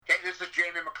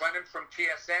from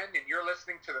TSN, and you're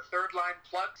listening to the Third Line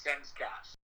Plug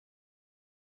Senscast.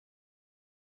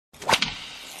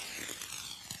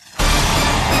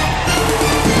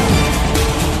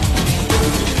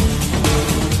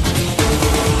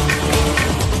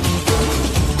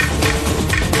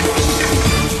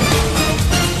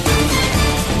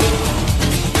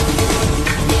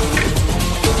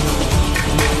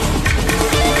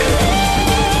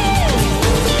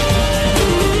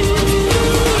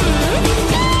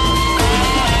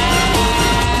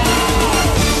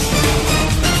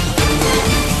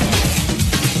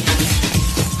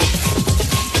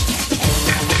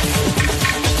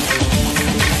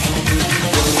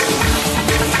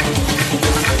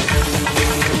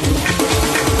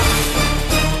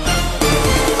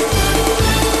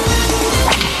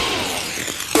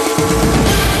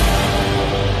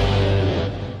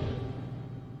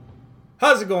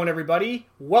 How's it going, everybody?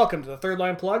 Welcome to the Third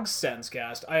Line Plug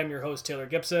Senscast. I am your host, Taylor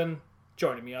Gibson.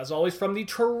 Joining me, as always, from the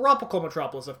tropical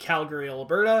metropolis of Calgary,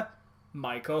 Alberta,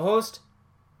 my co-host,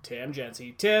 Tim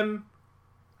Jency. Tim,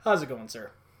 how's it going,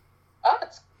 sir?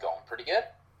 It's going pretty good.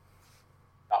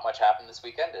 Not much happened this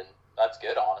weekend, and that's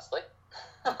good, honestly.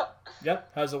 Yeah,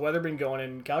 how's the weather been going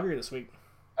in Calgary this week?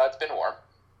 It's been warm.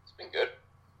 It's been good.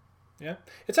 Yeah,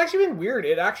 it's actually been weird.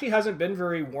 It actually hasn't been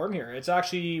very warm here. It's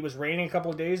actually was raining a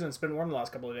couple of days, and it's been warm the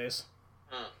last couple of days.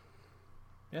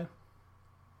 Yeah.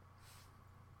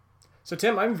 So,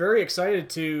 Tim, I'm very excited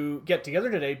to get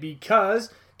together today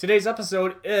because today's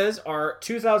episode is our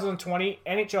 2020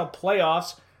 NHL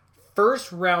Playoffs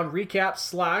first round recap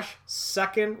 /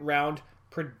 second round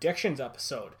predictions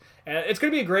episode. And it's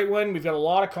going to be a great one. We've got a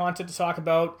lot of content to talk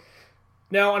about.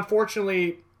 Now,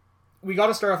 unfortunately, we got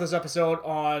to start off this episode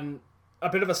on a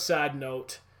bit of a sad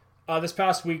note. This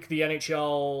past week, the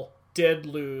NHL did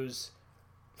lose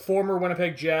former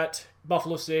Winnipeg Jet,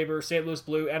 Buffalo Sabre, St. Louis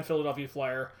Blue, and Philadelphia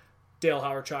Flyer, Dale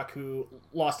Hawerchuk, who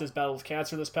lost his battle with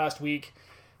cancer this past week.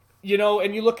 You know,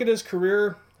 and you look at his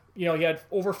career, you know, he had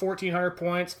over 1,400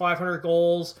 points, 500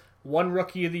 goals, one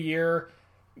Rookie of the Year.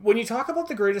 When you talk about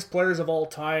the greatest players of all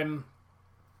time,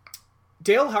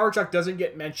 Dale Hawerchuk doesn't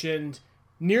get mentioned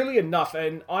nearly enough.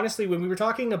 And honestly, when we were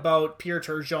talking about Pierre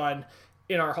Turgeon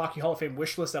in our Hockey Hall of Fame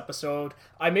wish list episode,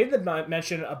 I made the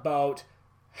mention about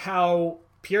how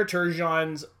Pierre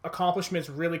Turgeon's accomplishments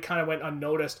really kind of went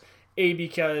unnoticed, A,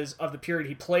 because of the period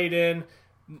he played in,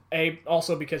 A,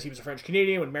 also because he was a French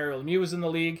Canadian when Mario Lemieux was in the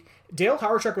league. Dale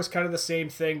Hawerchuk was kind of the same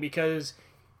thing because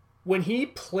when he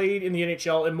played in the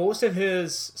NHL, and most of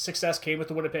his success came with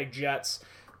the Winnipeg Jets,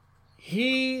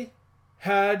 he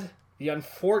had the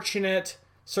unfortunate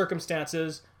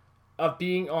circumstances of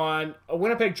being on a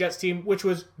Winnipeg Jets team, which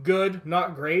was good,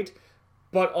 not great,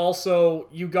 but also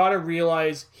you got to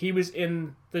realize he was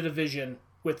in the division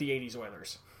with the 80s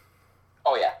Oilers.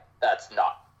 Oh yeah,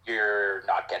 you're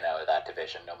not getting out of that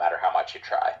division no matter how much you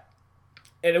try.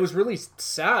 And it was really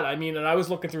sad. I mean, and I was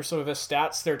looking through some of his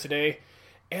stats there today,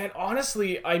 and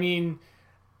honestly, I mean,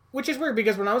 which is weird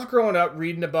because when I was growing up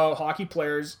reading about hockey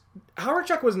players,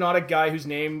 Hawerchuk was not a guy whose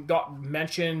name got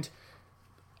mentioned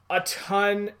a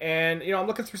ton. And, you know, I'm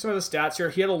looking through some of the stats here.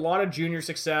 He had a lot of junior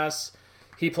success.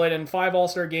 He played in 5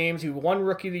 All-Star games. He won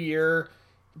Rookie of the Year,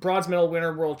 bronze medal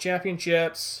winner, World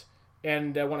Championships,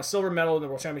 and won a silver medal in the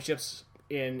World Championships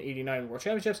in '89 World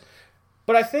Championships.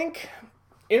 But I think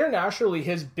internationally,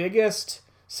 his biggest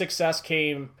success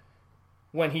came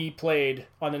when he played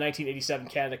on the 1987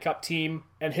 Canada Cup team,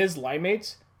 and his line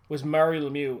mates was Mario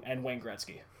Lemieux and Wayne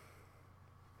Gretzky.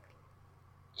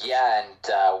 Yeah,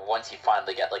 and once you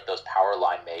finally get like those power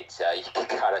line mates, you can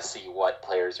kind of see what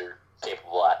players are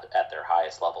capable at their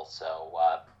highest level. So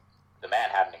the man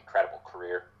had an incredible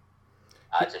career.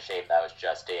 It's a shame that was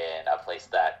just in a place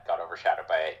that got overshadowed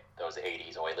by those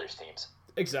 80s Oilers teams.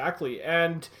 Exactly,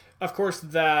 and of course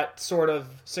that sort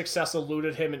of success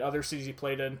eluded him in other cities he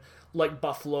played in, like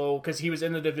Buffalo, because he was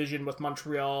in the division with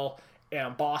Montreal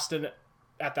and Boston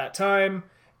at that time.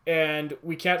 And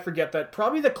we can't forget that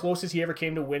probably the closest he ever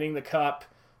came to winning the Cup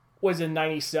was in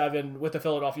 '97 with the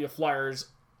Philadelphia Flyers,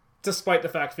 despite the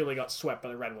fact Philly got swept by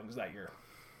the Red Wings that year.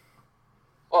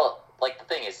 Well, like, the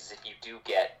thing is if you do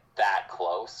get that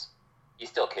close, you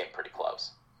still came pretty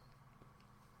close.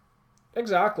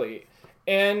 Exactly.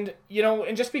 And, you know,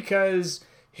 and just because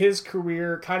his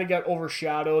career kind of got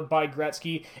overshadowed by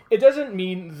Gretzky, it doesn't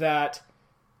mean that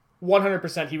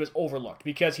 100% he was overlooked,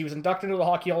 because he was inducted into the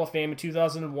Hockey Hall of Fame in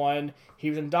 2001. He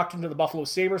was inducted into the Buffalo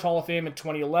Sabres Hall of Fame in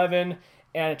 2011.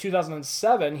 And in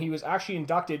 2007, he was actually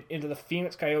inducted into the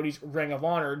Phoenix Coyotes Ring of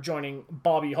Honor, joining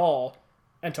Bobby Hall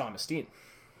and Thomas Steen.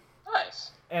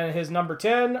 Nice. And his number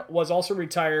 10 was also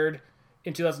retired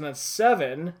in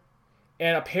 2007.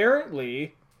 And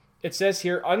apparently, it says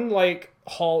here, unlike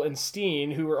Hall and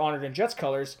Steen, who were honored in Jets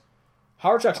colors,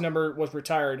 Hawerchuk's number was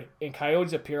retired in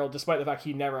Coyotes apparel, despite the fact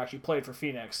he never actually played for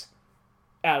Phoenix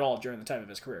at all during the time of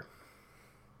his career.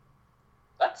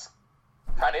 That's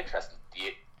kind of interesting.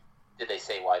 Did they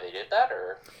say why they did that,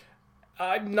 or?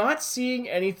 I'm not seeing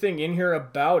anything in here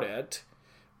about it,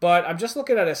 but I'm just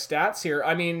looking at his stats here.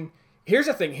 I mean, here's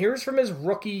the thing. Here's from his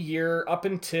rookie year up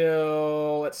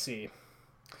until, let's see,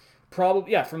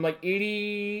 probably, yeah, from like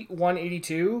 81,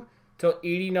 82 till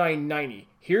 89, 90.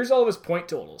 Here's all of his point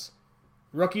totals.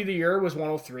 Rookie of the year was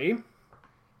 103.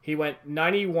 He went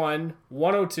 91,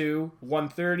 102,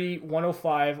 130,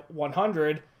 105,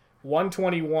 100,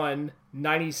 121,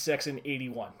 96, and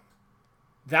 81.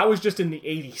 That was just in the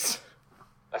 80s.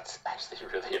 That's actually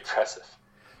really impressive.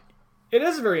 It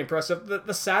is very impressive.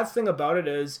 The sad thing about it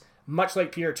is, much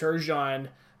like Pierre Turgeon,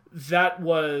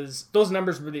 those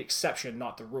numbers were the exception,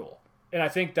 not the rule. And I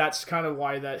think that's kind of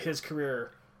why that his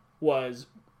career was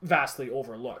vastly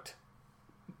overlooked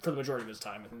for the majority of his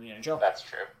time in the NHL. That's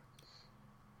true.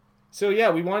 So yeah,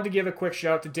 we wanted to give a quick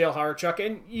shout out to Dale Hawerchuk,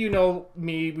 and you know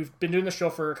me, we've been doing the show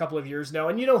for a couple of years now,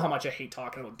 and you know how much I hate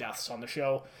talking about deaths on the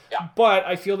show. Yeah. But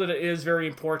I feel that it is very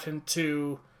important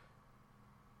to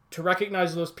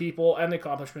recognize those people and the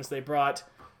accomplishments they brought.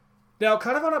 Now,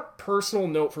 kind of on a personal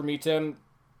note for me, Tim,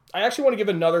 I actually want to give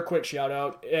another quick shout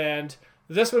out, and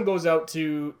this one goes out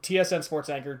to TSN sports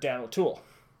anchor Dan O'Toole.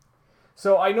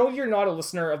 So I know you're not a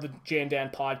listener of the Jay and Dan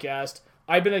podcast.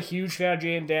 I've been a huge fan of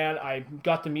Jay and Dan. I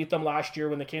got to meet them last year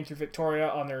when they came through Victoria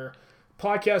on their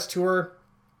podcast tour.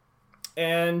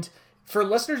 And for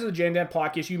listeners of the Jay and Dan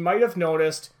podcast, you might have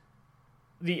noticed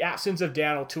the absence of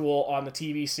Dan O'Toole on the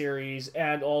TV series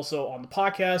and also on the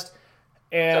podcast.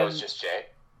 And So it was just Jay?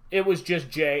 It was just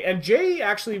Jay. And Jay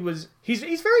actually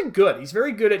he's very good. He's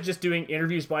very good at just doing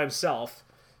interviews by himself.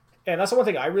 And that's the one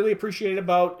thing I really appreciated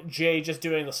about Jay just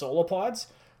doing the solo pods.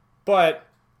 But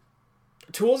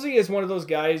Toolsy is one of those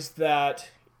guys that,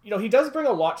 you know, he does bring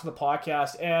a lot to the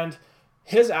podcast, and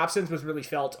his absence was really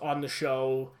felt on the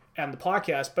show and the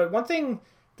podcast. But one thing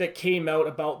that came out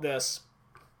about this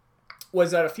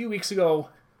was that a few weeks ago,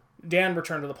 Dan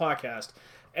returned to the podcast,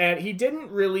 and he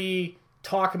didn't really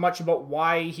talk much about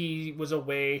why he was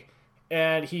away,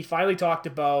 and he finally talked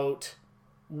about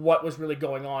what was really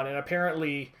going on, and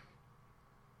apparently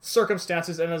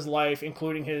circumstances in his life,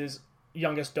 including his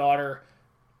youngest daughter,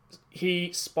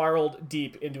 he spiraled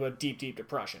deep into a deep, deep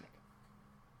depression.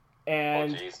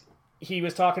 And he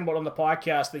was talking about on the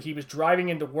podcast that he was driving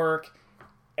into work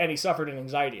and he suffered an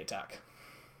anxiety attack.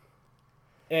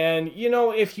 And, you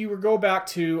know, if you go back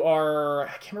to I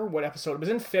can't remember what episode, it was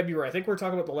in February. I think we were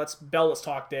talking about the Let's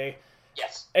Talk Day.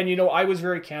 Yes. And, you know, I was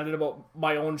very candid about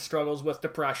my own struggles with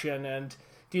depression and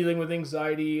dealing with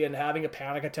anxiety and having a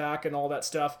panic attack and all that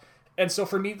stuff. And so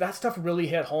for me, that stuff really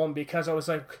hit home because I was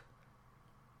like,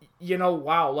 you know,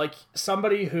 wow, like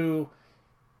somebody who,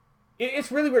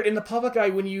 it's really weird in the public eye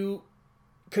when you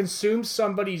consume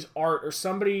somebody's art or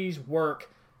somebody's work,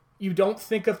 you don't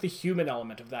think of the human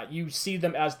element of that. You see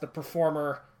them as the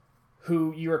performer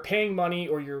who you are paying money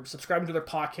or you're subscribing to their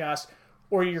podcast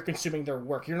or you're consuming their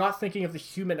work. You're not thinking of the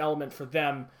human element for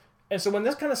them. And so when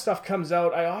this kind of stuff comes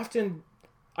out,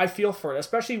 I feel for it,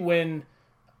 especially when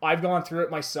I've gone through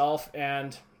it myself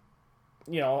and,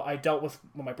 you know, I dealt with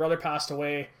when my brother passed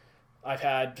away. I've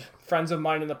had friends of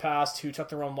mine in the past who took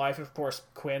their own life, of course,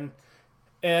 Quinn.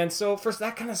 And so for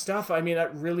that kind of stuff, I mean,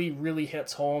 that really, really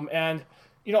hits home. And,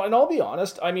 you know, and I'll be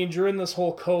honest, I mean, during this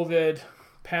whole COVID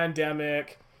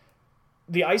pandemic,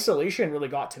 the isolation really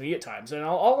got to me at times. And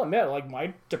I'll admit, like,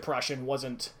 my depression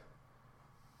wasn't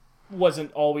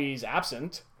always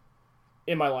absent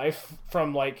in my life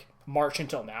from, like, March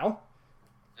until now.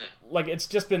 Like, it's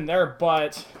just been there.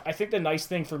 But I think the nice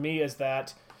thing for me is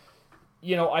that,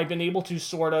 you know, I've been able to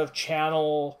sort of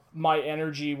channel my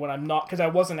energy when I'm not, because I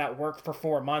wasn't at work for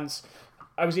 4 months.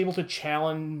 I was able to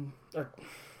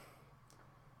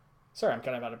sorry, I'm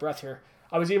kind of out of breath here.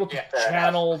 I was able to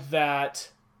channel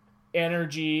that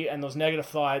energy and those negative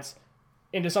thoughts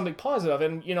into something positive.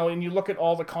 And, you know, and you look at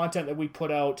all the content that we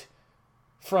put out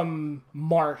from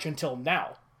March until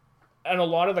now. And a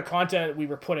lot of the content we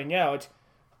were putting out,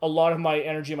 a lot of my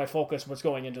energy and my focus was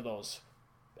going into those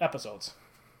episodes.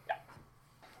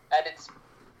 And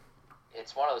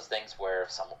it's one of those things where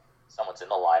if someone's in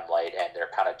the limelight and they're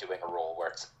kind of doing a role where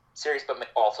it's serious but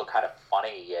also kind of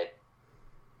funny,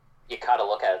 you kind of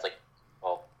look at it as like,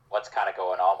 well, what's kind of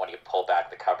going on when you pull back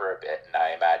the cover a bit? And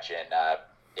I imagine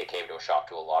it came to a shock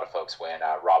to a lot of folks when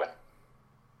Robin...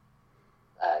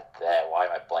 why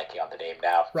am I blanking on the name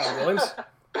now? Robin Williams?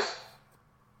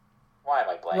 Why am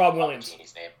I blanking Robin on Williams. the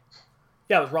genie's name?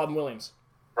 Yeah, it was Robin Williams.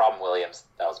 Robin Williams,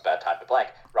 that was a bad time to blank.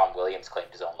 Ron Williams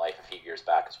claimed his own life a few years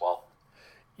back as well.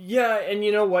 Yeah, and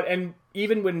you know what? And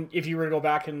even if you were to go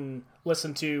back and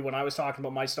listen to when I was talking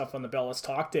about my stuff on the Bell Let's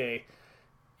Talk Day,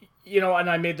 and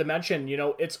I made the mention,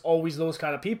 it's always those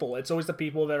kind of people. It's always the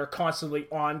people that are constantly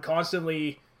on,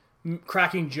 constantly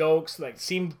cracking jokes, like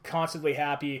seem constantly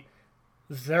happy.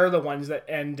 They're the ones that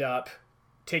end up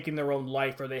taking their own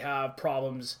life, or they have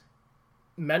problems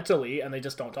mentally and they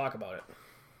just don't talk about it.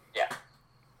 Yeah.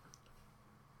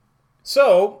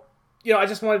 So, I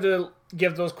just wanted to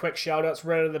give those quick shout outs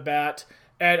right out of the bat.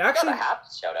 And actually, got a happy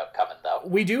shout out coming though.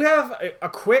 We do have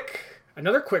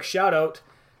another quick shout out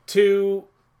to,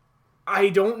 I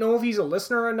don't know if he's a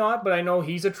listener or not, but I know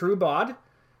he's a true bod.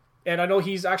 And I know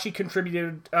he's actually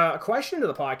contributed a question to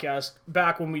the podcast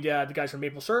back when we had the guys from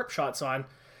Maple Syrup Shots on.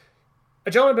 A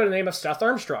gentleman by the name of Seth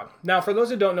Armstrong. Now, for those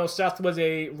who don't know, Seth was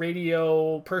a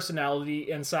radio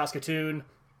personality in Saskatoon,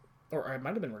 or it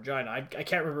might have been Regina. I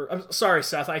can't remember. I'm sorry,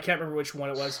 Seth. I can't remember which one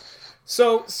it was.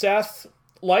 So, Seth,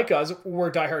 like us,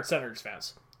 were diehard Senators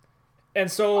fans.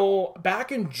 And so,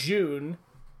 back in June,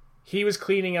 he was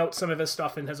cleaning out some of his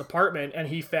stuff in his apartment, and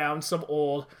he found some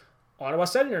old Ottawa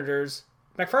Senators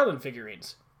McFarland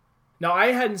figurines. Now, I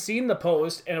hadn't seen the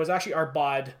post, and it was actually our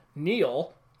bod,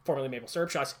 Neil, formerly Maple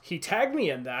Syrup Shots. He tagged me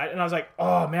in that, and I was like,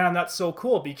 oh, man, that's so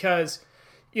cool, because,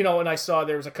 and I saw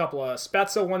there was a couple of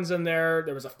Spezza ones in there,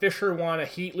 there was a Fisher one, a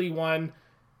Heatley one,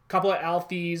 a couple of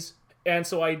Alfies, and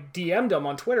so I DM'd him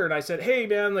on Twitter, and I said, hey,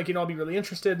 man, I'll be really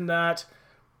interested in that.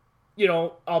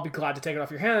 I'll be glad to take it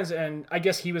off your hands, and I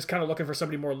guess he was kind of looking for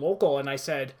somebody more local, and I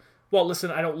said, well,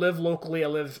 listen, I don't live locally, I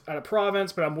live at a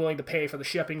province, but I'm willing to pay for the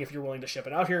shipping if you're willing to ship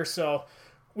it out here. So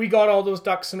we got all those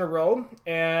ducks in a row,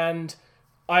 and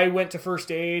I went to first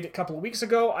aid a couple of weeks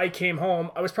ago. I came home.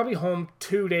 I was probably home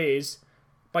 2 days.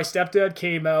 My stepdad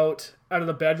came out of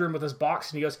the bedroom with his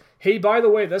box, and he goes, hey, by the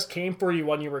way, this came for you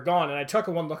when you were gone. And I took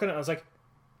one look at it, and I was like,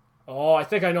 oh, I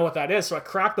think I know what that is. So I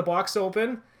cracked the box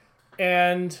open,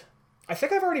 and I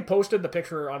think I've already posted the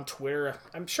picture on Twitter.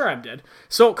 I'm sure I did.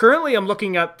 So currently I'm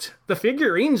looking at the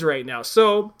figurines right now.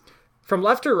 So from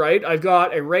left to right, I've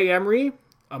got a Ray Emery,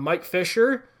 a Mike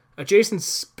Fisher, a Jason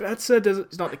Spezza.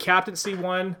 It's not the captaincy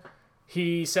one.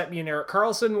 He sent me an Erik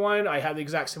Karlsson one. I have the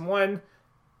exact same one.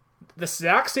 The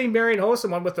exact same Marian Hossa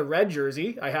one with the red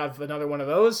jersey. I have another one of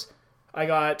those. I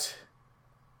got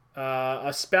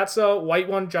a Spezza white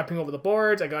one jumping over the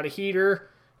boards. I got a heater,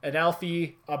 an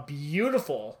Alfie, a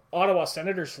beautiful Ottawa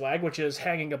Senators flag, which is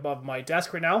hanging above my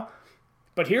desk right now.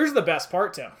 But here's the best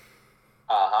part, Tim.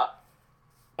 Uh-huh.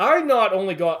 I not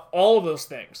only got all of those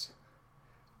things,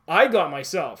 I got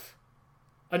myself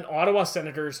an Ottawa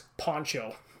Senators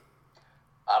poncho.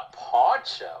 A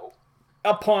poncho?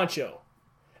 A poncho.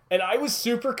 And I was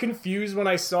super confused when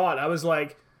I saw it. I was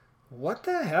like, what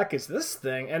the heck is this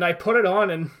thing? And I put it on,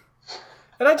 and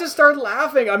I just started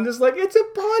laughing. I'm just like, it's a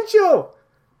poncho!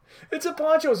 It's a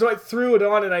poncho. So I threw it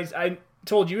on, and I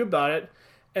told you about it.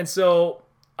 And so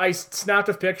I snapped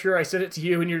a picture, I sent it to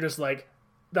you, and you're just like,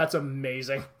 that's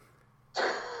amazing.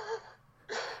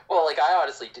 Well, I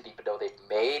honestly didn't even know they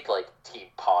made, team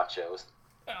ponchos.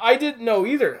 I didn't know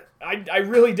either. I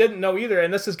really didn't know either,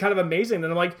 and this is kind of amazing.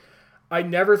 And I'm like, I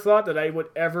never thought that I would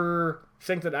ever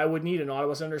think that I would need an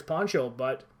Ottawa Senators poncho,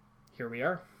 but here we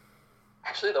are.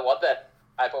 Actually, the one that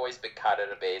I've always been kind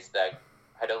of amazed that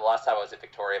I know the last time I was at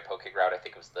Victoria Poking Ground, I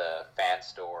think it was the fan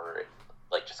store,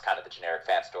 just kind of the generic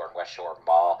fan store in West Shore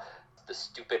Mall. The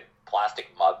stupid plastic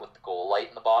mug with the goal light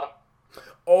in the bottom.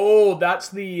 Oh, that's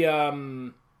the, I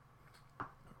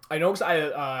know,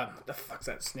 the fuck's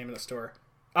that name of the store?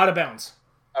 Out of Bounds.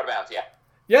 Out of Bounds, yeah.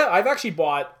 Yeah, I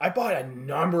bought a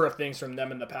number of things from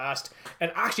them in the past.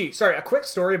 And actually, sorry, a quick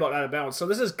story about Out of Bounds. So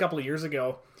this is a couple of years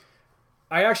ago.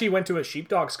 I actually went to a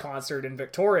Sheepdogs concert in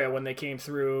Victoria when they came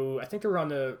through. I think they were on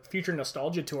the Future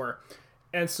Nostalgia Tour.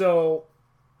 And so,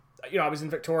 I was in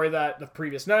Victoria the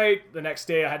previous night. The next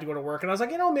day I had to go to work. And I was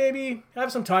like, maybe I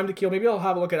have some time to kill. Maybe I'll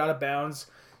have a look at Out of Bounds,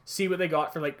 see what they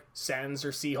got for Sens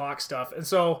or Seahawks stuff. And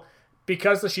so,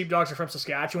 because the Sheepdogs are from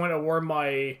Saskatchewan, I wore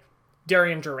my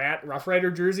Darian Durant Rough Rider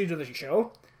jersey to the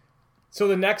show. So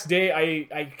the next day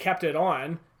I kept it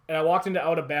on, and I walked into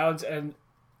Out of Bounds, and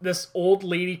this old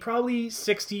lady, probably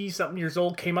 60-something years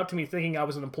old, came up to me thinking I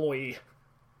was an employee.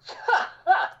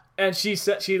 And she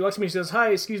looks at me and says, hi,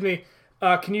 excuse me,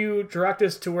 can you direct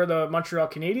us to where the Montreal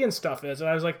Canadiens stuff is? And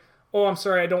I was like, oh, I'm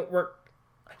sorry, I don't work.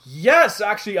 Yes,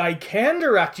 actually, I can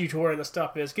direct you to where the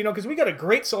stuff is, because we got a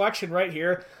great selection right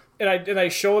here. And I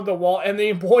showed the wall, and the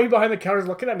employee behind the counter is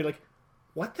looking at me like,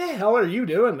 what the hell are you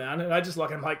doing, man? And I just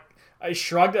look, I'm like, I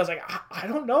shrugged. I was like, I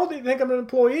don't know. They think I'm an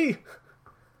employee.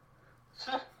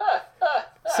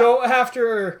 So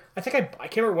after, I can't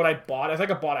remember what I bought. I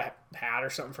think I bought a hat or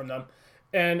something from them.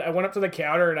 And I went up to the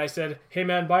counter and I said, "Hey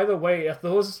man, by the way, if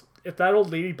that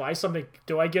old lady buys something,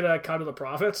 do I get a cut of the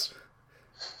profits?"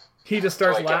 He just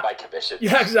starts laughing. Do I get my commission?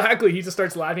 Yeah, exactly. He just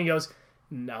starts laughing. He goes,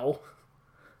 "No."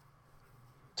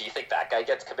 Do you think that guy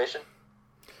gets commission?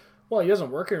 Well, he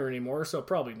doesn't work here anymore, so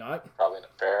probably not. Probably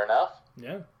not. Fair enough.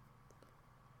 Yeah.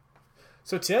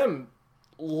 So Tim,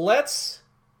 let's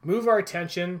move our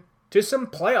attention to some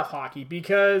playoff hockey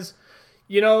because,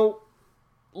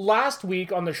 last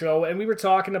week on the show, and we were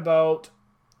talking about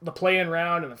the play-in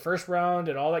round and the first round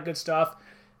and all that good stuff.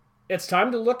 It's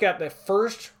time to look at the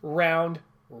first round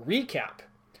recap.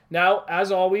 Now,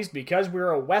 as always, because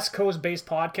we're a West Coast-based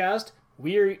podcast,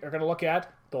 we are going to look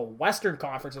at the Western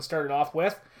Conference to start it off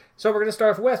with. So we're going to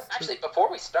start off with... Actually,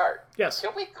 before we start, yes,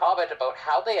 can we comment about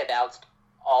how they announced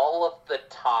all of the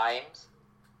times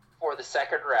for the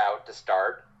second round to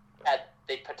start, and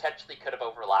they potentially could have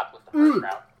overlapped with the first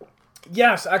round?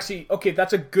 Yes, actually, okay,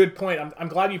 that's a good point. I'm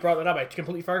glad you brought that up. I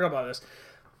completely forgot about this.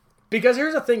 Because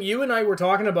here's the thing, you and I were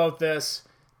talking about this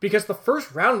because the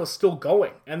first round was still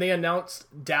going, and they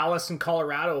announced Dallas and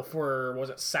Colorado for,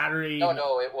 was it Saturday?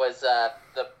 No, it was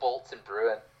the Bolts and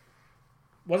Bruin.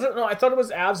 Was it? No, I thought it was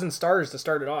Avs and Stars to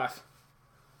start it off.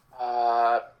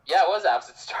 Yeah, it was Avs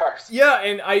and Stars. Yeah,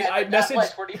 and I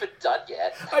messaged... weren't even done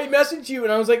yet. I messaged you,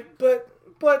 and I was like, but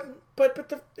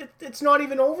it's not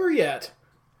even over yet.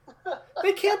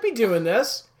 They can't be doing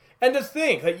this. And to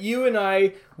think that you and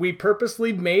I, we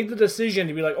purposely made the decision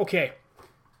to be like, okay,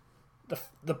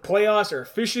 the playoffs are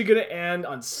officially going to end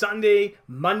on Sunday.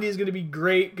 Monday is going to be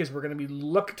great because we're going to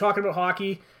be talking about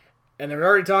hockey. And they're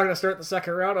already talking to start the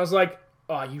second round. I was like,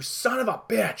 oh, you son of a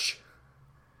bitch.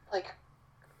 Like,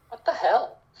 what the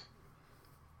hell?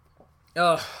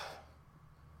 Ugh.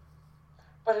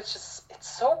 But it's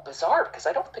so bizarre because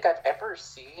I don't think I've ever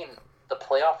seen the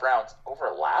playoff rounds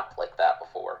overlap like that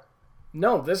before.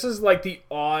 No, this is like the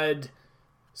odd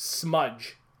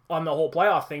smudge on the whole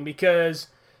playoff thing because,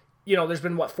 there's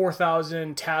been,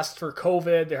 4,000 tests for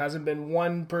COVID. There hasn't been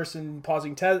one person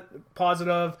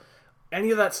positive,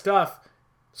 any of that stuff.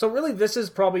 So really, this is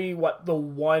probably the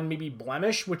one maybe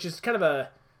blemish, which is kind of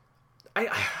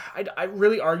I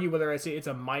really argue whether I say it's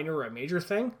a minor or a major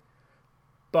thing.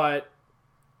 But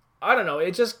I don't know.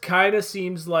 It just kind of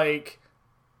seems like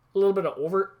a little bit of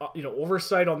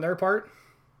oversight on their part.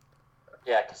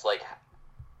 Yeah, because,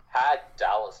 had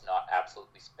Dallas not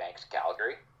absolutely spanked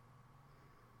Calgary?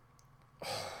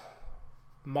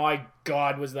 My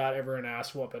God, was that ever an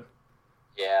ass whooping.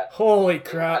 Yeah. Holy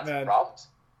crap, man. Problems.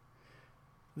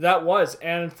 That was.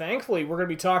 And thankfully, we're going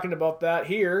to be talking about that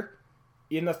here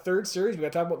in the third series. We're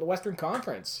going to talk about the Western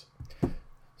Conference.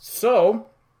 So,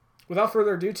 without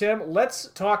further ado, Tim, let's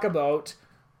talk about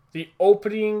the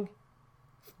opening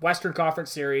Western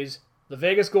Conference series, the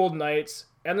Vegas Golden Knights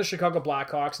and the Chicago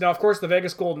Blackhawks. Now, of course, the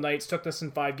Vegas Golden Knights took this in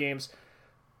 5 games.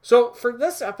 So, for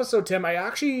this episode, Tim, I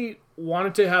actually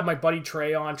wanted to have my buddy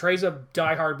Trey on. Trey's a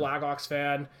diehard Blackhawks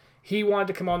fan. He wanted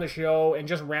to come on the show and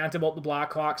just rant about the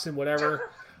Blackhawks and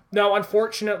whatever. Now,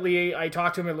 unfortunately, I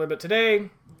talked to him a little bit today.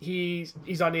 He's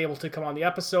unable to come on the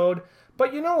episode.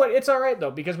 But you know what? It's all right, though,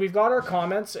 because we've got our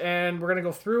comments, and we're going to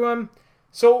go through them.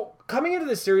 So, coming into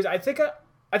this series, I think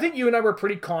you and I were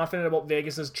pretty confident about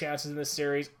Vegas' chances in this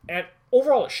series, and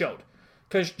overall it showed.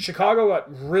 Because Chicago got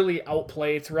really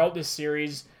outplayed throughout this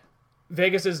series.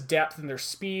 Vegas' depth and their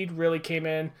speed really came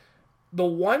in. The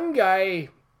one guy,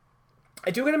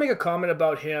 I do want to make a comment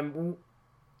about him,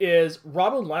 is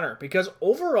Robin Lehner. Because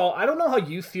overall, I don't know how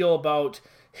you feel about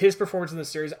his performance in this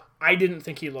series. I didn't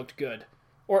think he looked good.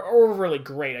 Or really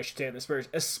great, I should say, in this series,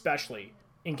 especially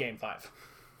in Game 5.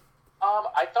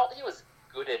 I felt he was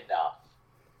good enough.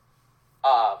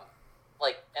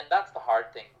 And that's the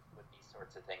hard thing with these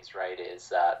sorts of things, right, is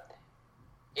that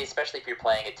especially if you're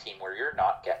playing a team where you're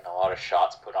not getting a lot of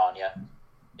shots put on you,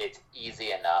 it's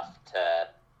easy enough to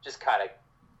just kind of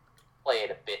play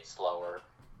it a bit slower.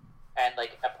 And, a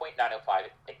 .905,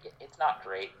 it's not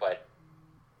great, but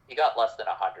he got less than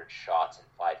 100 shots in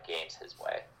 5 games his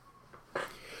way.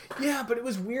 Yeah, but it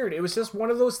was weird. It was just one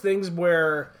of those things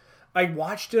where I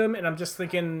watched him, and I'm just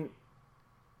thinking,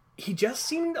 he just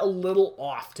seemed a little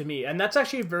off to me. And that's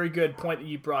actually a very good point that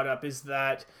you brought up, is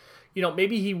that,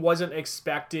 maybe he wasn't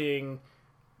expecting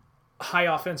high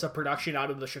offensive production out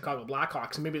of the Chicago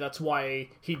Blackhawks. And maybe that's why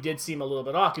he did seem a little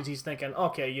bit off, because he's thinking,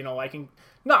 okay, I can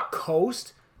not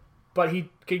coast, but he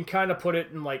can kind of put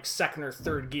it in second or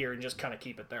third gear and just kind of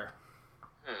keep it there.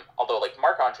 Although,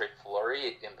 Marc-Andre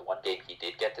Fleury, in the one game he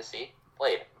did get to see,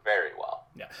 played very well.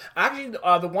 Yeah. Actually,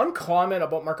 the one comment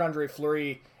about Marc-Andre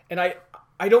Fleury, and I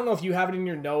don't know if you have it in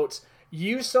your notes,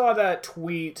 You saw that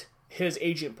tweet his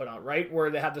agent put out, right?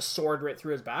 Where they had the sword right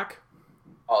through his back?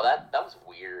 Oh, that was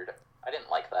weird. I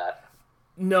didn't like that.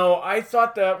 No, I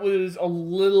thought that was a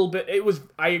little bit...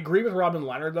 I agree with Robin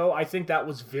Leonard, though. I think that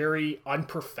was very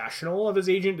unprofessional of his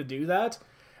agent to do that.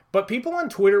 But people on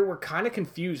Twitter were kind of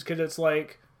confused, because it's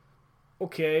like,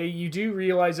 okay, you do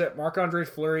realize that Marc-Andre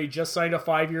Fleury just signed a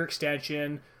 5-year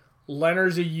extension.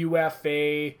 Leonard's a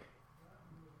UFA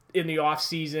in the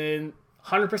offseason.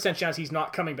 100% chance he's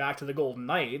not coming back to the Golden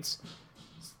Knights.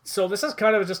 So this is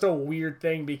kind of just a weird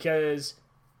thing, because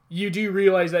you do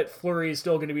realize that Fleury is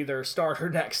still going to be their starter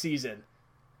next season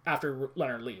after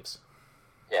Leonard leaves.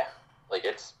 Yeah, like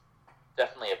it's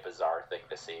definitely a bizarre thing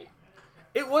to see.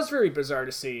 It was very bizarre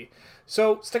to see.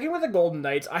 So, sticking with the Golden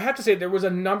Knights, I have to say there was a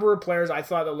number of players I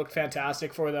thought that looked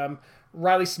fantastic for them.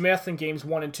 Riley Smith in games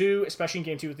 1 and 2, especially in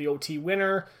game 2 with the OT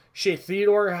winner. Shea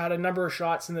Theodore had a number of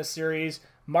shots in this series.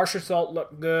 Marcia Salt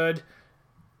looked good.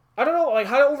 I don't know, like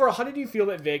how did you feel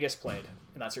that Vegas played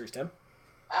in that series, Tim?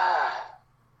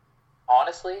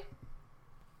 Honestly,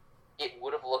 it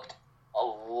would have looked a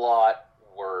lot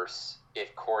worse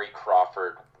if Corey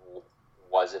Crawford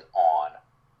wasn't on.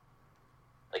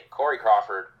 Like, Corey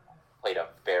Crawford played a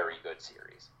very good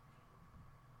series.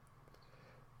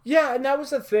 Yeah, and that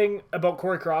was the thing about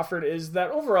Corey Crawford, is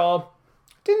that overall,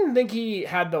 didn't think he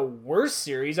had the worst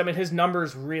series. I mean, his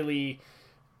numbers really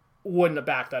wouldn't have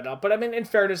backed that up. But, I mean, in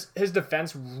fairness, his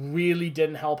defense really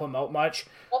didn't help him out much.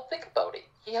 Well, think about it.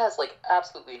 He has, like,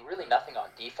 absolutely really nothing on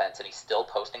defense, and he's still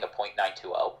posting a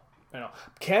 .920. I know.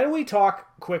 Can we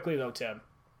talk quickly, though, Tim?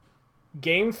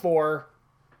 Game 4...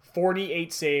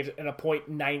 48 saves and a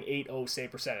 .980 save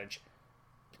percentage.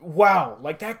 Wow,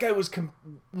 like that guy was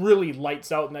really lights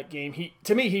out in that game.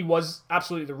 To me, he was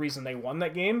absolutely the reason they won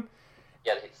that game.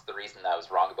 Yeah, it's the reason I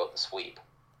was wrong about the sweep.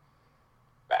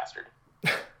 Bastard.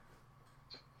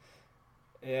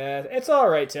 Yeah, it's all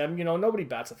right, Tim. You know, nobody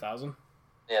bats 1,000.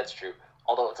 Yeah, it's true.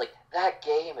 Although it's like that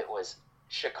game, it was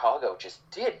Chicago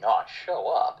just did not show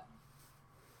up.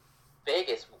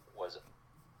 Vegas was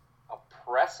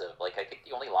oppressive. Like, I think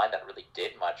the only line that really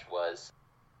did much was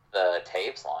the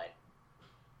Taves line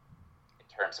in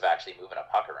terms of actually moving a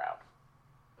puck around.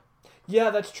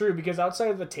 Yeah, that's true, because outside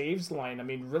of the Taves line, I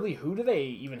mean, really, who do they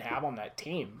even have on that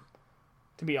team,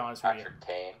 to be honest with you? Patrick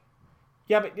Kane.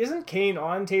 Yeah, but isn't Kane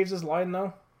on Taves' line,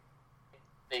 though?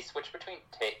 They switch between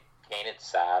Kane and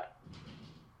Sad.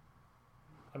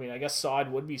 I mean, I guess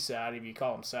Saad would be sad if you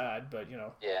call him Sad, but, you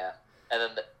know. Yeah. And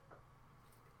then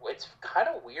it's kind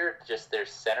of weird, just their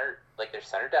center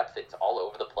depth, it's all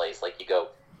over the place. Like, you go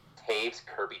Taves,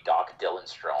 Kirby Dach, Dylan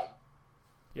Strome.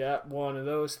 Yeah, one of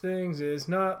those things is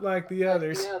not like the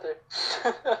others.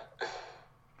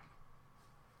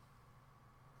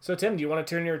 So, Tim, do you want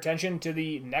to turn your attention to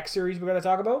the next series we're going to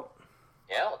talk about?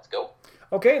 Yeah, let's go.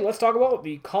 Okay, let's talk about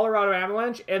the Colorado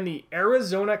Avalanche and the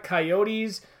Arizona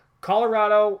Coyotes.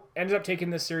 Colorado ended up taking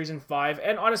this series in 5,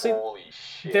 and honestly, holy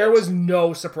shit, there was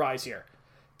no surprise here.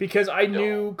 Because I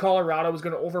knew Colorado was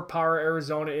going to overpower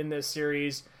Arizona in this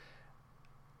series.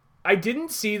 I didn't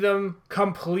see them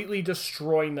completely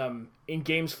destroying them in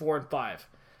games 4 and 5.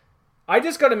 I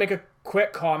just got to make a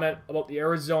quick comment about the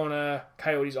Arizona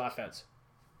Coyotes offense.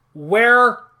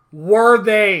 Where were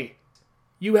they?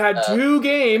 You had 2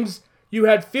 games. You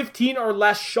had 15 or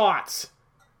less shots.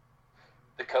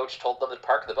 The coach told them to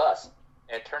park the bus.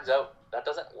 And it turns out that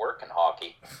doesn't work in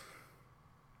hockey.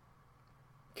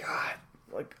 God.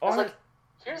 Like,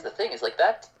 here's the thing, is like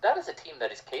that is a team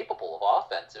that is capable of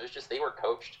offense. It was just they were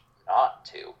coached not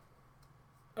to.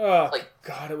 Oh, like,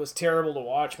 God, it was terrible to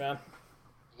watch, man.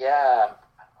 Yeah,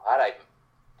 I'm glad I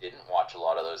didn't watch a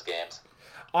lot of those games.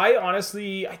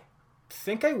 I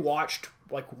think I watched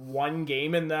like one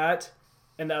game in that,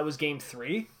 and that was game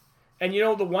 3. And, you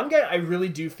know, the one guy I really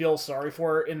do feel sorry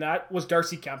for in that was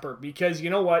Darcy Kemper, because, you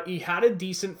know what, he had a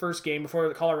decent first game before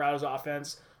the Colorado's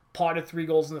offense, potted 3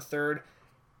 goals in the third.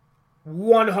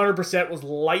 100% was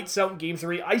lights out in game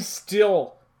 3. I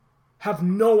still have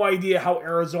no idea how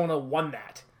Arizona won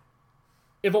that.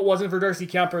 If it wasn't for Darcy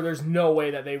Kemper, there's no way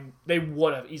that they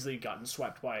would have easily gotten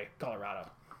swept by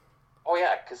Colorado. Oh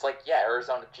yeah, because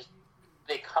Arizona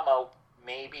they come out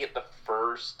maybe at the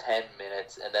first 10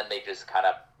 minutes, and then they just kind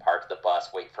of park the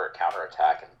bus, wait for a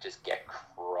counterattack, and just get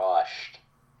crushed.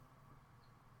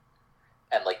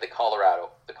 And like the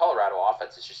Colorado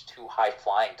offense is just too high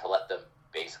flying to let them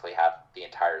basically have the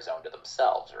entire zone to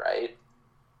themselves, right?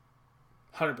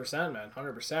 100%, man.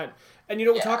 100%. And, you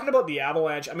know, we're talking about the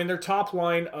Avalanche. I mean, their top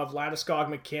line of Landeskog,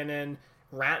 McKinnon,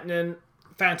 Rantanen,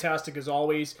 fantastic as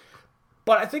always.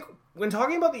 But I think when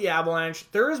talking about the Avalanche,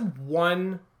 there is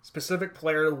one specific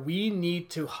player we need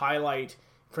to highlight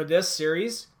for this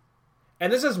series,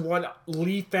 and this is one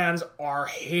Leaf fans are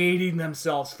hating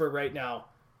themselves for right now,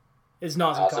 is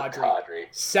Nazem Kadri.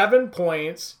 7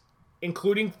 points,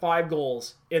 including 5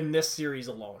 goals in this series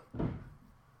alone.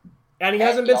 And he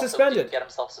hasn't been suspended. He didn't get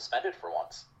himself suspended for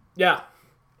once. Yeah.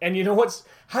 And you know what's...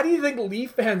 How do you think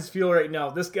Leaf fans feel right now?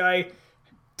 This guy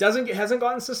hasn't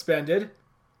gotten suspended.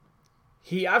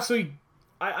 He absolutely...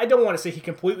 I don't want to say he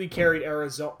completely carried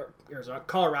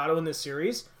Colorado in this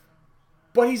series,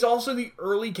 but he's also the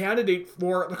early candidate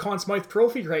for the Conn Smythe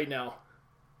Trophy right now.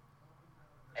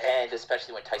 And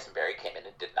especially when Tyson Barrie came in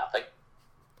and did nothing.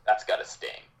 That's got to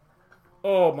sting.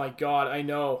 Oh my god, I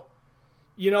know.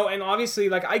 You know, and obviously,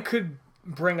 like, I could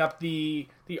bring up the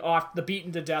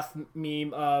beaten to death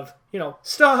meme of, you know,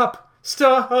 stop,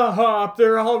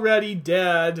 they're already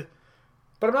dead.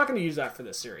 But I'm not going to use that for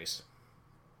this series.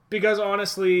 Because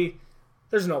honestly,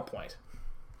 there's no point.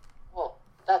 Well,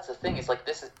 that's the thing. Is like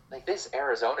this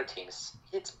Arizona team.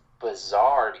 It's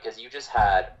bizarre because you just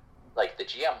had like the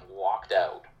GM walked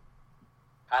out,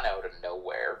 kind of out of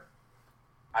nowhere.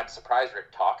 I'm surprised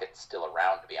Rick Tocchet's still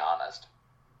around, to be honest.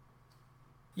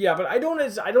 Yeah, but I don't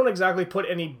exactly put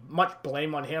any much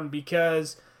blame on him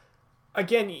because,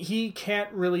 again, he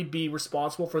can't really be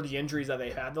responsible for the injuries that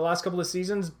they've had the last couple of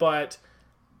seasons. But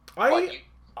I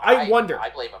wonder. I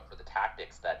blame him for the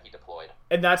tactics that he deployed.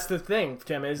 And that's the thing,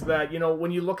 Tim, is that, you know,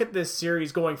 when you look at this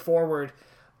series going forward,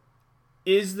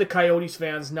 is the Coyotes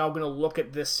fans now going to look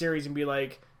at this series and be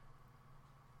like,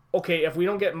 okay, if we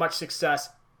don't get much success,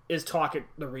 is Tocchet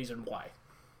the reason why?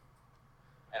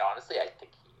 And honestly, I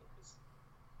think he is.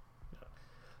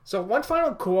 So one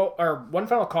final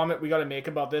comment we got to make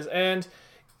about this, and,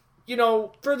 you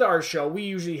know, for our show, we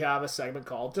usually have a segment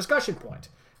called Discussion Point.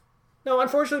 Now,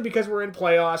 unfortunately, because we're in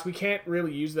playoffs, we can't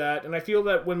really use that, and I feel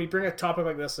that when we bring a topic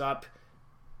like this up,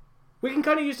 we can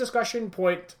kind of use discussion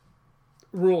point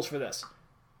rules for this.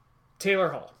 Taylor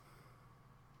Hall.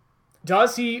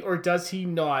 Does he or does he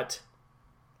not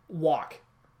walk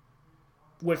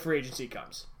when free agency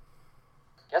comes?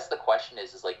 I guess the question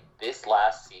is like this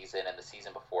last season and the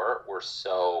season before were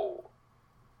so,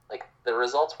 like, the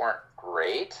results weren't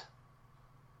great.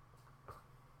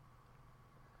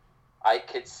 I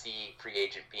could see free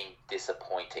agency being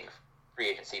disappointing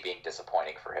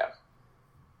for him.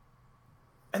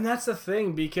 And that's the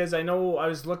thing, because I know I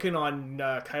was looking on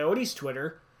Coyotes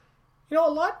Twitter, you know, a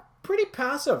lot pretty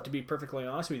passive, to be perfectly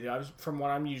honest with you. From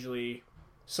what I'm usually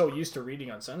so used to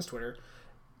reading on Sens Twitter.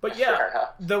 But yeah,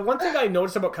 the one thing I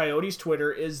noticed about Coyotes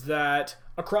Twitter is that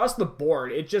across the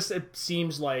board, it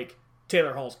seems like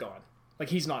Taylor Hall's gone. Like,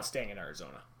 he's not staying in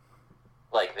Arizona.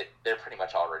 Like, they're pretty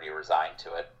much already resigned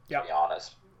to it, to be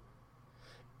honest.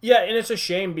 Yeah, and it's a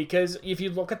shame because if you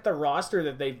look at the roster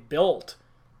that they've built,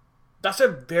 that's a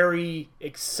very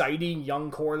exciting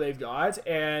young core they've got,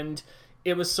 and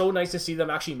it was so nice to see them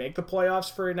actually make the playoffs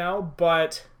for now,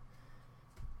 but,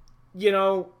 you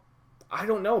know, I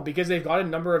don't know, because they've got a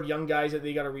number of young guys that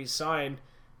they got to re-sign.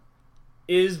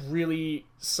 Is really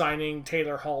signing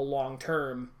Taylor Hall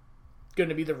long-term going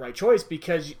to be the right choice?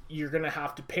 Because you're going to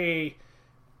have to pay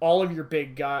all of your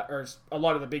big guys, or a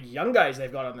lot of the big young guys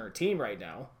they've got on their team right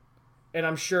now. And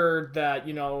I'm sure that,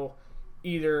 you know,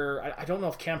 either, I don't know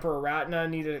if Kemper or Ratna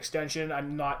need an extension.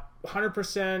 I'm not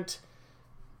 100%,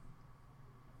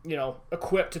 you know,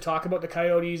 equipped to talk about the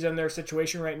Coyotes and their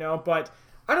situation right now. But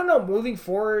I don't know, moving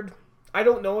forward, I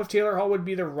don't know if Taylor Hall would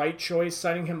be the right choice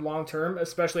signing him long-term,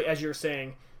 especially as you're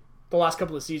saying, the last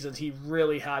couple of seasons, he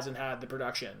really hasn't had the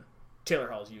production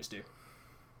Taylor Hall's used to.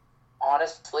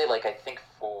 Honestly, like, I think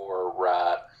for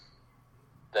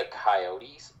the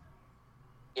Coyotes,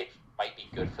 it might be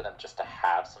good for them just to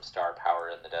have some star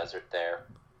power in the desert there.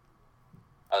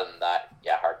 Other than that,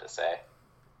 yeah, hard to say.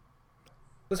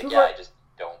 I just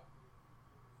don't.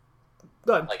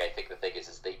 Good. Like, I think the thing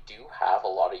is they do have a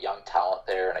lot of young talent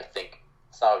there, and I think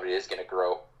some of it is going to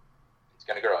grow. It's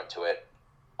going to grow into it.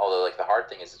 Although, like, the hard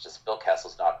thing is it's just Phil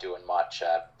Kessel's not doing much.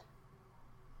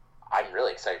 I'm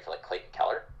really excited for, like, Clayton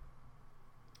Keller.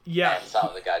 Yeah. And some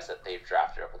of the guys that they've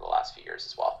drafted over the last few years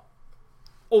as well.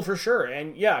 Oh, for sure.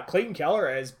 And yeah, Clayton Keller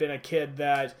has been a kid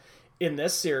that in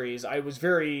this series, I was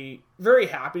very, very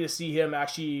happy to see him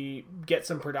actually get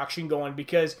some production going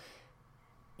because,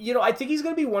 you know, I think he's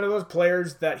going to be one of those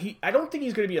players that I don't think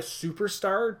he's going to be a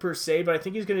superstar per se, but I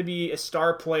think he's going to be a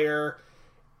star player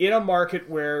in a market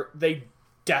where they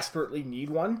desperately need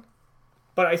one.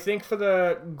 But I think for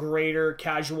the greater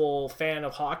casual fan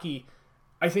of hockey,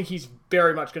 I think he's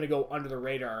very much going to go under the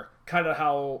radar, kind of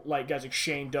how like guys like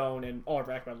Shane Doan and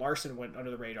Oliver Ekman-Larsson went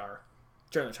under the radar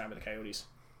during the time of the Coyotes.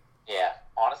 Yeah,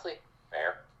 honestly,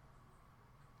 fair.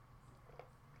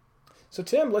 So,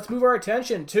 Tim, let's move our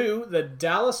attention to the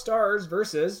Dallas Stars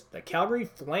versus the Calgary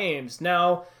Flames.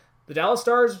 Now, the Dallas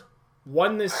Stars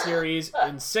won this series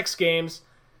in 6 games.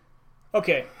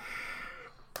 Okay.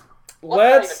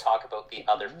 Let's not even talk about the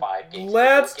other 5 games.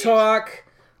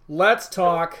 Let's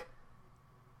talk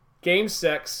Game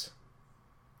 6.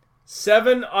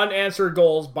 7 unanswered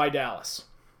goals by Dallas.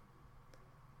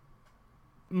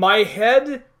 My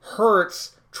head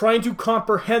hurts trying to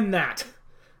comprehend that.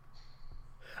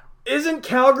 Isn't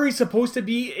Calgary supposed to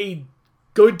be a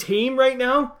good team right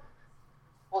now?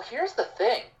 Well, here's the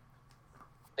thing.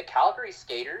 The Calgary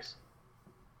skaters,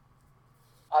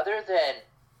 other than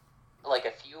like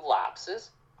a few lapses,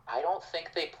 I don't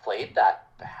think they played that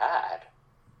bad.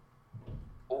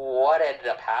 What ended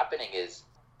up happening is,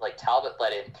 like, Talbot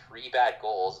let in 3 bad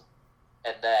goals,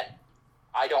 and then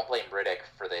I don't blame Riddick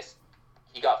for this.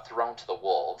 He got thrown to the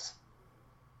wolves,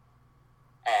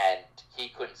 and he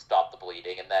couldn't stop the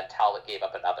bleeding, and then Talbot gave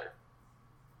up another.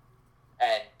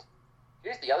 And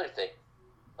here's the other thing.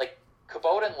 Like,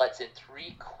 Kubota lets in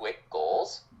 3 quick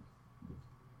goals,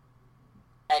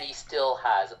 and he still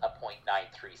has a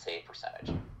 .93 save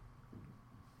percentage.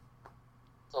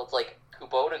 So it's like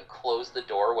Kubota closed the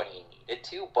door when he needed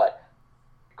to, but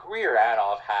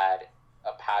Gurianov had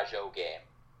a Pajot game.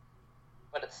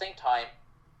 But at the same time,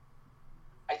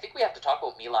 I think we have to talk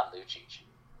about Milan Lucic.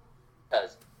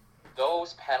 Because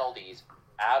those penalties,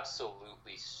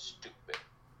 absolutely stupid.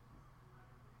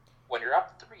 When you're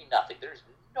up 3-0, there's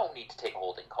no need to take a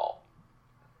holding call.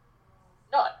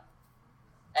 None.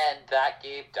 And that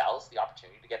gave Dallas the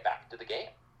opportunity to get back into the game.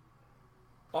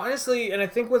 Honestly, and I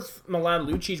think with Milan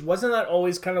Lucic, wasn't that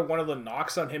always kind of one of the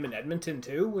knocks on him in Edmonton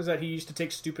too? Was that he used to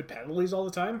take stupid penalties all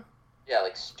the time? Yeah,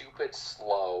 like stupid,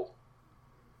 slow.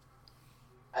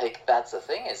 Like, that's the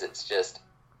thing, is it's just,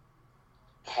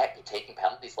 can't be taking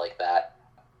penalties like that.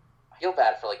 I feel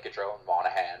bad for, like, Gaudreau and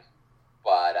Monahan,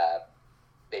 but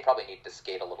they probably need to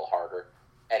skate a little harder.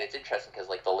 And it's interesting because,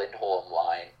 like, the Lindholm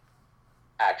line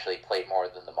actually played more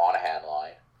than the Monahan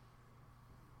line.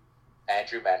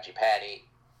 Andrew Mangiapane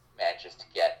manages to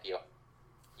get,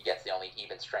 he gets the only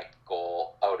even strength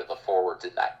goal out of the forwards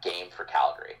in that game for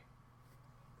Calgary.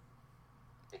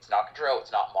 It's not Gaudreau,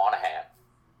 it's not Monahan.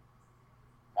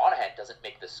 Monahan doesn't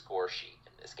make the score sheet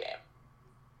in this game.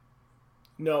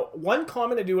 No, one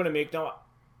comment I do want to make. Now,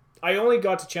 I only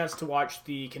got a chance to watch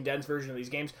the condensed version of these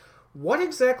games. What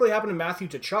exactly happened to Matthew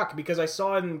Tkachuk? Because I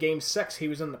saw in Game 6 he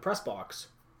was in the press box.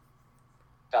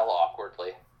 Fell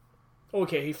awkwardly.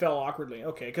 Okay, he fell awkwardly.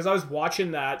 Okay, because I was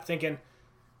watching that thinking,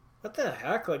 what the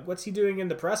heck? Like, what's he doing in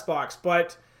the press box?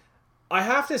 But I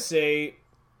have to say,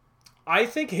 I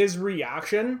think his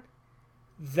reaction,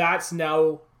 that's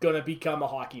now going to become a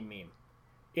hockey meme.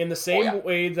 In the same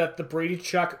way that the Brady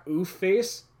Tkachuk oof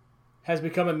face has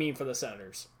become a meme for the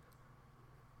Senators.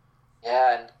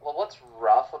 Yeah, and well, what's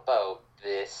rough about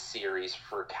this series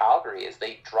for Calgary is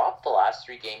they dropped the last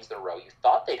 3 games in a row. You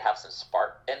thought they'd have some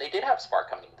spark, and they did have spark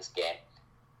coming into this game,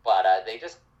 but they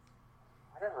just,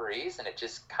 for whatever reason, it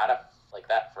just kind of, like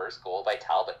that first goal by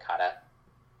Talbot kind of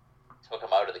took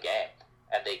them out of the game,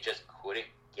 and they just couldn't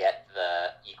get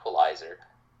the equalizer,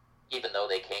 even though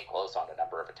they came close on a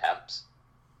number of attempts.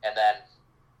 And then,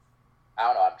 I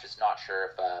don't know, I'm just not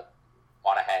sure if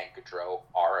Monahan and Gaudreau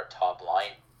are a top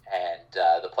line, and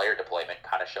the player deployment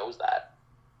kind of shows that.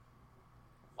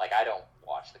 Like, I don't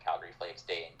watch the Calgary Flames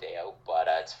day in, day out, but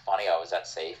it's funny, I was at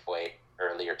Safeway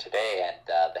earlier today, and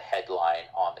the headline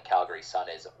on the Calgary Sun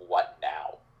is, "What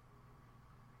now?"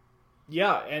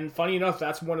 Yeah, and funny enough,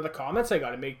 that's one of the comments I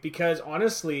got to make, because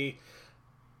honestly,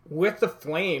 with the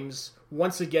Flames,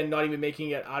 once again, not even making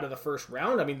it out of the first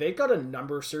round, I mean, they've got a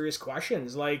number of serious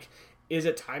questions. Like, is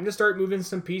it time to start moving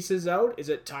some pieces out? Is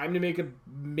it time to make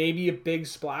maybe a big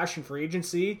splash in free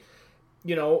agency?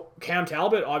 You know, Cam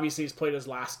Talbot obviously has played his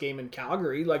last game in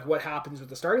Calgary. Like, what happens with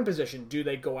the starting position? Do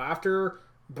they go after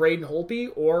Braden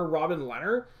Holtby or Robin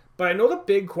Lehner? But I know the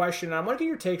big question, and I want to get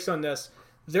your takes on this.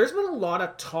 There's been a lot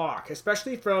of talk,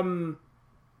 especially from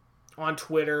on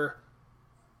Twitter,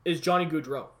 is Johnny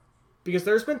Gaudreau. Because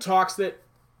there's been talks that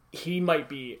he might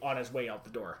be on his way out the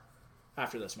door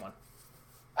after this one.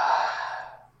 I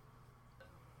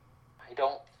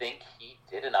don't think he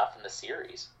did enough in the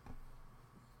series.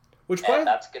 And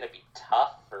that's going to be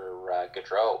tough for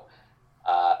Gaudreau.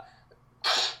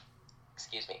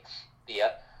 Excuse me.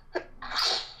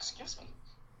 Excuse me.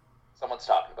 Someone's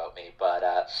talking about me.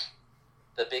 But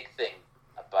the big thing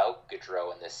about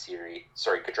Gaudreau in this series,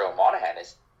 Gaudreau and Monahan,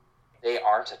 is they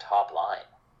aren't a top line.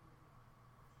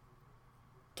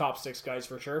 Top 6 guys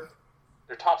for sure.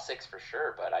 They're top 6 for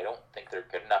sure, but I don't think they're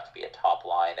good enough to be a top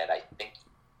line, and I think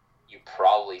you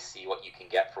probably see what you can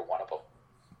get for one of them.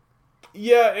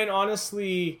 Yeah, and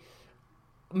honestly,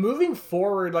 moving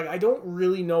forward, like I don't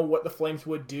really know what the Flames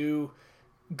would do.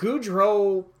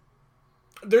 Gaudreau,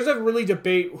 there's a really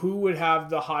debate who would have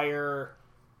the higher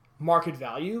market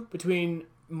value between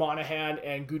Monahan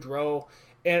and Gaudreau.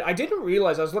 And I didn't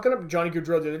realize, I was looking up Johnny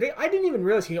Gaudreau the other day, I didn't even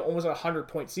realize he almost had a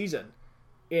 100-point season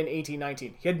in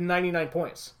 18-19. He had 99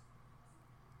 points.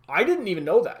 I didn't even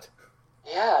know that.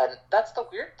 Yeah, and that's the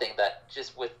weird thing, that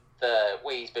just with the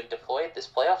way he's been deployed this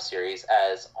playoff series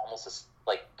as almost as,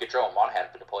 like, Gaudreau and Monahan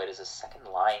have been deployed as a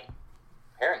second-line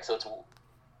pairing. So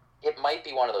it might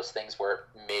be one of those things where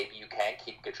maybe you can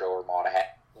keep Gaudreau or Monahan,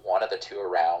 one of the two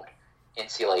around,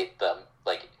 insulate them,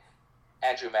 like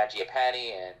Andrew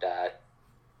Mangiapane and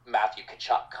Matthew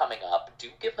Tkachuk coming up, do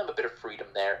give them a bit of freedom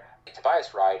there.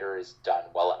 Tobias Ryder is done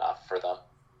well enough for them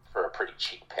for a pretty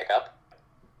cheap pickup.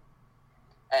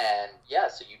 And yeah,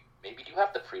 so you maybe do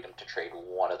have the freedom to trade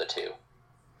one of the two.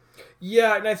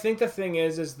 Yeah, and I think the thing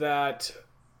is that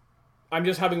I'm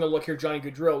just having a look here, Johnny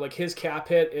Gaudreau, like his cap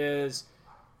hit is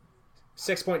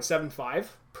 6.75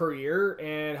 per year,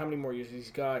 and how many more years he's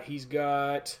got? He's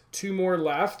got 2 more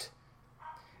left.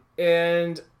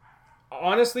 And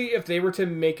honestly, if they were to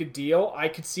make a deal, I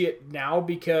could see it now,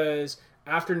 because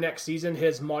after next season,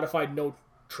 his modified no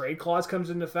trade clause comes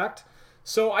into effect.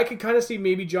 So I could kind of see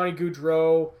maybe Johnny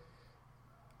Gaudreau.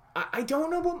 I don't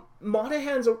know, but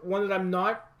Monahan's one that I'm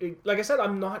not, like I said,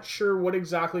 I'm not sure what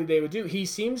exactly they would do. He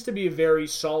seems to be a very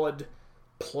solid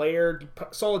player,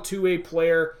 solid two-way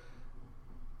player.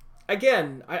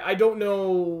 Again, I don't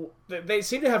know. They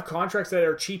seem to have contracts that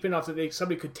are cheap enough that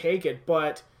somebody could take it,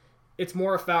 but it's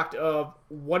more a fact of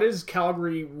what is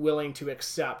Calgary willing to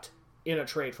accept in a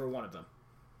trade for one of them.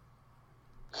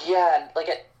 Yeah, and like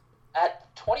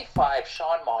at 25,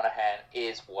 Sean Monahan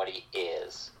is what he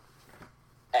is.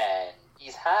 And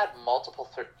he's had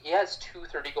he has 2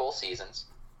 30-goal seasons.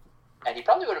 And he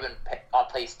probably would have been on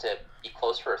pace to be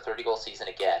close for a 30-goal season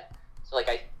again. So, like,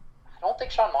 I don't think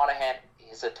Sean Monahan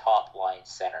is a top-line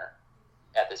center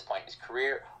at this point in his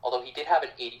career, although he did have an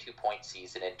 82-point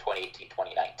season in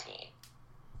 2018-2019.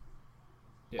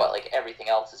 Yeah. But, like, everything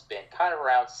else has been kind of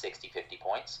around 60-50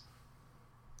 points.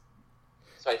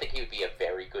 So I think he would be a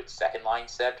very good second-line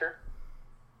center.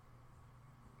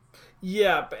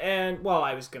 Yeah, and, well,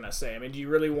 I was going to say, I mean, do you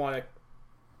really want to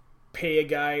pay a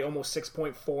guy almost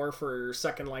 6.4 for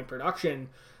second-line production?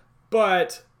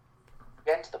 But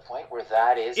getting to the point where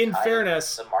that is in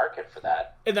fairness, the market for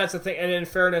that. And that's the thing. And in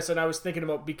fairness, and I was thinking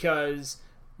about, because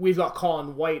we've got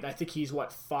Colin White, and I think he's,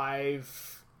 4.5,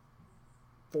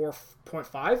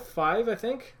 I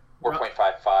think?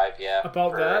 4.55, yeah.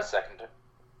 About that. Second.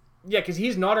 Yeah, because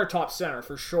he's not our top center,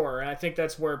 for sure. And I think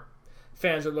that's where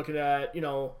fans are looking at,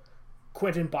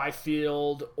 Quentin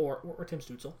Byfield or Tim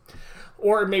Stützle,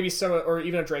 or maybe or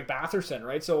even a Drake Batherson,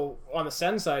 right? So on the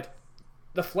Sens side,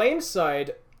 the Flames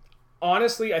side,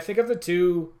 honestly, I think of the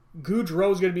two,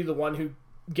 Gaudreau's going to be the one who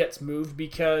gets moved,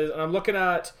 because, and I'm looking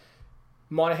at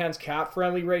Monahan's cap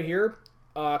friendly right here.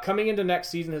 Coming into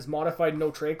next season, his modified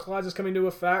no trade clause is coming into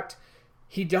effect.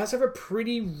 He does have a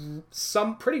pretty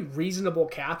reasonable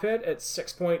cap hit at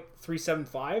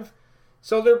 6.375.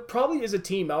 So there probably is a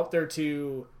team out there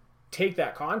to take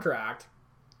that contract,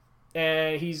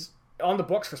 and he's on the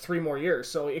books for 3 more years,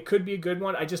 so it could be a good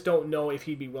one. I just don't know if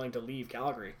he'd be willing to leave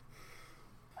Calgary.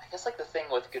 I guess, the thing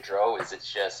with Gaudreau is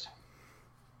it's just,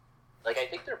 I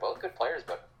think they're both good players,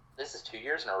 but this is 2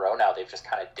 years in a row now they've just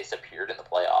kind of disappeared in the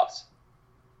playoffs.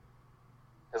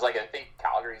 Because, I think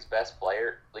Calgary's best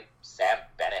player, Sam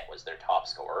Bennett was their top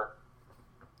scorer.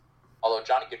 Although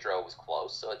Johnny Gaudreau was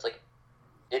close, so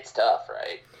it's tough,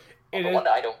 right? The one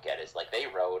I don't get is, they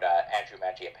rode Andrew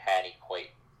Mangiapane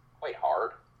quite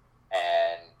hard,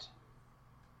 and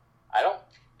I don't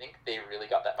think they really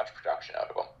got that much production out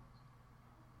of him.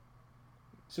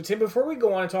 So, Tim, before we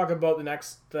go on and talk about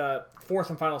the fourth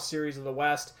and final series of the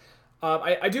West,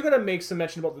 I do got to make some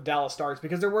mention about the Dallas Stars,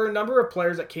 because there were a number of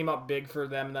players that came up big for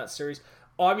them in that series.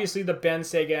 Obviously, the Ben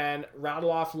Sagan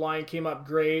Radulov line came up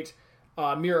great.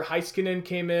 Miro Heiskanen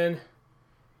came in.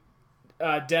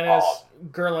 Dennis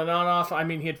Gerlananov, I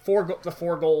mean, he had the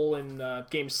 4 goal in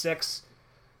Game 6.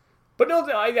 But no,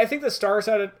 I think the Stars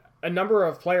had a number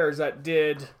of players that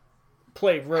did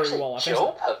play really well.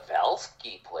 Joe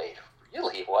Pavelski played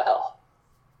really well.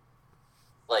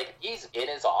 He's in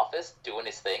his office doing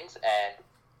his things, and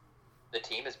the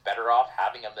team is better off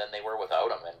having him than they were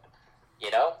without him.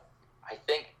 And, I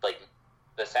think,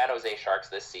 the San Jose Sharks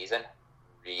this season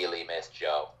really missed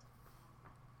Joe.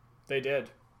 They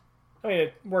did. I mean,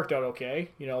 it worked out okay.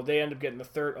 They ended up getting the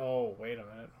third. Oh, wait a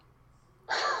minute.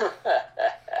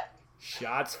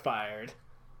 Shots fired.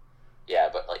 Yeah,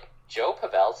 but like Joe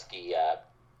Pavelski,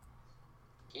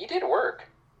 he did work.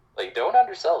 Like, don't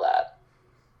undersell that.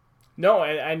 No,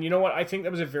 and you know what? I think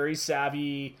that was a very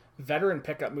savvy veteran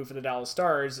pickup move for the Dallas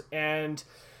Stars. And,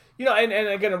 you know, and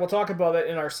again, we'll talk about it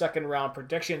in our second round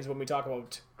predictions when we talk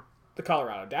about the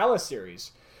Colorado-Dallas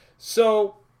series.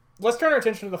 So let's turn our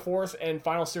attention to the fourth and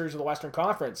final series of the Western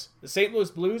Conference. The St.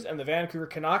 Louis Blues and the Vancouver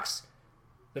Canucks.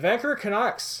 The Vancouver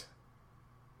Canucks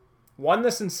won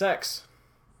this in 6.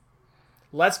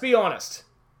 Let's be honest.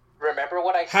 Remember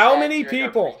what I said How many during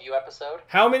people? our preview episode?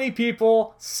 How many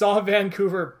people saw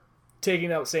Vancouver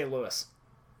taking out St. Louis?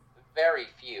 Very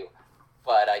few.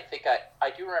 But I think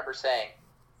I do remember saying,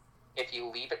 if you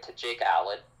leave it to Jake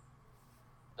Allen,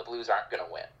 the Blues aren't going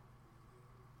to win.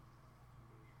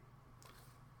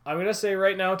 I'm going to say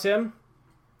right now, Tim,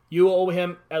 you owe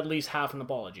him at least half an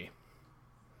apology.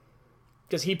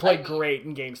 Because he played great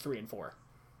in games 3 and 4.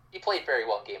 He played very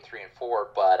well in game 3 and 4,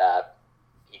 but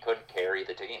he couldn't carry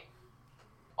the team.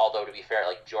 Although, to be fair,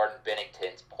 like Jordan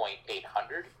Binnington's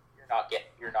 .800,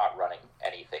 you're not running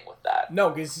anything with that. No,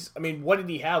 because, I mean, what did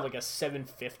he have? Like a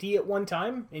 750 at one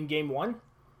time in game 1?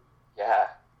 Yeah.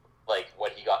 Like,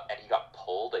 he got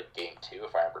pulled at game 2,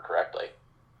 if I remember correctly.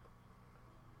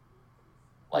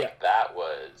 Like, yeah. That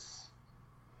was...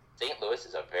 St. Louis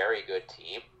is a very good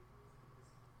team,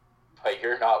 but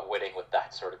you're not winning with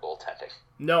that sort of goaltending.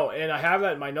 No, and I have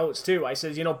that in my notes, too. I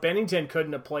said, Bennington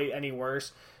couldn't have played any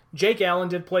worse. Jake Allen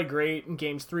did play great in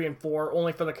games 3 and 4,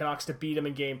 only for the Canucks to beat him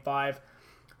in game 5.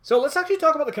 So let's actually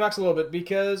talk about the Canucks a little bit,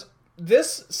 because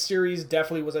this series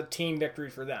definitely was a team victory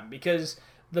for them, because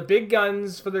the big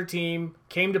guns for their team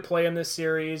came to play in this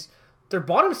series. Their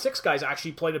bottom 6 guys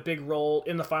actually played a big role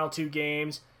in the final 2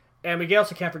 games, and we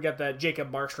also can't forget that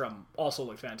Jacob Markstrom also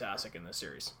looked fantastic in this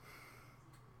series.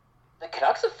 The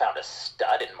Canucks have found a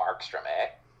stud in Markstrom, eh?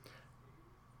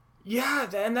 Yeah,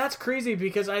 and that's crazy,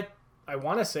 because I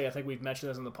want to say, I think I've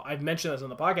mentioned this on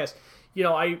the podcast.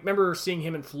 I remember seeing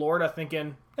him in Florida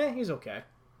thinking, he's okay.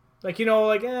 All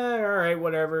right,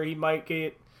 whatever. He might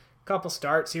get a couple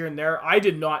starts here and there. I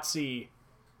did not see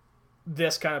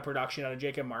this kind of production out of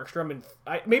Jacob Markstrom. And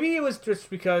maybe it was just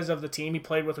because of the team he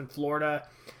played with in Florida.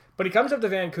 But he comes up to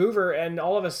Vancouver, and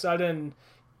all of a sudden,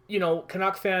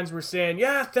 Canuck fans were saying,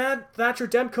 yeah, Thatcher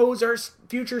Demko's our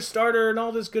future starter and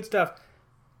all this good stuff.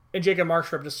 And Jacob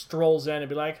Markstrom just strolls in and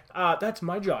be like, that's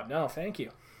my job now, thank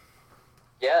you.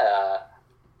 Yeah,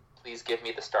 please give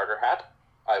me the starter hat.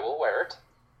 I will wear it.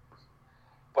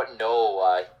 But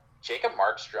no, Jacob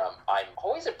Markstrom, I'm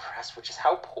always impressed with just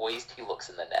how poised he looks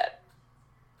in the net.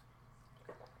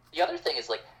 The other thing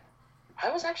is, I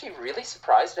was actually really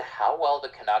surprised at how well the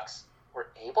Canucks were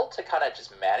able to kind of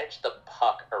just manage the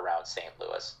puck around St.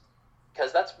 Louis.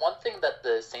 Because that's one thing that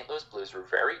the St. Louis Blues were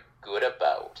very good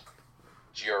about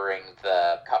during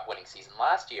the Cup-winning season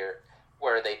last year,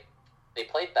 where they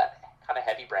played that kind of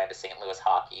heavy brand of St. Louis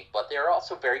hockey, but they were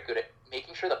also very good at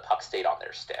making sure the puck stayed on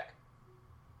their stick.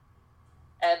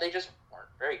 And they just weren't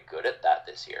very good at that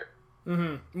this year.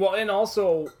 Mm-hmm. Well, and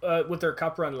also with their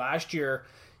Cup run last year,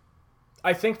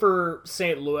 I think for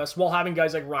St. Louis, while having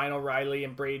guys like Ryan O'Reilly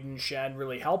and Braden Shen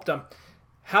really helped them,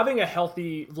 having a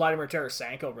healthy Vladimir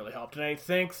Tarasenko really helped. And I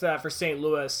think that for St.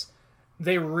 Louis,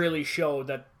 they really showed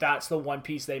that that's the one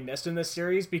piece they missed in this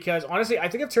series, because honestly, I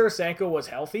think if Tarasenko was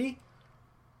healthy,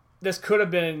 this could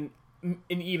have been an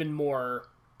even more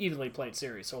evenly played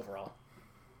series overall.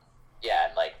 Yeah,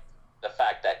 and the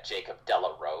fact that Jacob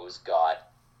Delarose got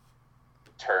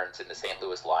turns in the St.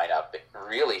 Louis lineup, it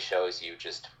really shows you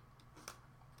just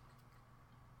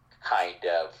kind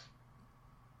of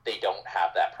they don't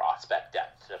have that prospect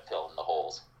depth to fill in the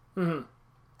holes. Mm-hmm.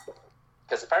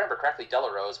 Because if I remember correctly,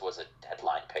 Delarose was a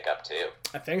deadline pickup too.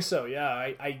 I think so, yeah.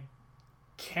 I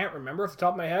can't remember off the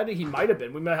top of my head. He might have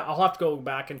been. I'll have to go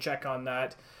back and check on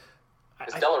that.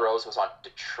 Because Delarose was on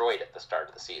Detroit at the start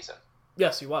of the season.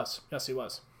 Yes, he was.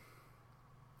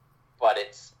 But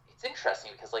it's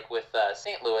interesting because with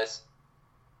St. Louis,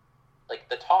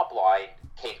 the top line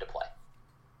came to play.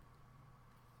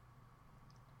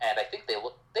 And I think they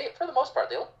for the most part,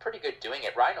 they looked pretty good doing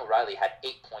it. Ryan O'Reilly had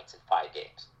 8 points in 5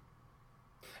 games.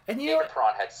 And David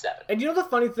Perron had 7. And the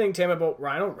funny thing, Tim, about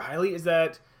Ryan O'Reilly is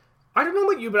that, I don't know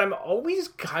about you, but I'm always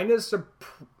kind of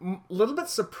a little bit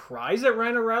surprised that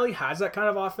Ryan O'Reilly has that kind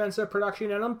of offensive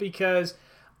production in him, because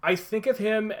I think of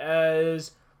him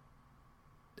as,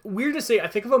 weird to say, I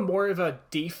think of him more of a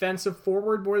defensive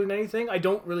forward more than anything. I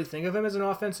don't really think of him as an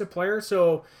offensive player.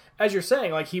 So, as you're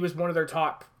saying, he was one of their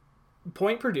top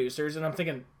point producers, and I'm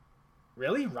thinking,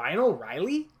 really? Ryan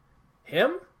O'Reilly?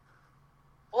 Him?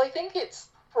 Well, I think it's,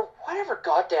 for whatever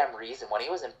goddamn reason, when he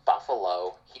was in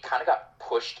Buffalo, he kind of got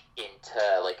pushed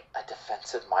into like a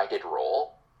defensive-minded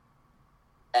role,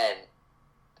 and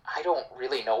I don't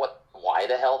really know why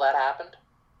the hell that happened.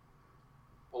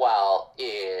 While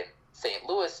in St.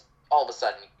 Louis, all of a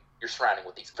sudden, you're surrounding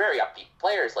with these very upbeat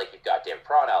players, like you've got David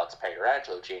Perron, Alex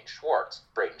Pietrangelo, James Schwartz,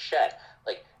 Braden Shen,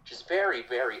 like just very,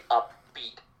 very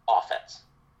upbeat offense.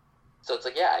 So it's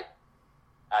like, yeah,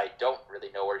 I don't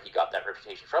really know where he got that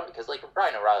reputation from, because like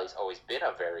Ryan O'Reilly's always been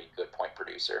a very good point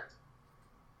producer.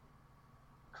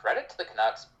 Credit to the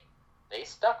Canucks, they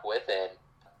stuck with it.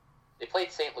 They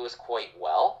played St. Louis quite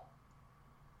well,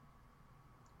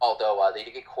 although they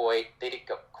did get quite a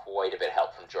bit of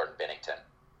help from Jordan Binnington.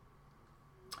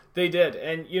 They did,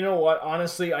 and you know what?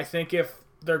 Honestly, I think if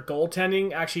their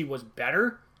goaltending actually was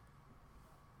better,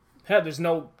 heck, there's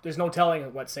no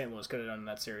telling what St. Louis could have done in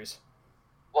that series.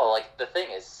 Well, like, the thing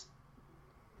is,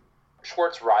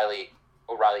 Schwartz, O'Reilly,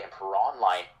 and Perron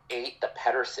line ate the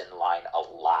Pettersson line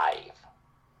alive,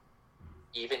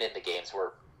 even in the games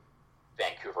where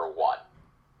Vancouver won.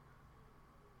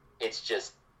 It's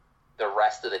just the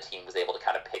rest of the team was able to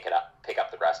kind of pick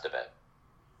up the rest of it,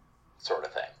 sort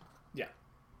of thing. Yeah.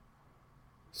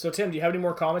 So, Tim, do you have any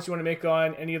more comments you want to make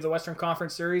on any of the Western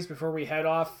Conference series before we head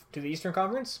off to the Eastern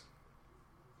Conference?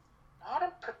 Not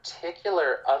in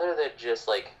particular, other than just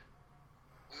like,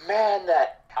 man,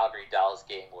 that Calgary-Dallas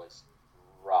game was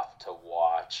rough to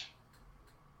watch.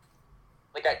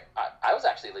 Like, I was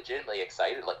actually legitimately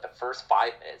excited. Like, the first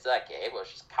 5 minutes of that game was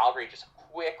just Calgary just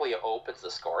quickly opens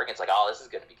the scoring. It's like, oh, this is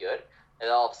going to be good. And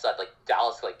then all of a sudden, like,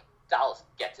 Dallas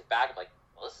gets it back. I'm like,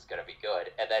 well, this is going to be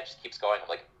good. And then it just keeps going. I'm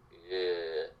like,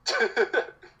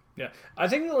 Yeah. I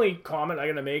think the only comment I'm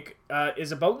going to make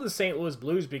is about the St. Louis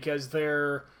Blues, because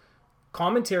their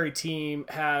commentary team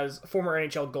has former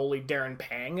NHL goalie Darren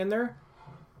Pang in there.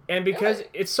 And because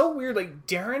it's so weird, like,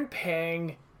 Darren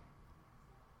Pang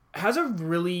has a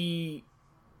very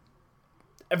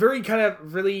kind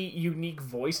of really unique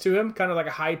voice to him, kind of like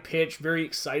a high pitch, very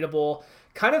excitable.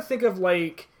 Kind of think of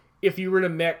like if you were to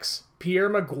mix Pierre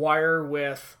Maguire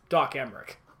with Doc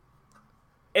Emrick.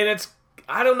 And it's,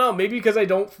 I don't know, maybe because I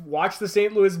don't watch the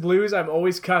St. Louis Blues, I'm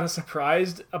always kind of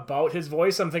surprised about his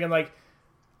voice. I'm thinking like,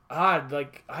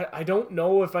 I don't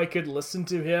know if I could listen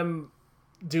to him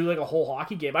do like a whole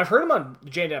hockey game. I've heard him on the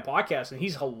JNet podcast and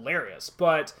he's hilarious,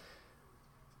 but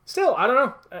still, I don't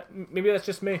know. Maybe that's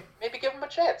just me. Maybe give him a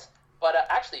chance. But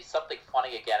actually, something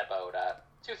funny again about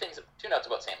two notes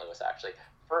about St. Louis, actually.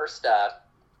 First,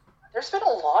 there's been a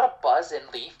lot of buzz in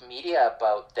Leaf media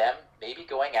about them maybe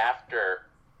going after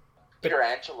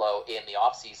Pietrangelo in the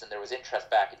offseason. There was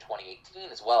interest back in 2018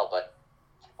 as well, but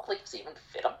can the Leafs even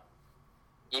fit him?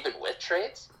 Even with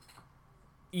trades?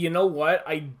 You know what?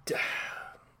 And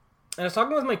I was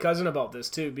talking with my cousin about this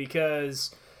too,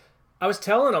 because I was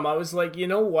telling him, I was like, you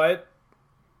know what?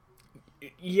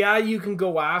 Yeah, you can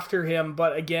go after him,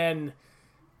 but again,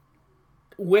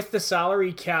 with the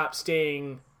salary cap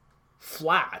staying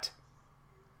flat,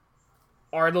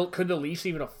 could the Leafs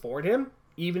even afford him?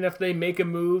 Even if they make a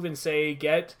move and say,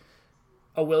 get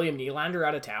a William Nylander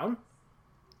out of town?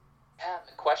 Yeah,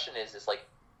 the question is like,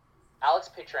 Alex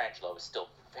Pietrangelo is still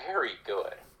very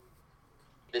good.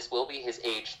 This will be his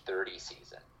age 30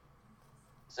 season.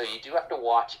 So you do have to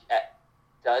watch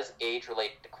does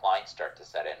age-related decline start to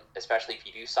set in, especially if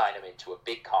you do sign him into a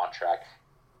big contract.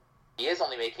 He is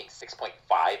only making 6.5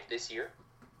 this year.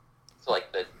 So,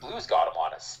 like, the Blues got him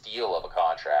on a steal of a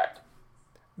contract.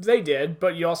 They did,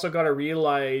 but you also got to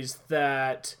realize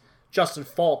that Justin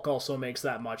Falk also makes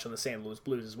that much on the St. Louis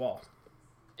Blues as well.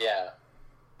 Yeah.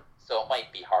 So it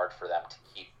might be hard for them to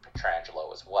keep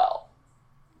Pietrangelo as well.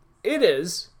 It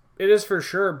is. It is for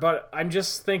sure, but I'm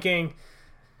just thinking,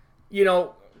 you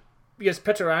know, because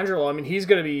Pietrangelo, I mean, he's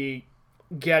going to be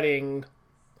getting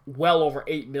well over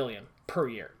 $8 million per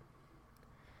year.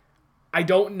 I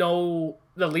don't know,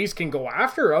 the Leafs can go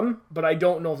after him, but I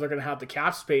don't know if they're going to have the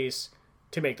cap space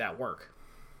to make that work.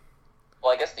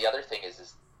 Well, I guess the other thing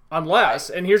is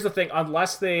unless, and here's the thing,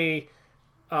 unless they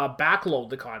backload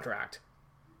the contract.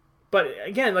 But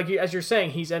again, like as you're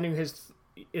saying, he's ending his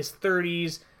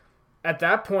 30s. At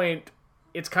that point,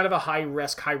 it's kind of a high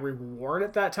risk, high reward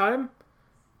at that time,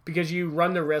 because you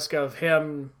run the risk of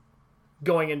him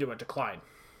going into a decline.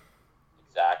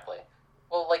 Exactly.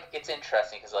 Well, like, it's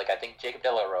interesting because, like, I think Jacob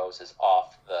De La Rose is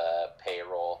off the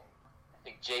payroll. I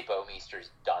think Jay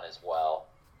Bouwmeester's done as well.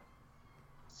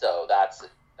 So that's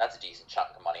a decent chunk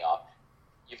of money off.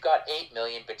 You've got $8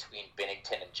 million between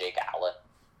Binnington and Jake Allen,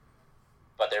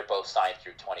 but they're both signed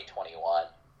through 2021.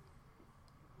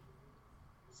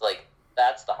 It's like,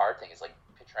 that's the hard thing, is like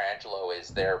Pietrangelo is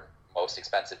their most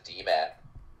expensive D-man.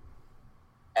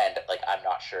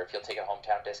 not sure if he'll take a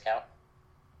hometown discount.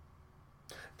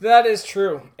 That is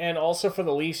true. And also for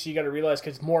the Leafs, you got to realize,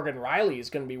 because Morgan Rielly is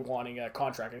going to be wanting a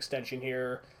contract extension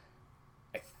here,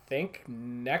 I think,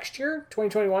 next year,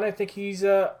 2021. I think he's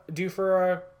due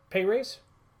for a pay raise.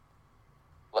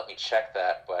 Let me check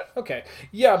that, but... Okay.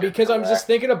 Yeah, because correct. I'm just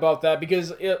thinking about that,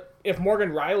 because if Morgan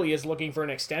Rielly is looking for an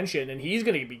extension and he's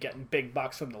going to be getting big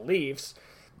bucks from the Leafs,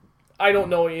 I don't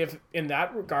know if, in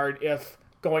that regard, if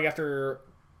going after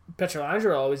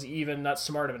Pietrangelo is even that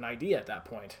smart of an idea at that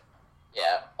point.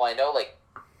 Yeah, well, I know, like,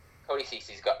 Cody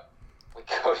Cece's gone.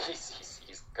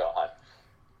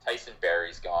 Tyson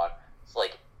Barrie's gone. It's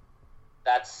like,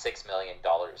 that's $6 million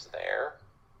there.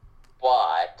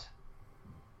 But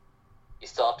you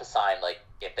still have to sign, like,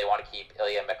 if they want to keep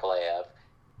Ilya Mikheyev,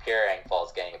 Pierre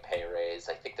Engvall's getting a pay raise.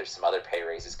 I think there's some other pay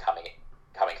raises coming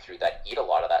through that eat a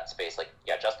lot of that space. Like,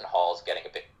 yeah, Justin Hall's getting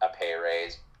a pay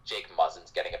raise. Jake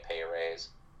Muzzin's getting a pay raise.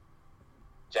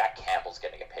 Jack Campbell's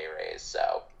getting a pay raise,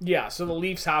 so... Yeah, so the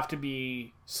Leafs have to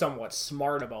be somewhat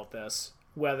smart about this,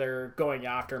 whether going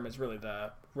after him is really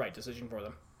the right decision for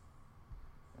them.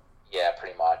 Yeah,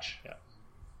 pretty much. Yeah.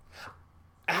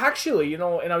 Actually, and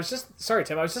I was just... Sorry,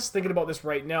 Tim, I was just thinking about this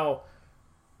right now.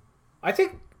 I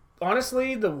think,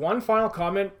 honestly, the one final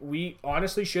comment we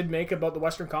honestly should make about the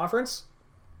Western Conference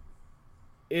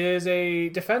is a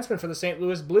defenseman for the St.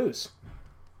 Louis Blues.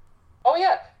 Oh,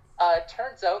 yeah. It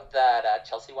turns out that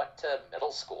Chelsea went to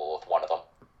middle school with one of them.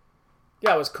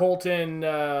 Yeah, it was Colton...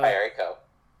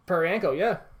 Parayko,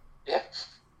 yeah. Yeah.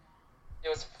 It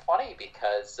was funny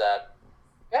because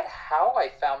how I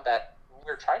found that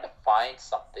we were trying to find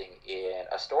something in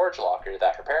a storage locker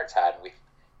that her parents had, and we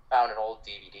found an old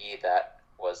DVD that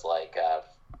was like a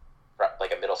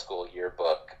middle school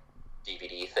yearbook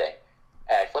DVD thing.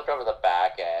 And I flipped over the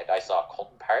back, and I saw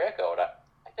Colton Parayko, and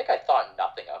I think I thought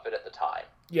nothing of it at the time.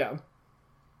 Yeah.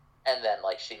 And then,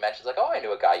 like, she mentions, like, oh, I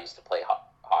knew a guy who used to play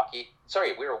hockey.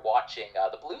 Sorry, we were watching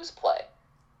the Blues play.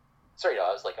 Sorry,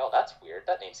 I was like, oh, that's weird.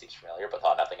 That name seems familiar, but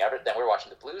thought nothing of it. Then we were watching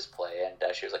the Blues play,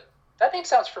 and she was like, that name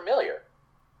sounds familiar.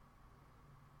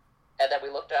 And then we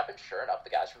looked up, and sure enough, the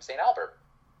guy's from St. Albert.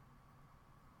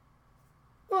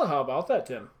 Well, how about that,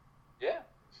 Tim? Yeah.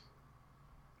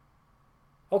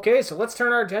 Okay, so let's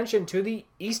turn our attention to the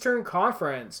Eastern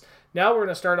Conference. Now we're going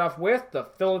to start off with the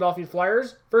Philadelphia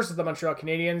Flyers versus the Montreal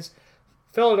Canadiens.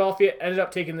 Philadelphia ended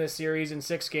up taking this series in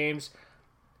 6 games.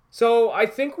 So I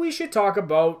think we should talk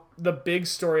about the big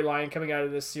storyline coming out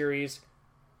of this series.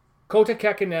 Kota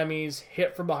Kekanemi's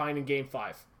hit from behind in Game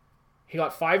 5. He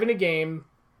got 5 in a game,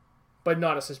 but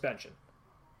not a suspension.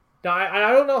 Now,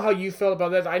 I don't know how you felt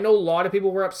about that. I know a lot of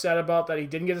people were upset about that he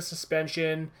didn't get a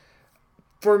suspension.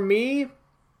 For me,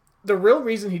 the real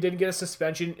reason he didn't get a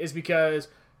suspension is because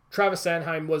Travis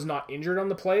Sanheim was not injured on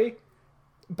the play.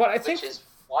 But I think... Which is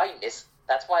why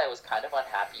that's why I was kind of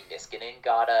unhappy Niskanen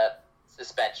got a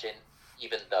suspension,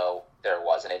 even though there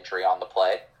was an injury on the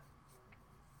play.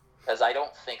 Because I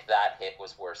don't think that hit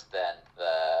was worse than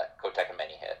the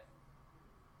Kotekemeni hit.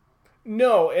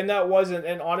 No, and that wasn't.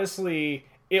 And honestly,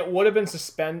 it would have been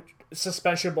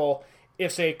suspensionable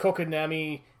if, say,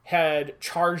 Kotkaniemi had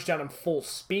charged down him full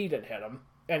speed and hit him,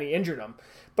 and he injured him.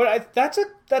 But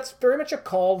that's very much a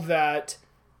call that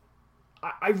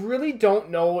I really don't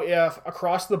know if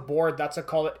across the board that's a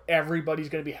call that everybody's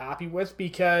going to be happy with.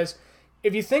 Because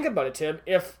if you think about it, Tim,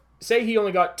 if, say, he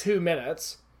only got 2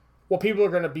 minutes, well, people are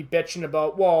going to be bitching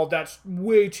about, well, that's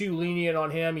way too lenient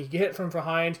on him. He hit from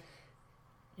behind.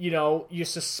 You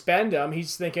suspend him.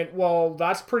 He's thinking, well,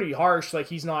 that's pretty harsh. Like,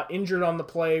 he's not injured on the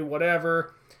play,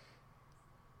 whatever.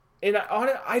 And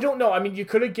I don't know. I mean, you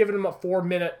could have given him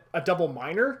a double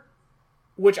minor,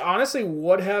 which honestly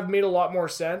would have made a lot more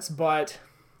sense. But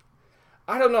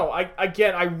I don't know.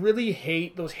 I really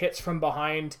hate those hits from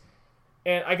behind.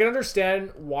 And I can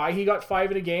understand why he got 5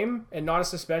 in a game and not a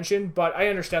suspension. But I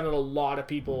understand that a lot of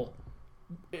people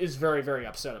is very, very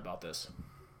upset about this.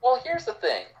 Well, here's the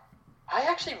thing. I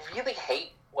actually really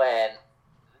hate when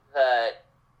the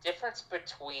difference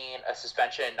between a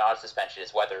suspension and not a suspension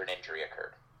is whether an injury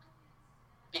occurred.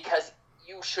 Because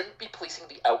you shouldn't be policing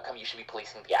the outcome, you should be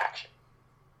policing the action.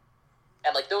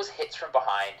 And, like, those hits from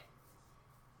behind,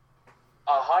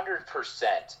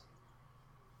 100%,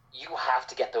 you have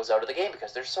to get those out of the game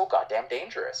because they're so goddamn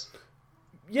dangerous.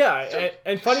 Yeah, So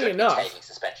and funny enough, taking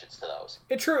suspensions to those.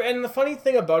 It's true, and the funny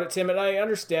thing about it, Tim, and I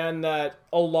understand that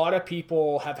a lot of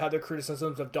people have had their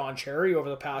criticisms of Don Cherry over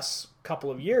the past couple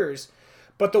of years,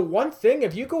 but the one thing,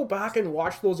 if you go back and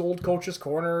watch those old Coach's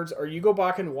Corners, or you go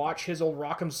back and watch his old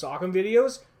Rock'em Sock'em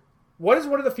videos, what is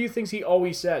one of the few things he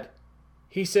always said?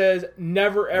 He says,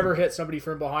 never ever hit somebody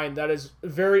from behind. That is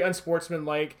very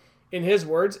unsportsmanlike. in his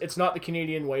words, it's not the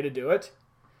Canadian way to do it.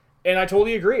 And I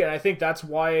totally agree. And I think that's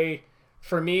why,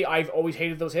 for me, I've always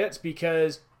hated those hits,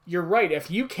 because you're right.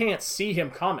 If you can't see him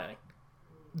coming,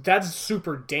 that's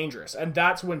super dangerous. And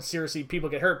that's when seriously people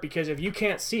get hurt, because if you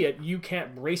can't see it, you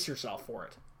can't brace yourself for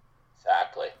it.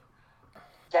 Exactly.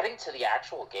 Getting to the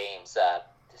actual games,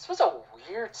 this was a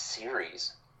weird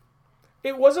series.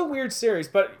 It was a weird series,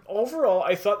 but overall,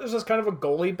 I thought this was kind of a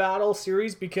goalie battle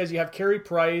series, because you have Carey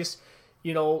Price,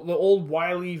 the old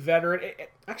wily veteran.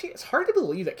 Actually, it's hard to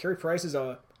believe that Carey Price is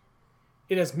in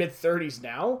his mid-30s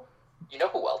now. You know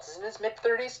who else is in his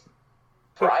mid-30s?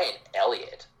 Brian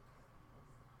Elliott.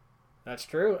 That's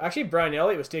true. Actually, Brian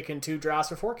Elliott was taken 2 drafts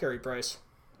before Carey Price.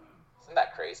 Isn't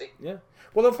that crazy? Yeah.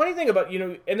 Well, the funny thing about,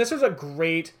 and this was a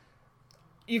great...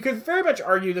 You could very much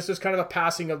argue this was kind of a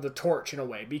passing of the torch in a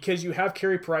way, because you have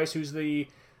Carey Price, who's the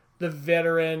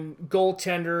veteran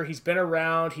goaltender. He's been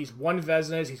around. He's won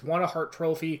Vezinas. He's won a Hart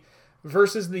Trophy,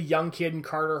 versus the young kid in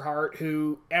Carter Hart,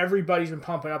 who everybody's been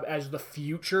pumping up as the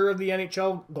future of the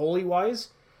NHL goalie-wise.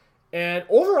 And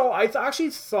overall, I actually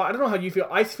thought... I don't know how you feel.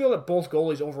 I feel that both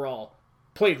goalies overall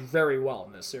played very well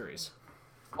in this series.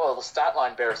 Well, the stat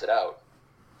line bears it out.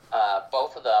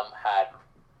 Both of them had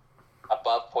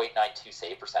above .92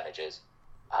 save percentages,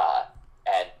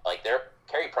 and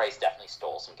Carey Price definitely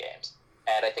stole some games,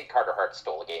 and I think Carter Hart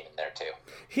stole a game in there too.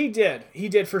 He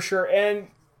did for sure. And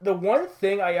the one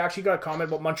thing I actually got a comment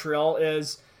about Montreal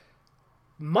is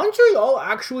Montreal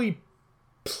actually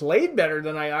played better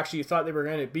than I actually thought they were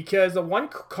going to, because the one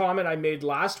comment I made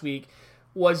last week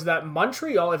was that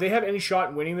Montreal, if they have any shot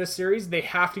in winning this series, they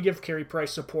have to give Carey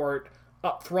Price support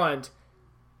up front,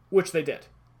 which they did.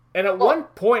 And at one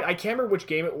point, I can't remember which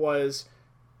game it was,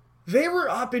 they were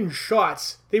up in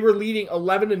shots. They were leading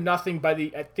 11-0 by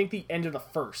the end of the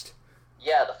first.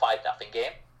 Yeah, the 5-0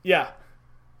 game. Yeah.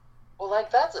 Well,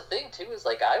 that's the thing, too, is,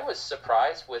 I was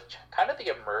surprised with kind of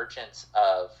the emergence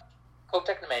of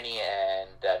Kotek Nemeni and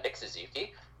Nick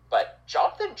Suzuki, but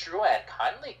Jonathan Drouin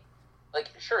kindly,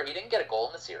 sure, he didn't get a goal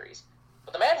in the series,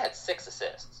 but the man had 6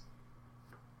 assists.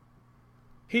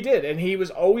 He did, and he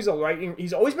was always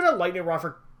he's always been a lightning rod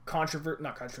for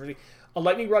a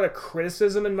lightning rod of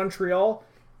criticism in Montreal,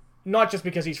 not just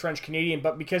because he's French-Canadian,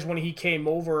 but because when he came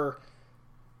over,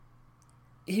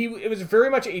 it was very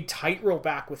much a tightrope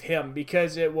act with him,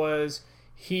 because it was,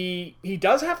 he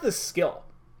does have the skill.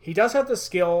 He does have the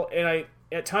skill, and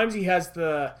at times he has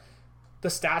the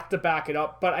stat to back it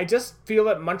up, but I just feel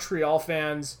that Montreal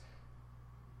fans,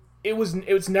 it was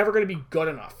never going to be good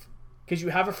enough. Because you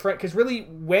have a French... Because really,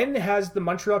 when has the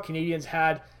Montreal Canadiens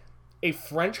had a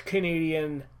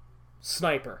French-Canadian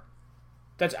sniper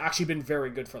that's actually been very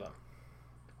good for them?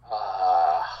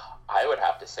 I would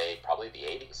have to say probably the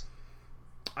 80s.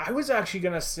 I was actually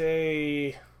going to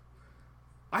say...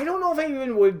 I don't know if I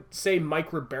even would say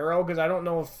Mike Ribeiro, because I don't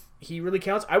know if he really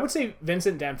counts. I would say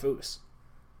Vincent Damphousse.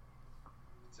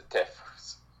 It's a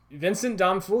Damphousse. Vincent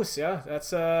Damphousse, yeah.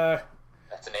 That's a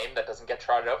name that doesn't get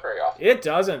trotted out very often. It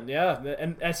doesn't, yeah.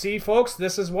 And see, folks,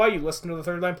 this is why you listen to the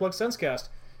Third Line Plug Sensecast.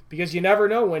 Because you never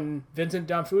know when Vincent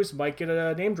Damphousse might get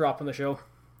a name drop on the show.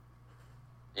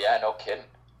 Yeah, no kidding.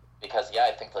 Because,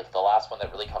 I think the last one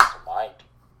that really comes to mind,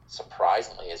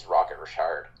 surprisingly, is Rocket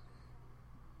Richard.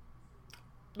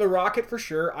 The Rocket, for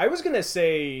sure. I was going to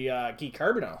say Guy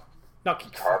Carbonneau. Not Guy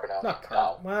Carbonneau. Not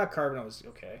Carbonneau. No. Well, Carbonneau was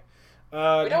okay.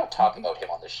 We don't talk about him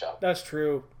on this show. That's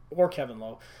true. Or Kevin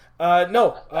Lowe. Guy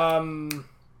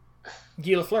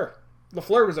Lafleur.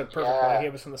 Lafleur was a perfect one. He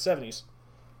was from the 70s.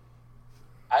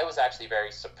 I was actually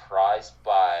very surprised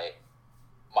by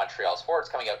Montreal's forwards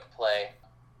coming out to play.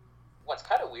 What's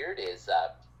kind of weird is,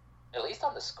 at least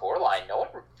on the scoreline, no one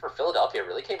for Philadelphia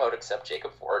really came out except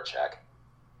Jacob Voracek.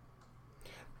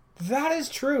 That is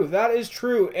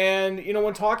true. And,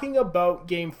 when talking about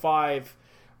Game 5,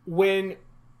 when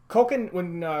Kota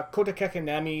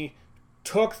Kekanemi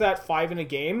took that 5 in a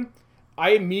game,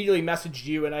 I immediately messaged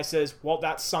you and I says, well,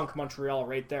 that sunk Montreal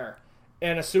right there.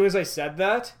 And as soon as I said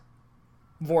that,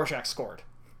 Voracek scored.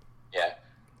 Yeah.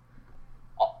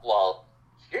 Well,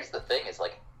 here's the thing is,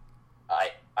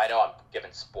 I know I'm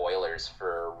giving spoilers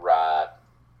for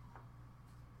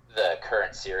the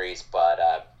current series, but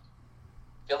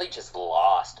Philly just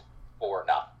lost 4-0.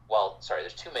 Well, sorry,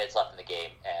 there's 2 minutes left in the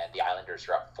game, and the Islanders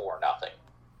are up 4-0.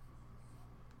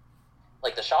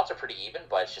 The shots are pretty even,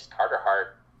 but it's just Carter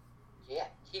Hart. Yeah,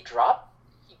 he dropped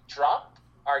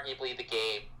arguably the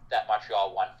game that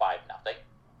Montreal won 5-0.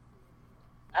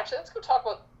 Actually, let's go talk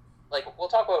about, we'll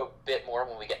talk about a bit more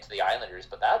when we get to the Islanders,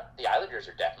 but the Islanders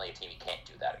are definitely a team you can't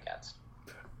do that against.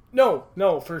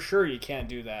 No, for sure you can't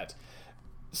do that.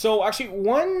 So, actually,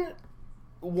 one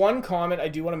one comment I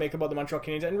do want to make about the Montreal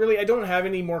Canadiens, and really I don't have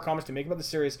any more comments to make about the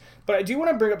series, but I do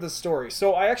want to bring up this story.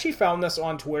 So I actually found this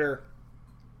on Twitter.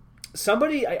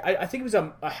 Somebody, I think it was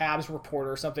a Habs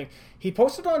reporter or something, he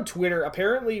posted on Twitter,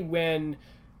 apparently when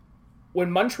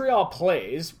Montreal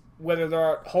plays, whether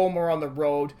they're at home or on the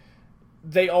road,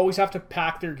 they always have to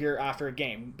pack their gear after a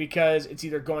game because it's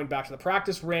either going back to the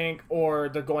practice rink or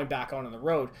they're going back on the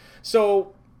road.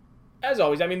 So, as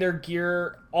always, I mean, their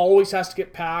gear always has to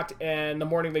get packed, and the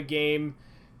morning of the game,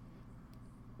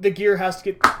 the gear has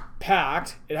to get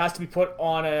packed. It has to be put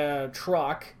on a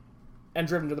truck and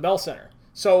driven to the Bell Center.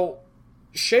 So,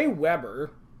 Shea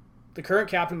Weber, the current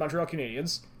captain of Montreal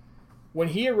Canadiens, when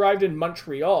he arrived in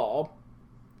Montreal,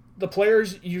 the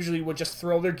players usually would just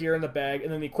throw their gear in the bag,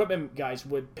 and then the equipment guys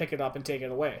would pick it up and take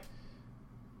it away.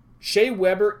 Shea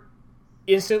Weber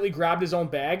instantly grabbed his own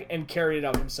bag and carried it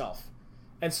out himself.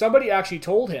 And somebody actually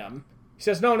told him, he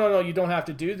says, no, you don't have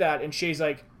to do that. And Shea's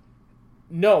like,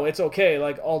 no, it's okay.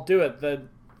 Like, I'll do it. The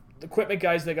equipment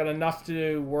guys, they got enough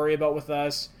to worry about with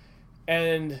us.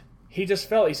 And he just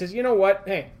felt, he says, you know what?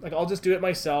 Hey, like, I'll just do it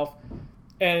myself.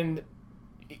 And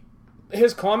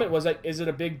his comment was like, is it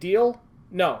a big deal?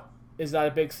 No. Is that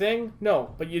a big thing?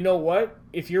 No. But you know what?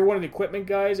 If you're one of the equipment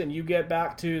guys and you get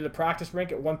back to the practice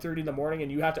rink at 1:30 in the morning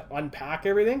and you have to unpack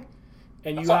everything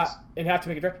and you have to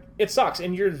make it sucks.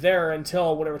 And you're there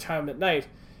until whatever time at night.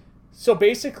 So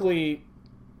basically,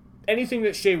 anything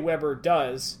that Shea Weber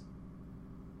does,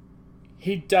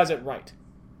 he does it right.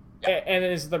 Yep. And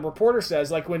as the reporter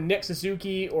says, like when Nick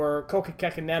Suzuki or Koka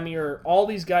Kekanemi or all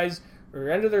these guys are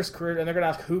end of their career and they're going to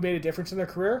ask who made a difference in their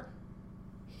career,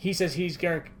 he says he's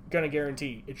going to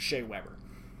guarantee it's Shea Weber.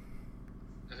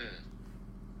 Mm-hmm.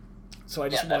 So I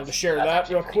just wanted to share that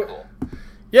real quick. Cool.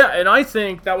 Yeah, and I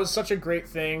think that was such a great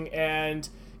thing. And,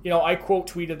 I quote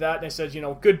tweeted that and I said,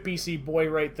 good BC boy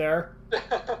right there.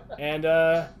 And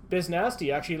Biz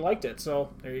Nasty actually liked it. So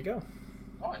there you go.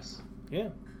 Nice. Yeah.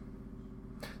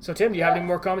 So, Tim, do you have any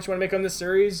more comments you want to make on this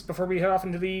series before we head off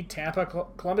into the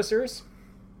Tampa-Columbus series?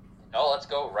 No, let's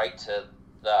go right to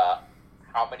the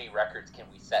how many records can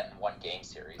we set in one game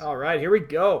series. All right, here we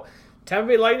go. Tampa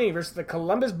Bay Lightning versus the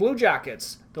Columbus Blue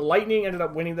Jackets. The Lightning ended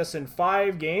up winning this in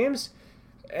 5 games.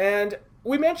 And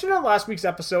we mentioned on last week's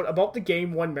episode about the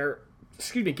Game 1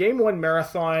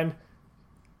 marathon,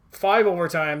 5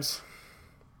 overtimes.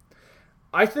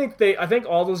 I think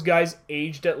all those guys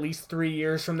aged at least 3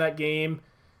 years from that game.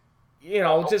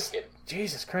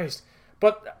 Jesus Christ.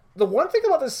 But the one thing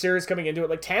about this series coming into it,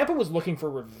 like Tampa was looking for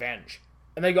revenge,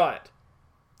 and they got it.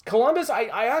 Columbus,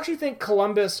 I actually think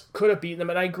Columbus could have beaten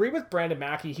them, and I agree with Brandon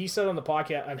Mackey. He said on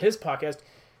his podcast,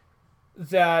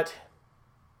 that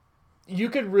you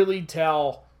could really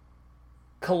tell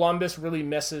Columbus really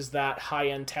misses that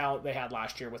high-end talent they had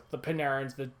last year with the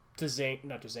Panarins, the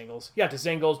Dzingels,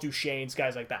 Duchesnes,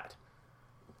 guys like that.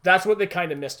 That's what they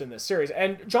kind of missed in this series.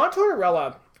 And John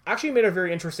Tortorella actually made a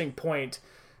very interesting point.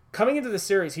 Coming into the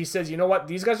series, he says, you know what?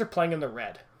 These guys are playing in the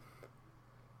red.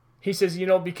 He says,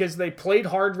 because they played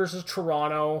hard versus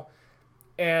Toronto,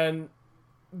 and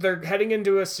they're heading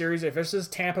into a series versus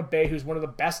Tampa Bay, who's one of the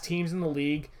best teams in the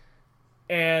league,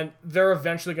 and they're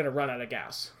eventually going to run out of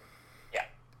gas. Yeah.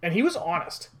 And he was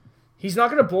honest. He's not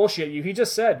going to bullshit you. He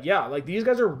just said, yeah, like these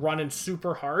guys are running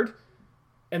super hard,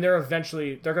 and they're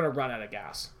going to run out of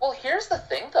gas. Well, here's the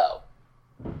thing, though.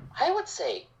 I would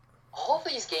say all of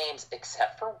these games,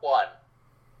 except for one,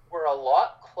 were a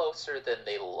lot closer than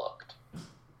they looked.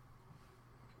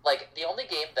 Like, the only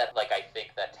game that, like, I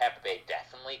think that Tampa Bay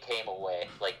definitely came away,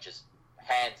 like, just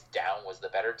hands down was the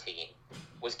better team,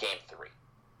 was Game 3.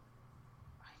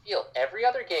 I feel every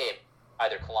other game,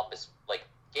 either Columbus, like,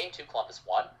 Game 2, Columbus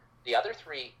won. The other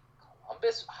 3,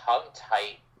 Columbus hung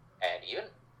tight, and even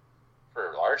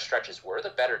for large stretches, were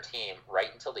the better team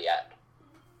right until the end.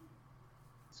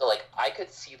 So, like, I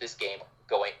could see this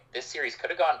series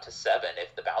could have gone to 7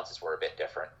 if the bounces were a bit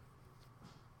different.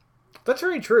 That's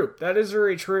very true. That is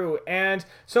very true. And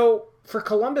so for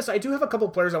Columbus, I do have a couple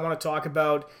of players I want to talk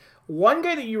about. One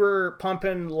guy that you were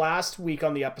pumping last week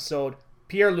on the episode,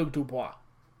 Pierre-Luc Dubois.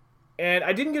 And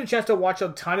I didn't get a chance to watch a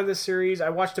ton of this series. I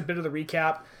watched a bit of the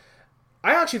recap.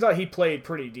 I actually thought he played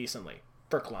pretty decently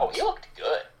for Columbus. Oh, he looked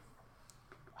good.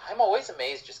 I'm always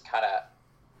amazed just kind of...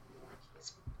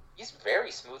 He's very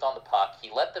smooth on the puck.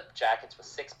 He led the Jackets with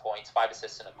 6 points, 5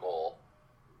 assists, and a goal.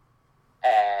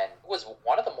 And was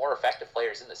one of the more effective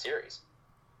players in the series.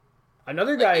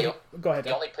 Another guy... Go ahead.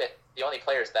 The only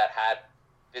players that had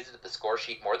visited the score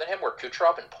sheet more than him were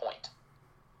Kucherov and Point.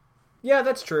 Yeah,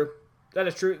 that's true. That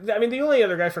is true. I mean, the only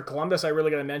other guy for Columbus I really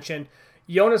got to mention,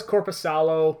 Jonas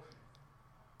Korpisalo.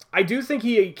 I do think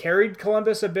he carried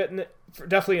Columbus a bit,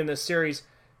 definitely in this series.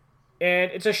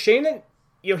 And it's a shame that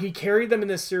he carried them in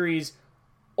this series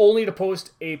only to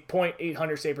post a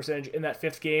 .800 save percentage in that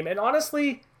 5th game. And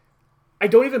honestly, I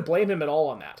don't even blame him at all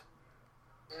on that.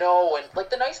 No, and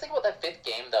the nice thing about that 5th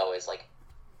game though is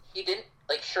he didn't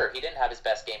he didn't have his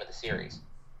best game of the series.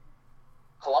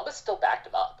 Columbus still backed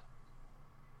him up.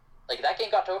 That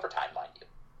game got to overtime, mind you.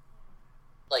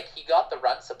 He got the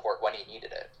run support when he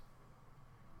needed it.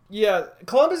 Yeah,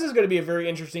 Columbus is going to be a very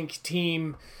interesting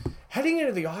team heading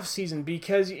into the offseason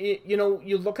because,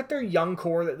 you look at their young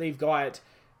core that they've got,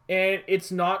 and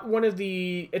it's not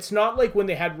like when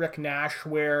they had Rick Nash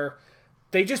where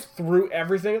they just threw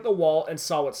everything at the wall and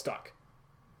saw what stuck.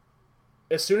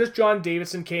 As soon as John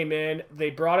Davidson came in, they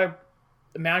brought a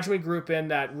management group in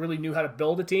that really knew how to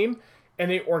build a team, and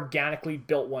they organically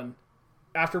built one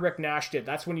after Rick Nash did.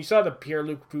 That's when you saw the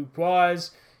Pierre-Luc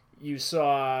Dubois, you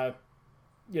saw,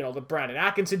 the Brandon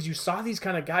Atkinsons, you saw these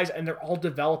kind of guys, and they're all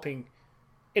developing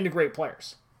into great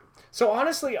players. So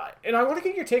honestly, and I want to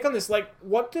get your take on this,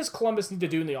 what does Columbus need to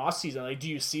do in the offseason? Do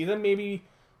you see them maybe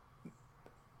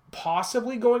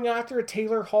possibly going after a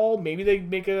Taylor Hall? Maybe they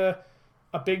make a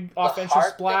big offensive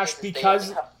splash because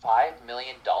they only have $5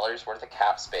 million worth of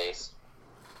cap space.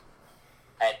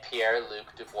 And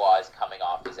Pierre-Luc Dubois is coming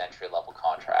off his entry-level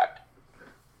contract.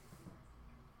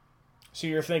 So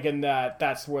you're thinking that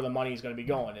that's where the money's going to be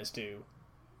going, is to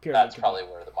Pierre-Luc That's probably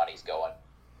where the money's going.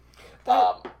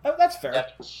 That's fair.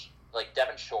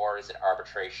 Devin Shore is in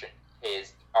arbitration.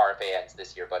 His RFA ends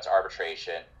this year, but it's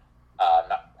arbitration.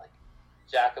 Not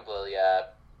Jack Abulia,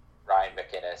 Ryan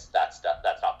McInnes. That's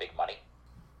not big money.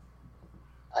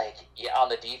 On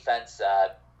the defense,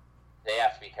 they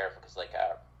have to be careful because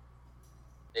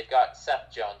they've got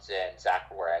Seth Jones and Zach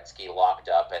Werenski locked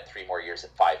up at 3 more years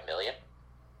at $5 million.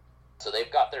 So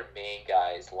they've got their main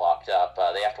guys locked up.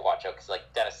 They have to watch out because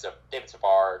David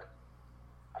Savard,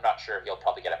 I'm not sure if he'll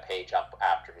probably get a pay jump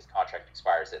after his contract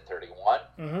expires at 31.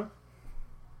 Mm-hmm.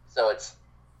 So it's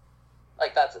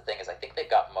that's the thing is I think they've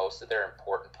got most of their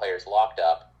important players locked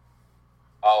up.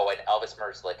 Oh, and Elvis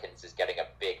Merzlikins is getting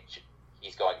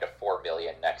he's going to $4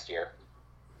 million next year.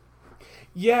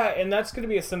 Yeah, and that's going to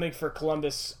be something for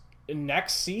Columbus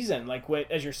next season,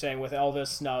 as you're saying, with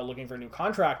Elvis now looking for a new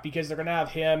contract, because they're going to have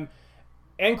him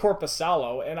and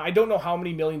Korpisalo, and I don't know how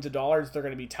many millions of dollars they're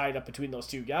going to be tied up between those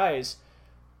two guys,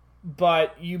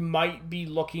 but you might be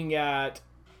looking at,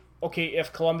 okay,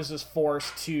 if Columbus is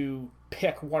forced to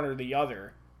pick one or the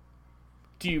other,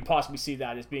 do you possibly see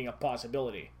that as being a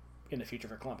possibility in the future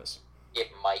for Columbus? It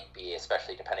might be,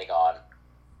 especially depending on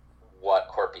what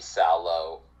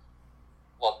Korpisalo...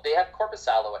 Well, they have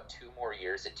Korpisalo at 2 more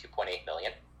years at $2.8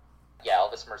 million. Yeah,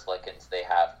 Elvis Merzlikins they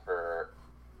have for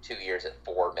 2 years at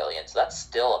 $4 million. So that's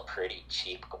still a pretty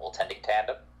cheap goaltending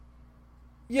tandem.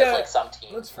 Yeah, it's some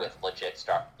teams with legit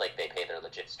they pay their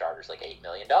legit starters $8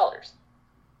 million.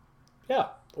 Yeah,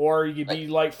 or you could be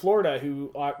like Florida,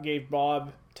 who gave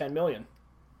Bob $10 million.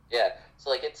 Yeah,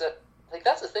 so it's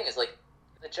that's the thing is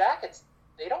the Jackets,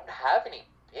 they don't have any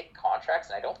big contracts,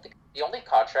 and I don't think the only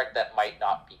contract that might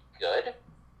not be good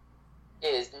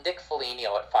is Nick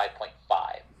Foligno at 5.5.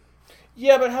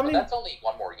 Yeah, but how many? That's only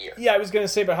 1 more year. Yeah, I was going to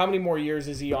say, but how many more years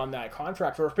is he on that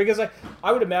contract for? Because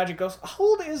I would imagine how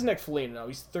old is Nick Foligno?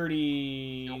 He's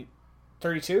 30,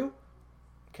 32?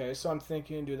 Okay, so I'm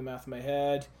thinking, do the math in my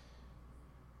head.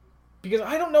 Because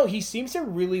I don't know, he seems to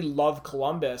really love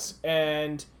Columbus,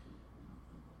 and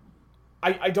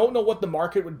I don't know what the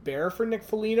market would bear for Nick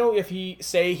Foligno if he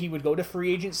would go to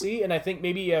free agency, and I think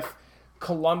maybe if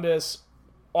Columbus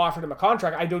offered him a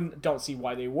contract, I don't see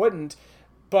why they wouldn't.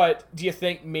 But do you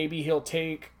think maybe he'll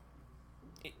take,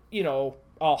 a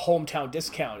hometown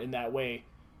discount in that way?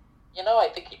 I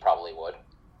think he probably would.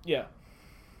 Yeah.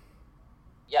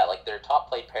 Yeah, their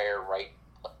top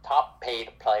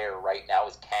paid player right now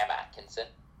is Cam Atkinson,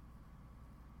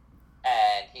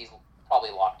 and he's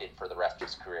probably locked in for the rest of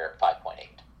his career at 5.8.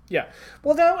 Yeah.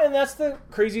 Well, that's the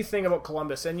crazy thing about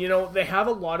Columbus, and they have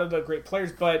a lot of the great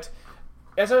players, but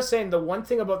as I was saying, the one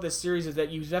thing about this series is that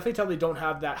you definitely tell they don't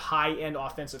have that high-end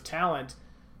offensive talent.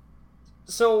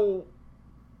 So,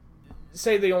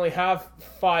 say they only have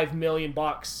 $5 million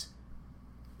to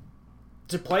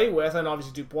play with, and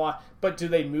obviously Dubois, but do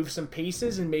they move some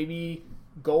pieces and maybe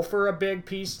go for a big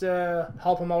piece to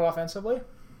help them out offensively?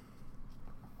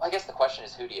 Well, I guess the question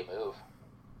is, who do you move?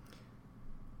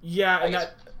 Yeah, I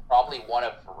guess probably one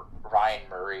of Ryan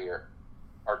Murray or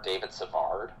David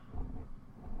Savard.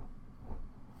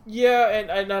 Yeah,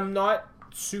 and I'm not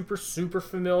super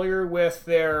familiar with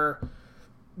their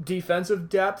defensive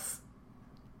depth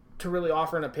to really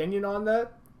offer an opinion on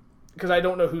that, because I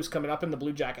don't know who's coming up in the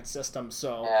Blue Jacket system.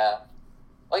 So yeah,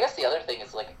 well, I guess the other thing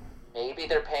is maybe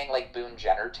they're paying like Boone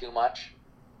Jenner too much.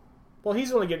 Well,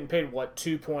 he's only getting paid what,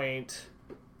 2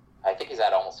 I think he's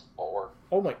at almost 4.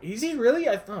 Oh my, is he really?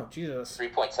 Oh Jesus.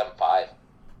 3.75.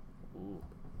 Ooh.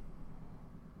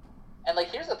 And like,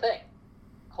 here's the thing,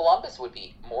 Columbus would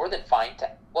be more than fine to.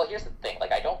 Well, here's the thing,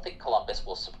 like, I don't think Columbus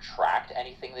will subtract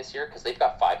anything this year because they've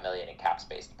got $5 million in cap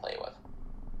space to play with.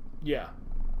 Yeah.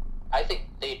 I think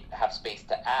they'd have space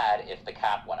to add if the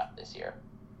cap went up this year.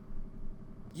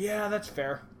 Yeah, that's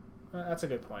fair. That's a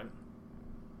good point.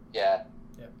 Yeah.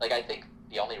 Yeah. Like, I think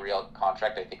the only real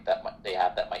contract I think that they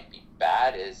have that might be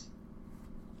bad is,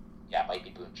 it might be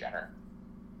Boone Jenner.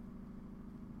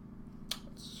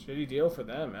 Shitty deal for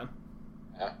them, man.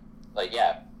 Yeah. Like,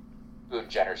 Boone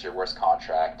Jenner's your worst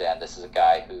contract, and this is a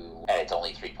guy who, and it's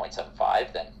only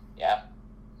 3.75, then, yeah.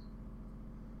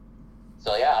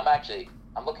 So, yeah,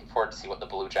 I'm looking forward to see what the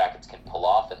Blue Jackets can pull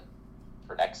off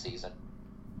for next season.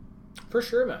 For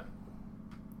sure, man.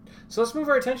 So let's move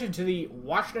our attention to the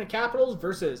Washington Capitals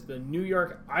versus the New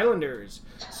York Islanders.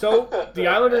 So the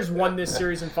Islanders won this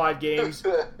series in 5 games.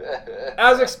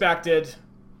 As expected,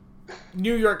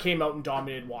 New York came out and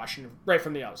dominated Washington right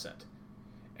from the outset.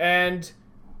 And,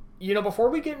 you know, before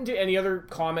we get into any other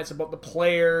comments about the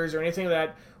players or anything like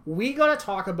that, we got to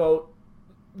talk about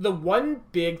the one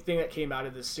big thing that came out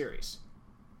of this series.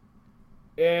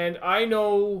 And I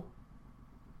know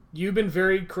you've been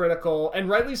very critical, and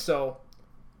rightly so,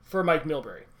 for Mike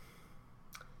Milbury.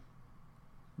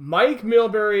 Mike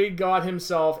Milbury got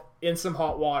himself in some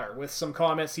hot water with some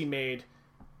comments he made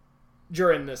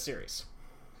during this series.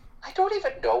 I don't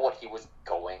even know what he was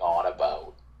going on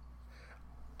about.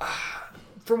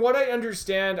 From what I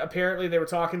understand, apparently they were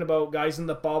talking about guys in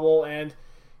the bubble, and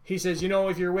he says, you know,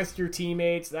 if you're with your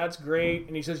teammates, that's great.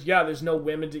 And he says, yeah, there's no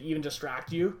women to even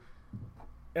distract you.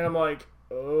 And I'm like,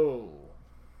 oh.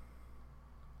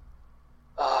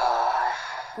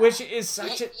 Which is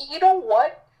such a... You know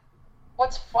what?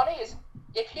 What's funny is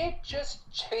if he had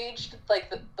just changed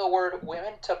like the word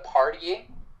women to partying,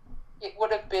 it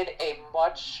would have been a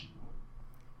much...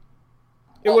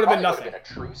 It would have been nothing. It would have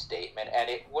been a true statement, and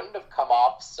it wouldn't have come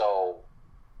off so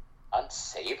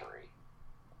unsavory.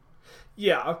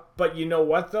 Yeah, but you know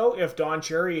what, though? If Don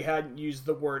Cherry hadn't used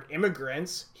the word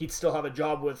immigrants, he'd still have a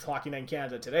job with Hockey Night in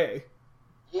Canada today.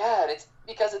 Yeah, and it's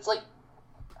because it's like...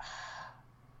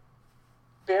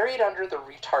 buried under the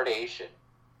retardation.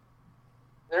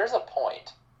 There's a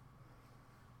point.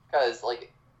 Because,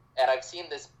 like, and I've seen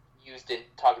this used in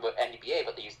talking about NBA,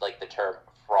 but they use, like, the term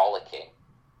frolicking.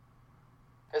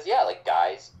 Because, yeah, like,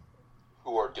 guys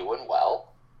who are doing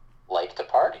well like to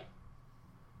party.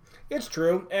 It's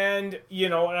true. And, you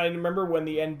know, I remember when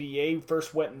the NBA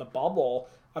first went in the bubble,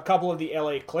 a couple of the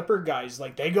LA Clipper guys,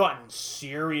 like, they got in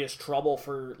serious trouble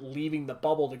for leaving the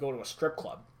bubble to go to a strip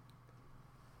club.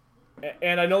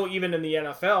 And I know even in the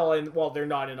NFL, and well, they're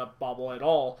not in a bubble at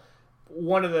all,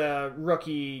 one of the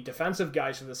rookie defensive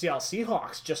guys for the Seattle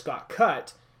Seahawks just got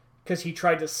cut because he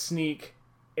tried to sneak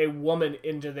a woman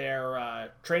into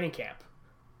their training camp.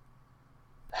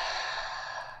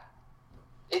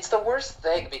 It's the worst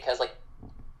thing because, like,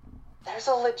 there's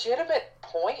a legitimate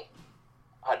point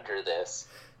under this.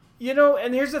 You know,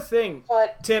 and here's the thing.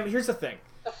 But Tim, here's the thing.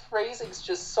 The phrasing's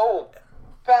just so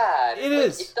bad. It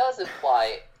is. It does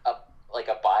imply a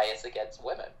bias against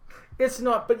women. It's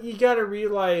not, but you gotta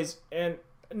realize, and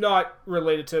not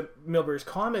related to Milbury's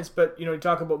comments, but, you know, you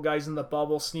talk about guys in the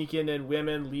bubble sneaking in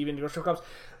women, leaving to go strip clubs.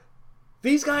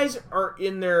 These guys are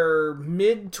in their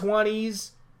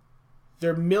mid-20s.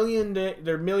 They're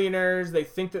millionaires. They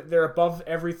think that they're above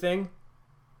everything.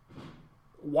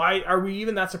 Why are we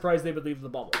even that surprised they would leave the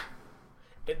bubble?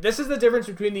 This is the difference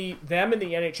between them and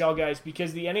the NHL guys,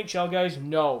 because the NHL guys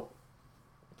know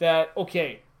that,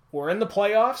 okay, we're in the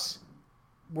playoffs.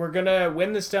 We're going to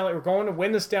win the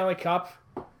Stanley Cup.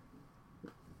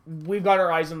 We've got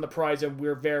our eyes on the prize, and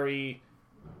we're very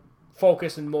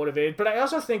focused and motivated. But I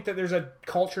also think that there's a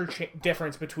culture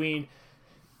difference between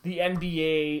the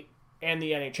NBA and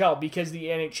the NHL, because the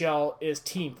NHL is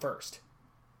team first.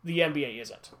 The NBA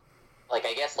isn't. Like,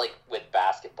 I guess, like, with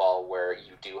basketball, where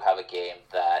you do have a game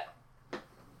that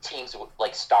teams,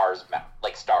 like, stars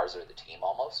are the team,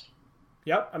 almost.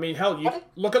 Yep. I mean, hell,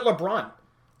 look at LeBron.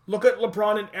 Look at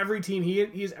LeBron in every team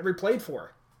he's ever played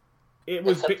for. It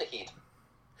was except the Heat.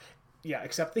 Yeah,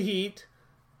 except the Heat.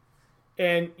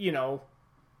 And, the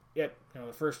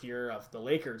first year of the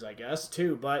Lakers, I guess,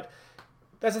 too. But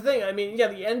that's the thing. I mean, yeah,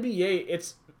 the NBA,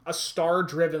 it's a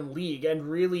star-driven league, and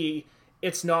really,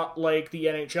 it's not like the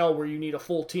NHL where you need a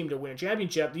full team to win a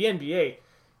championship. The NBA,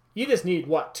 you just need,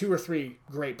 2 or 3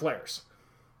 great players.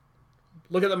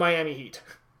 Look at the Miami Heat.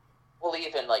 Well,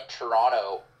 even, like,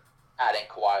 Toronto adding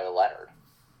Kawhi Leonard.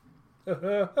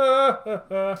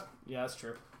 Yeah, that's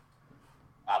true.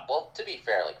 Well, to be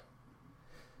fair, like,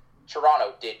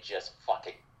 Toronto did just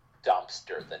fucking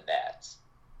dumpster the Nets.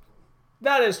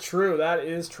 That is true. That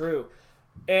is true.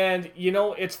 And, you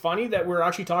know, it's funny that we're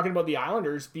actually talking about the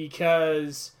Islanders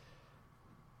because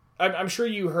I'm sure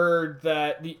you heard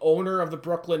that the owner of the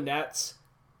Brooklyn Nets,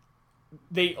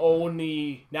 they own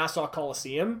the Nassau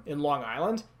Coliseum in Long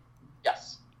Island.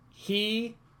 Yes.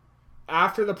 He,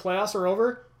 after the playoffs are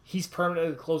over, he's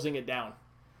permanently closing it down.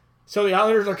 So the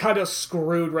Islanders are kind of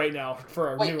screwed right now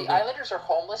for a Wait, new... the Islanders are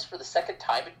homeless for the second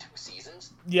time in 2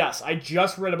 seasons? Yes, I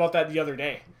just read about that the other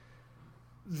day.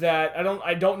 That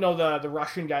I don't know the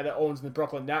Russian guy that owns the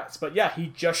Brooklyn Nets, but yeah, he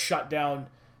just shut down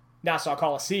Nassau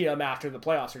Coliseum after the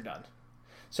playoffs are done.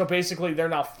 So basically, they're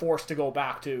now forced to go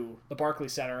back to the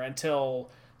Barclays Center until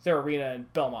their arena in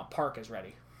Belmont Park is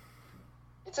ready.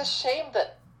 It's a shame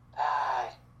that...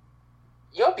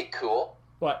 you know, it'd be cool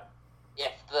What?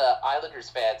 if the Islanders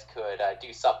fans could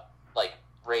do something like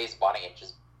raise money and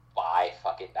just buy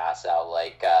fucking Nassau,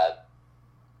 like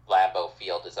Lambeau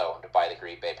Field is owned by the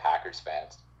Green Bay Packers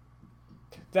fans.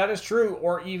 That is true,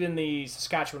 or even the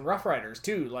Saskatchewan Roughriders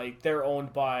too. Like they're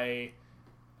owned by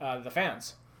the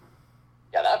fans.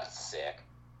 Yeah, that'd be sick.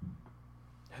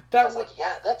 I That was like,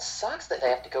 yeah, that sucks that they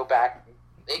have to go back,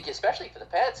 especially for the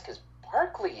Peds, because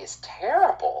Barkley is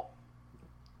terrible.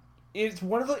 it's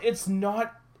one of the. It's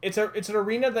not. It's an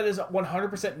arena that is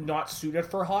 100% not suited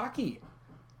for hockey.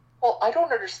 Well, I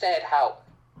don't understand how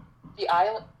the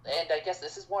island, and I guess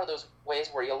this is one of those ways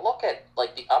where you look at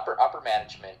like the upper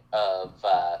management of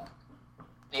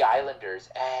the Islanders,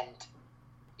 and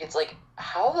it's like,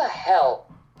 how the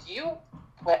hell do you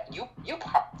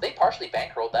they partially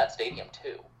bankrolled that stadium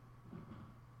too?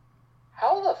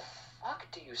 How the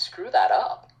fuck do you screw that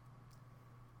up?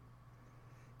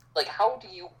 Like, how do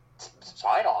you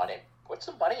sign on and put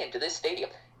some money into this stadium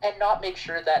and not make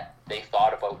sure that they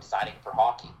thought about signing for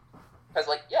hockey? Because,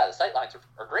 like, yeah, the sightlines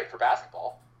are great for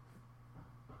basketball.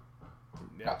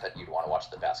 Yeah. Not that you'd want to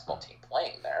watch the basketball team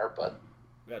playing there, but...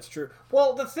 That's true.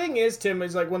 Well, the thing is, Tim,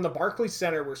 is like when the Barclays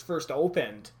Center was first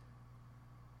opened,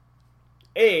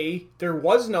 there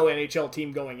was no NHL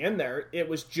team going in there. It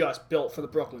was just built for the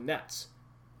Brooklyn Nets.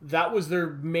 That was their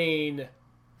main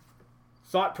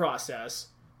thought process,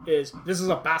 is this is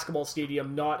a basketball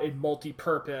stadium, not a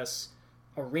multi-purpose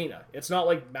arena. It's not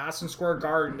like Madison Square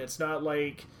Garden. It's not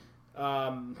like...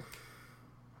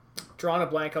 drawing a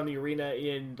blank on the arena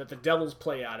that the Devils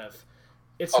play out of.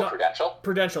 It's not Prudential?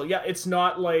 Prudential, yeah. It's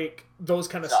not like those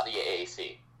kind of... It's not the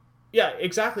AAC. Yeah,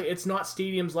 exactly. It's not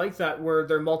stadiums like that where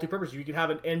they're multi-purpose. You could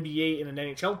have an NBA and an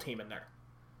NHL team in there.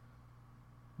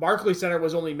 Barclays Center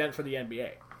was only meant for the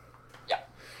NBA. Yeah.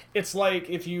 It's like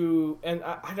if you... And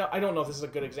I don't know if this is a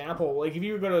good example. Like if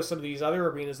you go to some of these other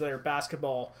arenas that are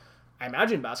basketball... I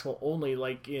imagine basketball only,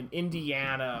 like in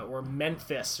Indiana or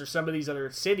Memphis or some of these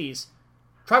other cities.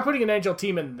 Try putting an NHL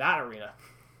team in that arena.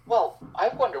 Well, I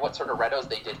wonder what sort of renos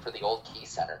they did for the old Key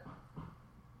Center.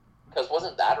 Because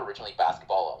wasn't that originally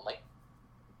basketball only?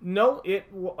 No,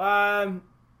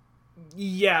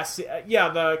 yes. Yeah,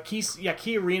 the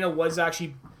Key Arena was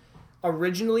actually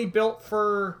originally built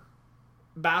for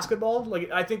basketball.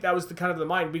 Like, I think that was the kind of the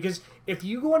mind. Because if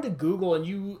you go into Google and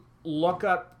you look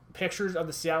up pictures of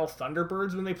the Seattle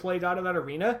Thunderbirds when they played out of that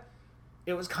arena,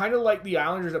 it was kind of like the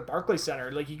Islanders at Barclays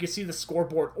Center. Like, you could see the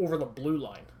scoreboard over the blue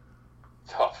line.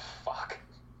 Oh, fuck.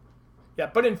 Yeah,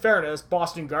 but in fairness,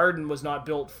 Boston Garden was not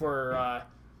built for,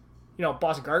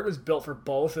 Boston Garden was built for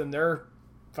both, and their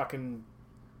fucking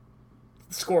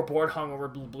scoreboard hung over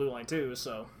the blue line too,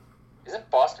 so. Isn't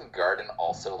Boston Garden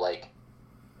also, like,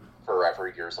 forever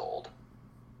years old?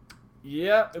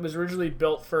 Yeah, it was originally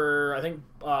built for, I think,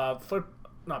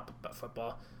 not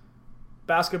football,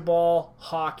 basketball,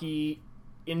 hockey,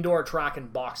 indoor track,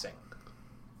 and boxing.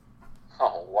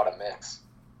 Oh, what a mix.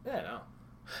 Yeah, I know.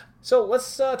 So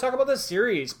let's talk about this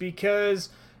series, because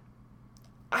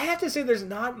I have to say there's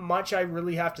not much I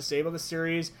really have to say about the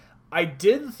series. I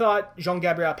did thought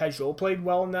Jean-Gabriel Pageau played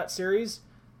well in that series,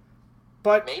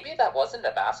 but... Maybe that wasn't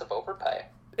a massive overpay.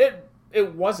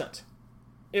 It wasn't.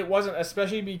 It wasn't,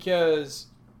 especially because,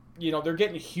 they're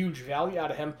getting huge value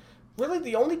out of him. Really,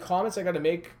 the only comments I got to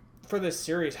make for this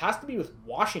series has to be with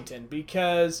Washington,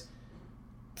 because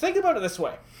think about it this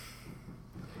way.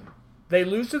 They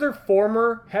lose to their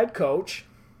former head coach,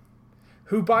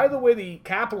 who, by the way, the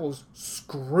Capitals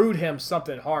screwed him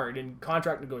something hard in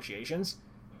contract negotiations.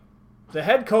 The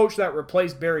head coach that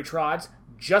replaced Barry Trotz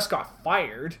just got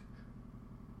fired.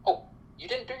 Oh, you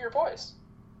didn't do your voice.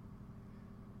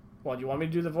 Well, do you want me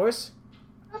to do the voice?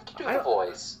 I have to do the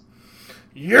voice.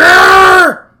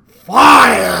 You're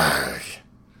fired.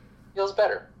 Feels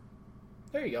better.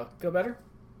 There you go. Feel better?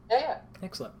 Yeah.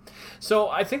 Excellent. So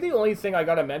I think the only thing I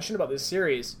got to mention about this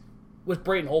series was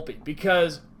Braden Holtby,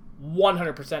 because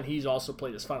 100% he's also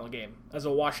played his final game as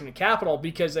a Washington Capital,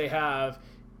 because they have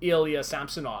Ilya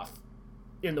Samsonov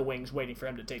in the wings waiting for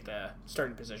him to take the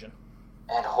starting position.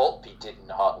 And Holtby did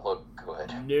not look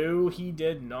good. No, he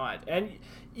did not. And,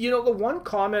 the one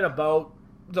comment about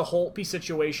the Holtby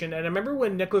situation, and I remember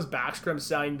when Nicholas Backstrom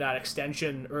signed that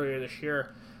extension earlier this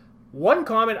year, one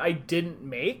comment I didn't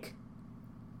make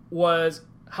was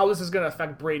how this is going to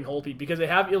affect Braden Holtby, because they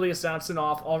have Ilya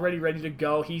Samsonov already ready to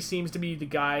go. He seems to be the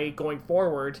guy going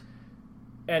forward,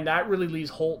 and that really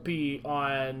leaves Holtby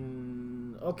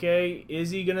on, okay, is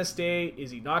he going to stay?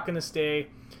 Is he not going to stay?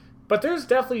 But there's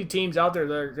definitely teams out there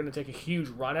that are going to take a huge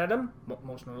run at him,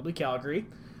 most notably Calgary.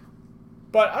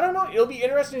 But I don't know, it'll be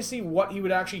interesting to see what he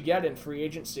would actually get in free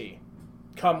agency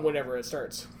come whenever it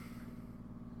starts.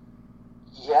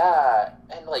 Yeah,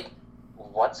 and what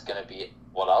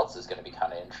else is going to be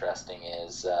kind of interesting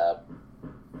is I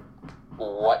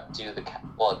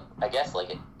guess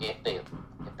if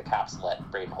the Caps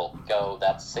let Braden Holtby go,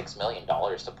 that's $6 million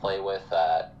to play with.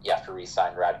 You have to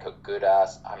re-sign Radko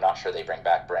Gudas. I'm not sure they bring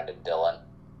back Brendan Dillon.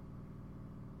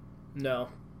 No,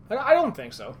 I don't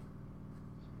think so.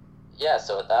 Yeah,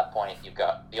 so at that point, you've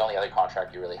got the only other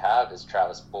contract you really have is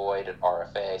Travis Boyd at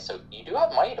RFA. So you do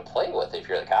have money to play with if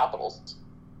you're the Capitals.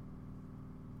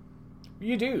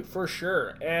 You do, for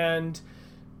sure. And,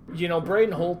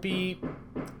 Braden Holtby,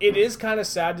 it is kind of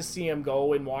sad to see him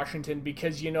go in Washington,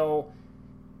 because,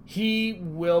 he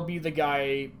will be the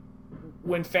guy,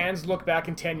 when fans look back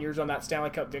in 10 years on that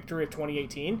Stanley Cup victory of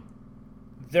 2018,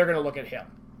 they're going to look at him.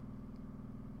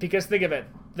 Because think of it,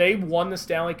 they won the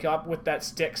Stanley Cup with that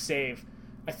stick save.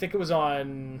 I think it was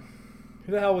on,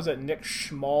 who the hell was it, Nick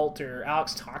Schmaltz or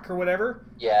Alex Tuch or whatever?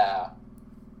 Yeah.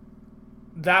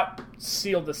 That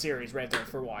sealed the series right there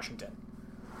for Washington.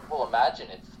 Well, imagine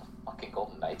if the fucking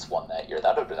Golden Knights won that year.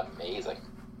 That would have been amazing.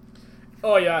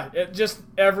 Oh, yeah. It just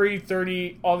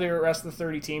all the rest of the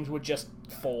 30 teams would just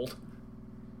fold.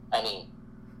 I mean,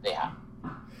 they have.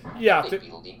 Yeah. They'd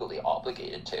be legally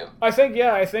obligated to. I think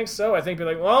so. I think be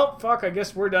like, well, fuck, I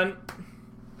guess we're done.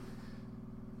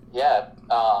 Yeah.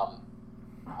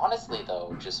 Honestly,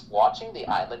 though, just watching the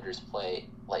Islanders play,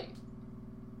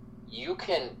 you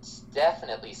can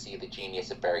definitely see the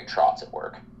genius of Barry Trotz at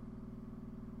work.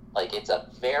 It's a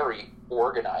very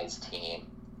organized team.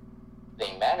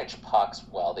 They manage pucks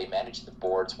well. They manage the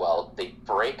boards well. They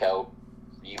break out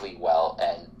really well,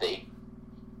 and they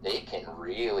can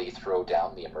really throw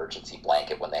down the emergency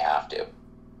blanket when they have to.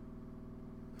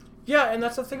 Yeah, and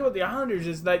that's the thing about the Islanders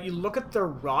is that you look at their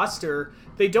roster,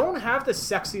 they don't have the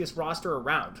sexiest roster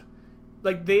around.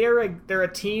 They're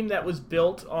a team that was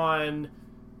built on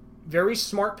very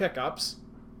smart pickups,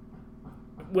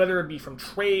 whether it be from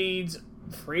trades,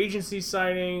 free agency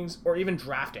signings, or even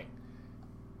drafting.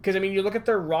 Because, you look at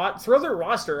their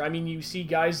roster, you see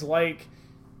guys like,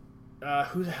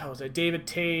 who the hell is that? David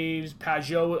Taves,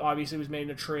 Pajot obviously was made in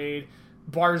a trade,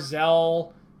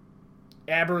 Barzell,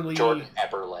 Eberle. Jordan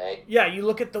Eberle. Yeah, you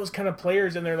look at those kind of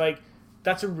players and they're like,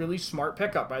 that's a really smart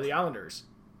pickup by the Islanders.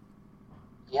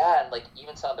 Yeah, and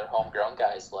even some of their homegrown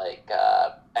guys like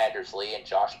Anders Lee and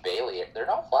Josh Bailey, they're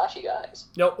not flashy guys.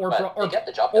 No, or they get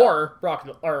the job done. Or Brock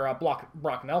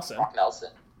Nelson. Brock Nelson.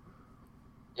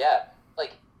 Yeah,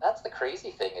 that's the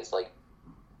crazy thing is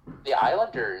the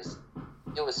Islanders,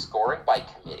 it was scoring by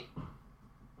committee,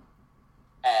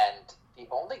 and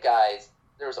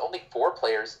there was only 4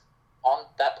 players on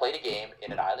that played a game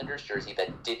in an Islanders jersey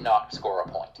that did not score a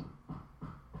point.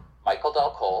 Michael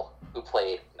Del Cole, who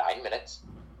played 9 minutes,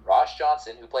 Ross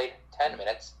Johnson, who played 10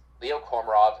 minutes, Leo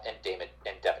Komarov, and Devin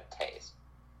Taves.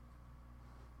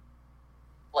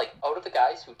 Out of the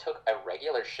guys who took a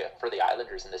regular shift for the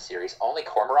Islanders in this series, only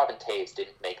Komarov and Taves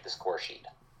didn't make the score sheet.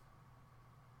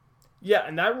 Yeah,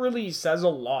 and that really says a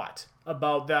lot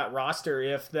about that roster.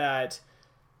 If that,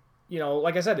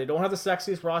 like I said, they don't have the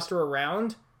sexiest roster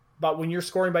around, but when you're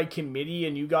scoring by committee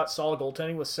and you got solid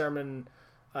goaltending with Semyon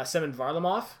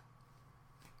Varlamov,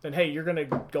 then hey, you're going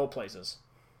to go places.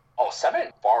 Oh,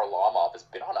 Semyon Varlamov has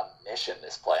been on a mission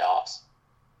this playoffs.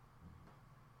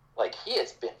 He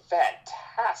has been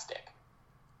fantastic.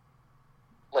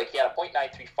 He had a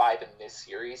 .935 in this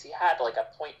series. He had a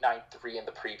 .93 in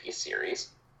the previous series.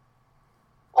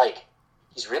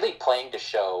 He's really playing to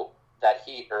show that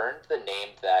he earned the name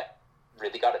that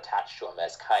really got attached to him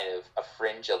as kind of a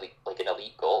fringe elite, an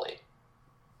elite goalie.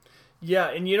 Yeah,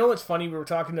 and what's funny? We were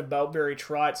talking about Barry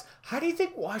Trotz. How do you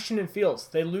think Washington feels?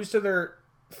 They lose to their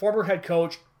former head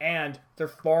coach and their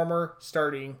former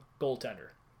starting goaltender.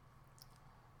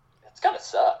 It's gonna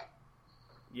suck.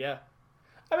 Yeah.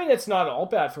 I mean, it's not all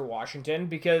bad for Washington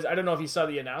because I don't know if you saw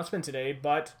the announcement today,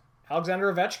 but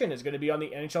Alexander Ovechkin is going to be on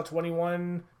the NHL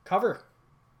 21 cover.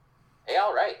 Hey,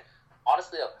 all right.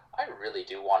 Honestly, I really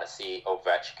do want to see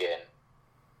Ovechkin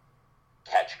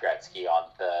catch Gretzky on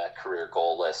the career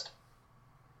goal list.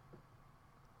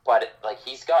 But,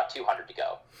 he's got 200 to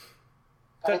go.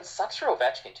 But it sucks for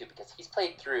Ovechkin, too, because he's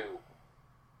played through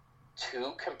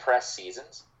 2 compressed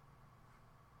seasons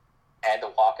and a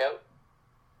lockout.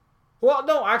 Well,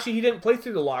 no, actually, he didn't play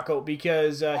through the lockout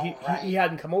because right. he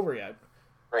hadn't come over yet.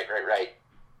 Right.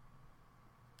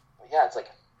 Yeah, it's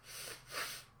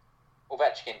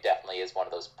Ovechkin definitely is one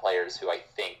of those players who I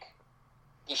think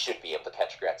he should be able to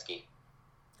catch Gretzky.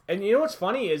 And you know what's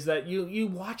funny is that you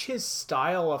watch his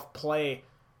style of play,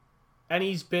 and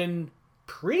he's been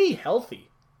pretty healthy.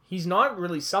 He's not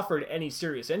really suffered any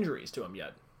serious injuries to him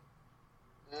yet.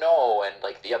 No, and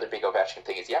the other big Ovechkin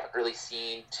thing is you haven't really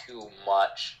seen too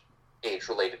much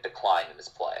age-related decline in his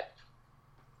play.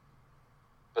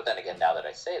 But then again, now that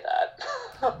I say that...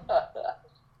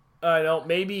 I know,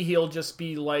 maybe he'll just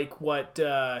be like what,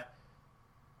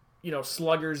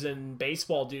 sluggers in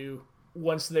baseball do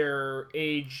once their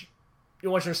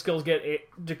skills get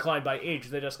declined by age.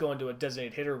 They just go into a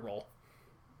designated hitter role.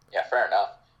 Yeah, fair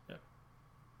enough. Yeah.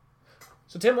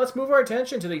 So, Tim, let's move our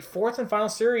attention to the fourth and final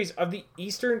series of the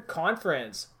Eastern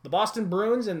Conference. The Boston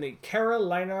Bruins and the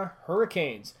Carolina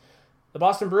Hurricanes. The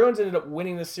Boston Bruins ended up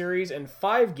winning the series in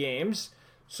 5 games.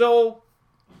 So,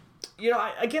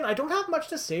 I don't have much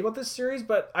to say about this series,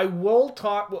 but I will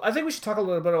talk... Well, I think we should talk a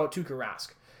little bit about Tuukka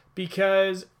Rask,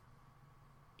 because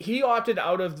he opted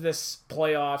out of this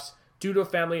playoffs due to a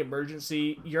family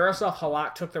emergency. Yaroslav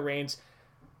Halak took the reins.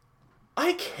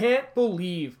 I can't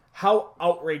believe how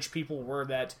outraged people were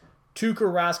that Tuukka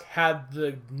Rask had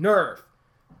the nerve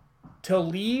to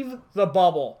leave the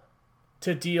bubble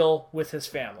to deal with his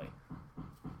family.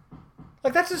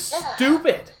 That's just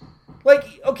stupid.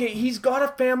 Okay, he's got a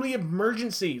family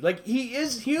emergency. He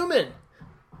is human.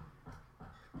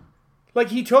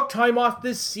 He took time off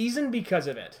this season because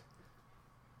of it.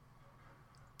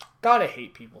 Gotta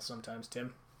hate people sometimes,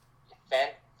 Tim.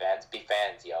 Fans be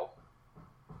fans, yo.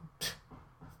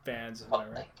 Fans, am I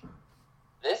right?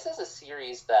 This is a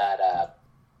series that,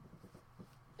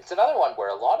 it's another one where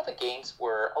a lot of the games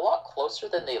were a lot closer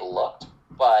than they looked,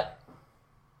 but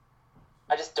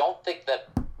I just don't think that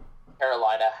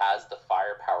Carolina has the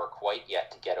firepower quite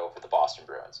yet to get over the Boston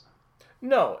Bruins.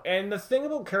 No, and the thing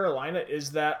about Carolina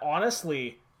is that,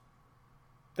 honestly,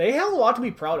 they have a lot to be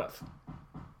proud of.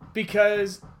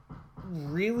 Because,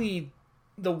 really,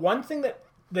 the one thing that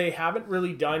they haven't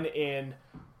really done in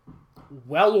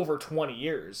well over 20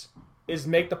 years is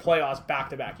make the playoffs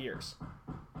back-to-back years.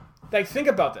 Think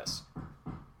about this.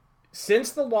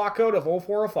 Since the lockout of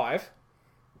 04-05,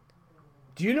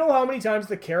 do you know how many times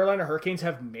the Carolina Hurricanes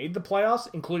have made the playoffs,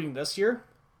 including this year?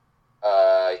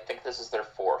 I think this is their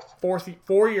 4th.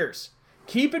 4 years.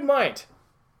 Keep in mind,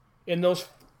 in those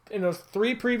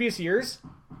 3 previous years,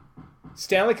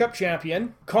 Stanley Cup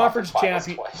champion, conference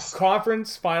champion,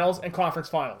 conference finals, and conference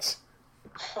finals.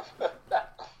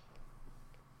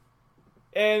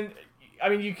 And, I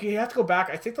mean, you have to go back.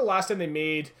 I think the last time they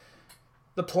made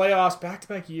the playoffs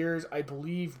back-to-back years, I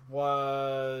believe,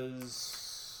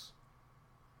 was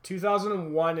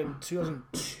 2001 and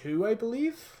 2002, I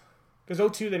believe. Because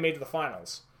 2002 they made to the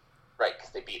finals. Right,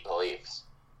 because they beat the Leafs.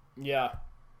 Yeah.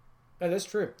 That is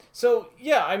true. So,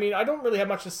 yeah, I mean, I don't really have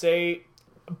much to say.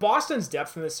 Boston's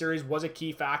depth in this series was a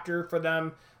key factor for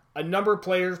them. A number of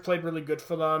players played really good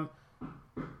for them.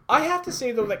 I have to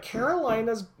say, though, that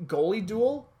Carolina's goalie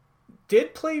duel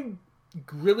did play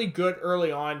really good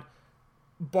early on,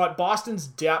 but Boston's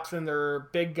depth and their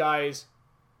big guys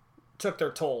took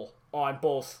their toll on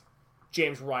both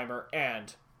James Reimer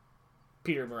and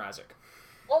Peter Mrazek.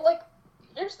 Well,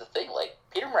 here's the thing.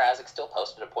 Peter Mrazek still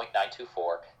posted a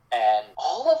 .924, and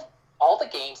all the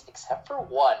games except for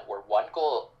one were one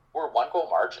goal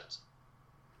margins.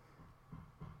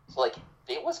 So,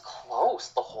 it was close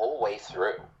the whole way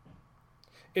through.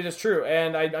 It is true,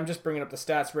 and I'm just bringing up the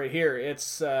stats right here.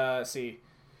 It's, 4-3,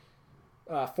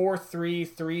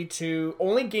 3-2.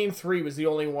 Only Game 3 was the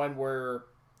only one where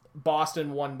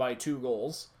Boston won by 2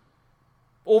 goals.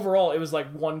 Overall, it was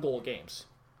 1-goal games.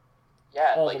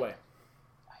 Yeah, all the way.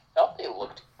 I felt they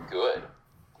looked good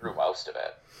through most of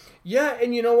it. Yeah,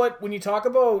 and you know what? When you talk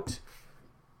about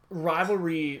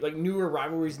rivalry, newer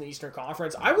rivalries in the Eastern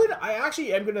Conference, I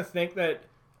actually am going to think that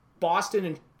Boston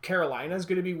and Carolina is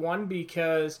going to be one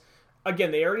because,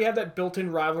 again, they already have that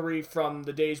built-in rivalry from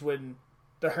the days when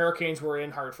the Hurricanes were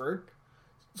in Hartford.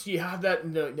 So you have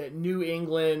that New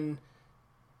England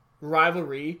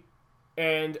rivalry.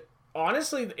 And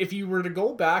honestly, if you were to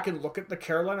go back and look at the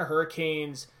Carolina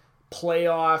Hurricanes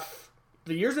playoff,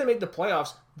 the years they made the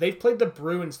playoffs, they've played the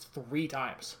Bruins 3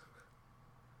 times.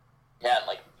 Yeah,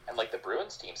 and the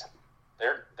Bruins teams,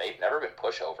 they've never been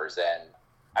pushovers. And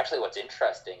actually, what's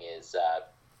interesting is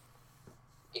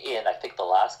in I think the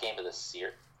last game of the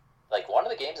series, like one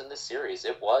of the games in this series,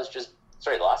 the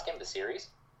last game of the series,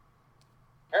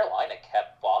 Carolina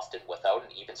kept Boston without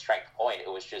an even strength point. It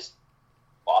was just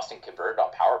Boston converted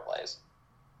on power plays.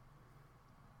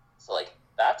 So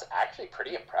that's actually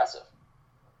pretty impressive.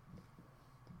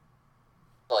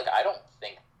 So I don't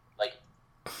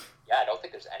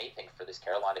think there's anything for this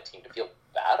Carolina team to feel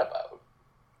bad about.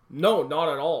 No, not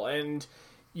at all. And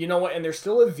you know what? And they're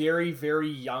still a very, very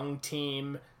young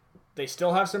team. They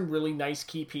still have some really nice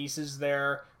key pieces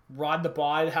there. Rod the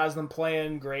Bod has them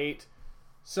playing great.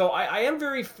 So I am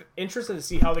very interested to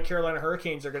see how the Carolina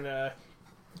Hurricanes are going to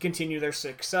continue their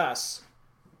success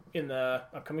in the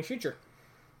upcoming future.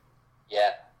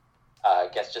 Yeah. I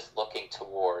guess just looking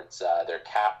towards their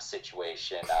cap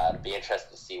situation, it'd be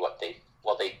interesting to see what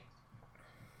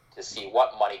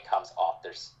money comes off.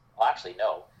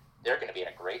 They're going to be in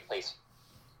a great place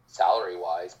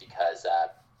salary-wise because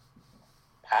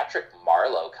Patrick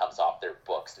Marleau comes off their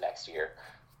books next year.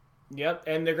 Yep,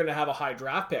 and they're going to have a high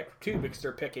draft pick, too, because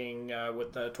they're picking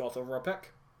with the 12th overall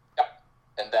pick. Yep,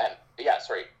 and then,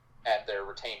 and their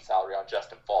retained salary on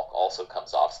Justin Falk also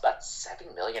comes off, so that's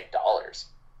 $7 million.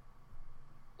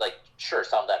 Sure,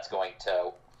 some of that's going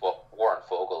to Warren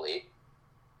Foegele,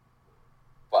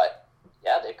 but,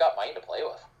 yeah, they've got money to play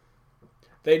with.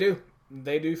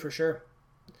 They do for sure.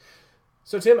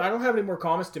 So, Tim, I don't have any more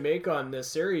comments to make on this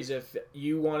series if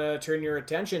you want to turn your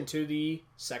attention to the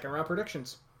second round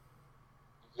predictions.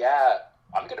 Yeah,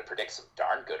 I'm going to predict some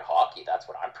darn good hockey. That's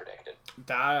what I'm predicting.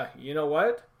 You know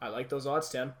what? I like those odds,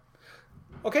 Tim.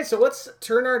 Okay, so let's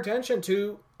turn our attention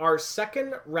to our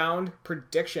second round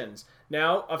predictions.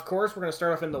 Now, of course, we're going to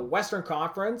start off in the Western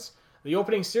Conference. The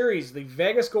opening series, the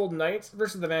Vegas Golden Knights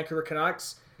versus the Vancouver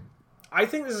Canucks. I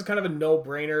think this is kind of a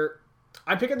no-brainer.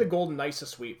 I'm picking the Golden Knights to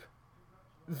sweep.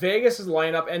 Vegas'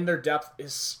 lineup and their depth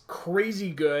is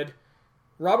crazy good.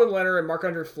 Robin Lehner and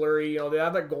Marc-Andre Fleury, they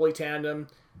have that goalie tandem.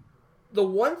 The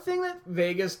one thing that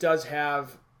Vegas does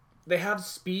have, they have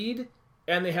speed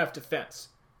and they have defense.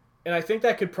 And I think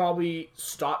that could probably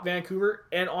stop Vancouver.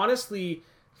 And honestly,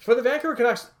 for the Vancouver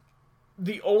Canucks,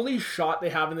 the only shot they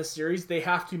have in this series, they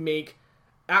have to make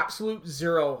absolute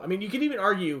zero. I mean, you could even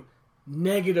argue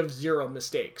 -0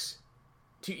 mistakes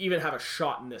to even have a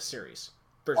shot in this series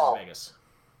versus Vegas.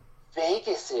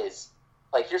 Vegas is,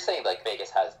 you're saying, Vegas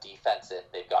has defense,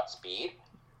 they've got speed.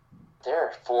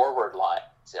 Their forward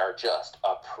lines are just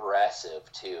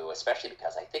oppressive, too, especially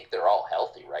because I think they're all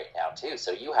healthy right now, too.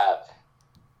 So you have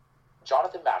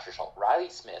Jonathan Mastershall, Riley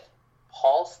Smith,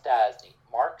 Paul Stastny,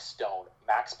 Mark Stone,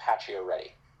 Max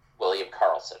Pacioretty, William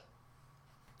Karlsson.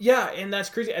 Yeah, and that's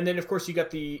crazy. And then, of course, you got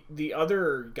the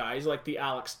other guys like the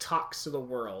Alex Tucks of the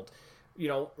world.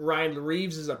 Ryan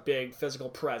Reeves is a big physical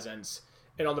presence.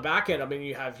 And on the back end, I mean,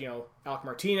 you have, Alec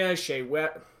Martinez, Shea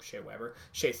Weber,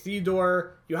 Shea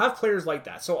Theodore. You have players like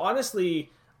that. So,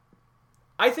 honestly,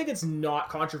 I think it's not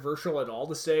controversial at all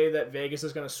to say that Vegas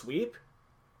is going to sweep.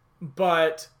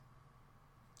 But,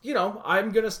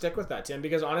 I'm going to stick with that, Tim,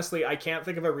 because honestly, I can't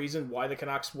think of a reason why the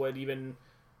Canucks would even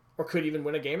or could even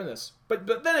win a game in this. But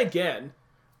then again,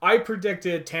 I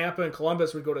predicted Tampa and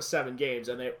Columbus would go to 7 games,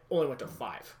 and they only went to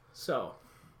 5. So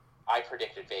I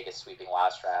predicted Vegas sweeping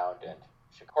last round, and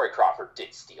Corey Crawford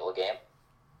did steal a game.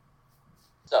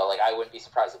 So, I wouldn't be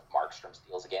surprised if Markstrom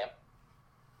steals a game.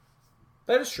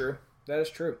 That is true.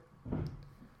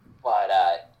 But,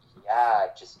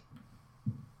 just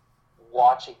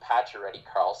watching Pacioretty,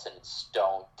 Karlsson, and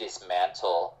Stone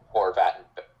dismantle Horvat,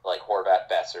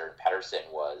 Besser, and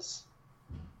Pettersson was,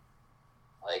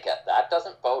 that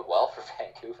doesn't bode well for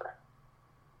Vancouver.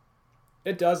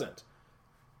 It doesn't.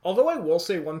 Although I will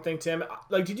say one thing, Tim.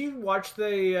 Did you watch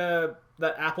that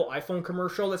Apple iPhone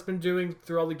commercial that's been doing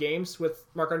through all the games with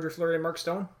Marc-Andre Fleury and Mark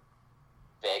Stone?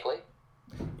 Vaguely.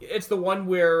 It's the one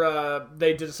where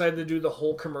they decided to do the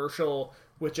whole commercial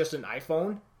with just an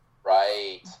iPhone.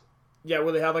 Right. Yeah,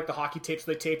 where they have the hockey tapes,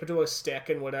 they tape it to a stick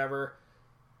and whatever.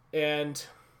 And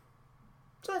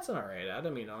that's an alright ad.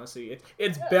 I mean, honestly,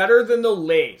 it's better than the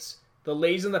Lay's. The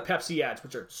Lay's and the Pepsi ads,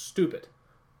 which are stupid.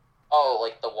 Oh,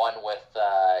 the one with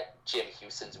Jim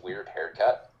Hewson's weird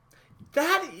haircut?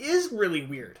 That is really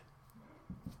weird.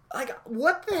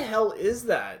 What the hell is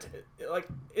that?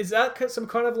 Is that some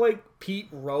kind of Pete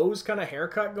Rose kind of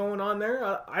haircut going on there?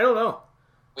 I don't know.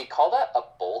 We call that a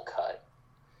bowl cut.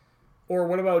 Or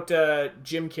what about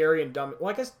Jim Carrey and Dumb?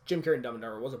 Well, I guess Jim Carrey and Dumb and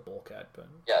Dumber was a bowl cut, but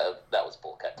Yeah, that was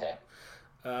bowl cut day.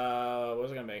 what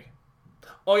was I gonna make?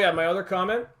 Oh yeah, my other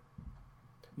comment.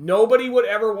 Nobody would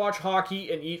ever watch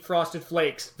hockey and eat Frosted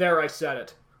Flakes. There, I said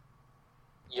it.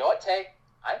 You know what, Tay?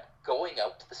 I'm going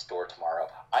out to the store tomorrow.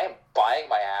 I am buying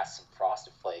my ass some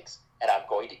Frosted Flakes, and I'm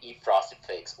going to eat Frosted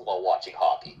Flakes while watching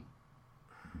hockey.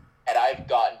 And I've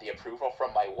gotten the approval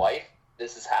from my wife.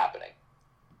 This is happening.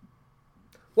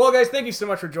 Well, guys, thank you so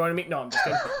much for joining me. No, I'm just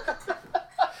kidding.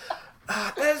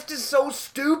 That's just so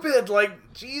stupid.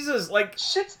 Like, Jesus, like...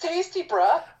 Shit's tasty,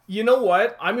 bruh. You know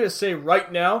what? I'm going to say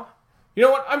right now... You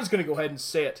know what? I'm just going to go ahead and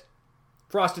say it.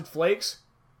 Frosted Flakes,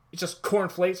 it's just corn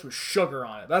flakes with sugar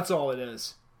on it. That's all it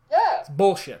is. Yeah. It's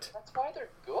bullshit. That's why they're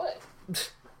good.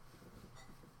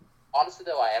 Honestly,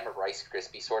 though, I am a Rice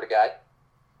Krispie sort of guy.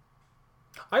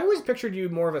 I always pictured you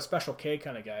more of a Special K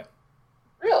kind of guy.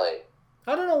 Really?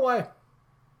 I don't know why.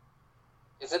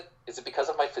 Is it because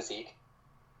of my physique?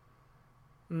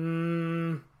 I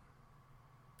don't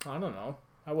know.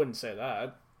 I wouldn't say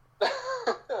that.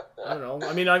 I don't know.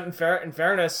 I mean, in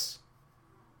fairness,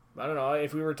 I don't know.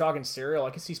 If we were talking cereal, I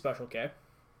could see Special K.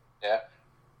 Yeah.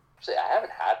 Actually, I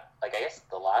haven't had, like, I guess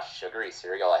the last sugary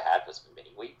cereal I had was Mini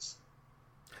Wheats.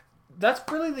 That's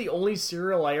really the only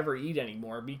cereal I ever eat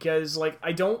anymore because, like,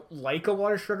 I don't like a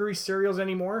lot of sugary cereals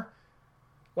anymore.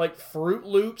 Like, Fruit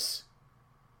Loops,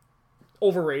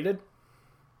 overrated.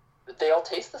 They all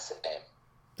taste the same.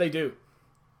 They do.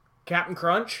 Captain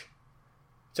Crunch,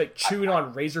 it's like chewing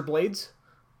on razor blades.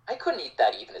 I couldn't eat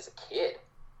that even as a kid.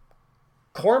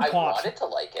 Corn I Pops. wanted to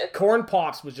like it. Corn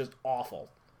Pops was just awful.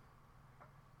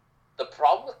 The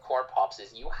problem with Corn Pops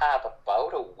is you have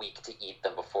about a week to eat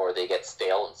them before they get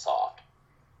stale and soft.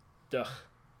 Ugh.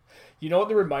 You know what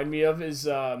they remind me of is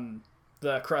the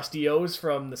Krusty-O's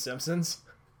from The Simpsons.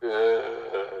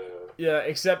 Yeah,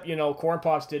 except, you know, Corn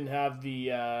Pops didn't have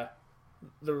the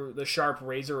sharp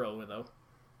razor over, though.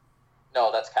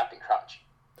 No, that's Captain Crunch.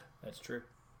 That's true.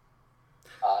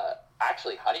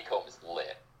 Actually, Honeycomb is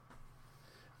lit.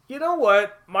 You know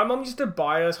what? My mom used to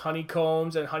buy us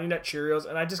Honeycombs and Honey Nut Cheerios,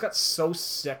 and I just got so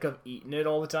sick of eating it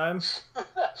all the time.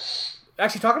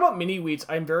 Actually, talking about Mini Wheats,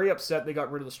 I'm very upset they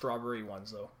got rid of the strawberry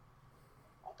ones, though.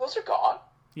 Oh, those are gone?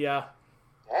 Yeah.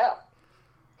 Damn.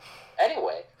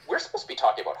 Anyway, we're supposed to be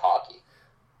talking about hockey.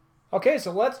 Okay,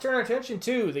 so let's turn our attention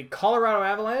to the Colorado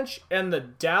Avalanche and the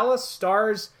Dallas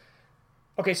Stars.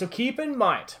 Okay, so keep in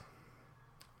mind,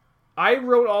 I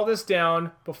wrote all this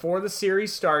down before the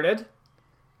series started.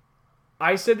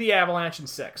 I said the Avalanche in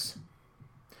 6.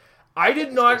 I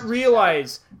did not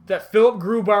realize that Philip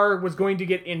Grubauer was going to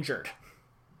get injured.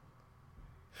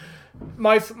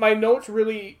 My notes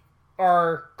really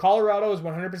are Colorado is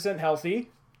 100%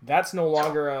 healthy. That's no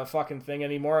longer a fucking thing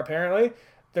anymore, apparently.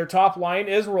 Their top line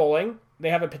is rolling. They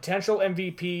have a potential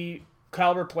MVP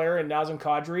caliber player in Nazem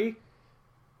Kadri.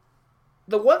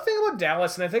 The one thing about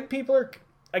Dallas, and I think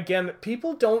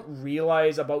people don't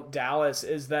realize about Dallas,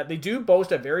 is that they do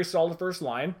boast a very solid first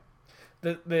line.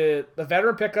 The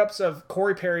veteran pickups of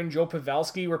Corey Perry and Joe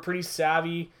Pavelski were pretty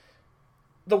savvy.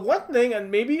 The one thing, and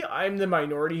maybe I'm the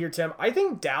minority here, Tim, I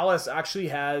think Dallas actually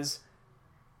has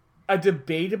a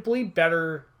debatably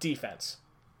better defense.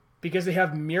 Because they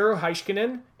have Miro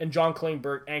Heiskanen and John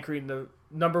Klingberg anchoring the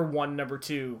number 1, number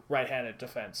 2 right-handed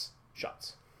defense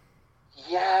shots.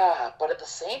 Yeah, but at the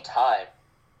same time,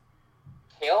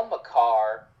 Cale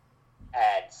Makar,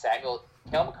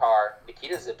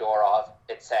 Nikita Zadorov,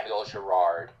 and Samuel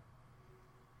Girard,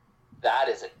 that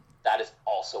is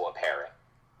also a pairing.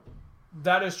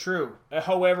 That is true.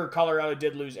 However, Colorado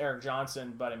did lose Eric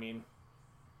Johnson, but I mean,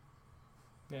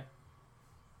 yeah.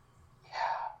 Yeah.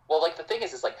 Well, like, the thing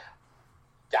is like,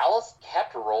 Dallas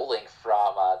kept rolling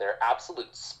from their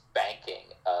absolute spanking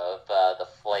of the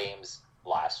Flames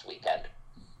last weekend.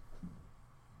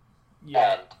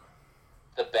 Yeah. And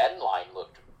the Ben line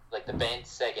the Ben,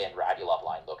 Sega, and Radulov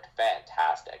line looked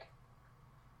fantastic.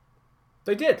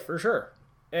 They did, for sure.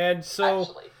 And so,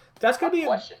 actually, that's going to be a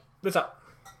question. What's up?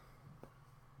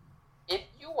 If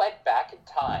you went back in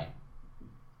time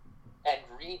and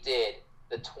redid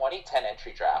the 2010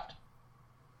 entry draft,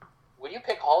 would you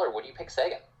pick Hall or would you pick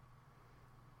Sagan?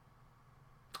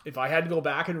 If I had to go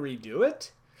back and redo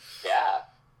it? Yeah.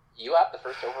 You have the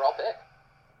first overall pick.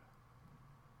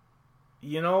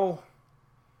 You know,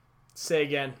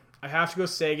 Sagan. I have to go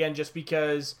Sagan just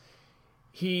because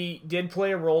he did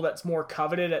play a role that's more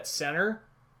coveted at center.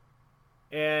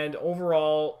 And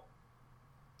overall,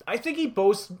 I think he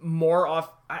boasts more off...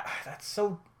 that's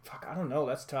so... Fuck, I don't know.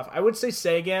 That's tough. I would say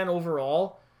Sagan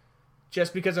overall,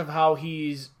 just because of how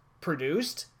he's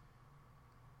produced.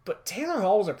 But Taylor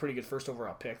Hall was a pretty good first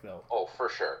overall pick, though. Oh, for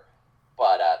sure.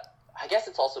 But I guess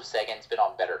it's also Seguin's been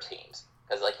on better teams.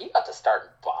 Because, like, he got to start in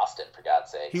Boston, for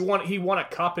God's sake. He won a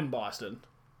cup in Boston.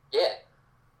 Yeah.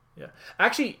 Yeah.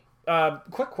 Actually,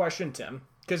 quick question, Tim.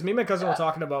 Because me and my cousin were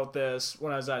talking about this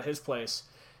when I was at his place.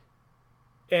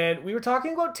 And we were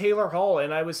talking about Taylor Hall,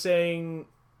 and I was saying...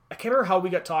 I can't remember how we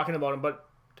got talking about him,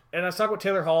 and I was talking about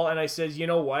Taylor Hall, and I said, you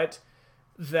know what?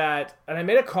 And I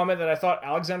made a comment that I thought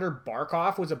Alexander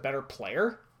Barkov was a better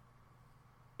player.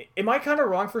 Am I kind of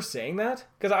wrong for saying that?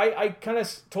 Because I kind of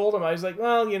told him, I was like,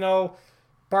 well, you know,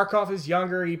 Barkov is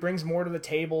younger. He brings more to the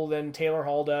table than Taylor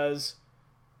Hall does.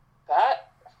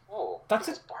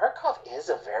 Barkov is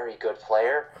a very good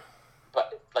player.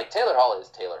 But, like, Taylor Hall is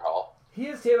Taylor Hall. He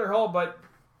is Taylor Hall, but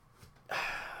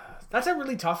that's a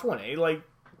really tough one, eh? Like,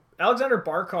 Alexander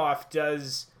Barkov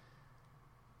does...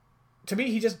 To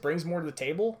me, he just brings more to the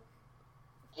table.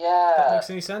 Yeah. If that makes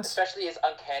any sense. Especially his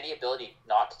uncanny ability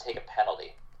not to take a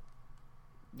penalty.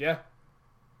 Yeah.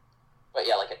 But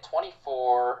yeah, like at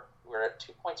 24, we're at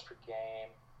 2 points per game.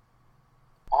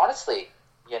 Honestly,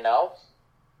 you know,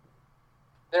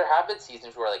 there have been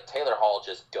seasons where like Taylor Hall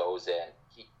just goes in.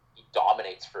 He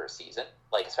dominates for a season.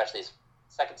 Like especially his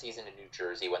second season in New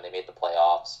Jersey when they made the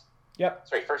playoffs. Yep.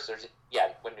 Sorry,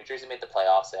 when New Jersey made the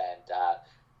playoffs and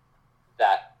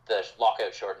the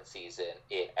lockout shortened season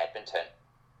in Edmonton.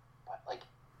 But like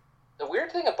the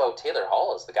weird thing about Taylor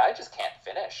Hall is the guy just can't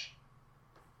finish.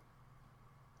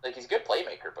 Like he's a good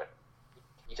playmaker, but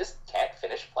he just can't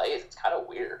finish plays. It's kind of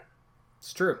weird.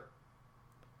 It's true.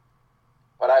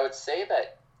 But I would say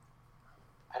that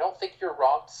I don't think you're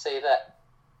wrong to say that.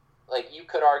 Like you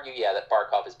could argue, that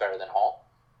Barkov is better than Hall.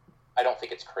 I don't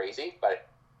think it's crazy, but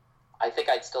I think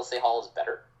I'd still say Hall is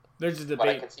better. There's a debate. But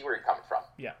I can see where you're coming from.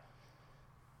 Yeah.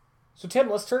 So, Tim,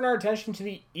 let's turn our attention to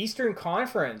the Eastern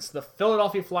Conference, the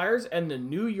Philadelphia Flyers and the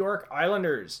New York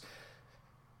Islanders.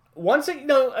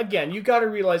 Again, you got to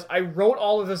realize I wrote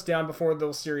all of this down before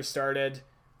the series started.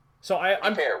 So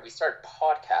I'm fair. We started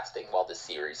podcasting while the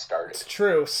series started. It's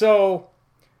true. So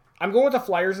I'm going with the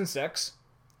Flyers in 6.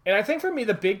 And I think for me,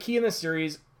 the big key in this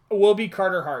series will be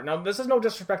Carter Hart. Now, this is no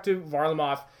disrespect to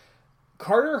Varlamov.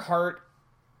 Carter Hart,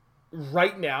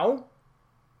 right now,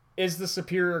 is the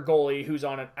superior goalie who's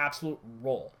on an absolute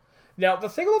roll. Now, the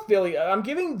thing about Philly, I'm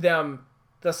giving them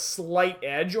the slight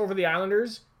edge over the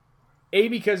Islanders, A,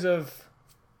 because of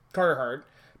Carter Hart,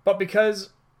 but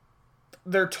because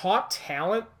their top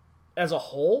talent as a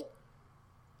whole,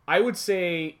 I would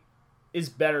say, is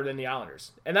better than the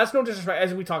Islanders. And that's no disrespect,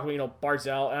 as we talk about,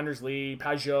 Barzal, Anders Lee,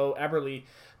 Pajot, Eberle.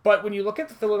 But when you look at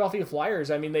the Philadelphia Flyers,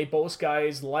 I mean, they boast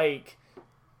guys like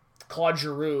Claude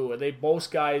Giroux, they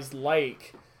boast guys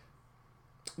like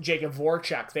Jacob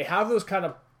Voracek. They have those kind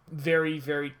of very,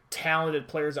 very talented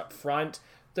players up front.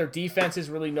 Their defense is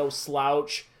really no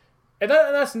slouch. And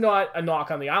that's not a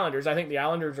knock on the Islanders. I think the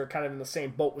Islanders are kind of in the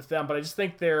same boat with them, but I just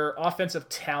think their offensive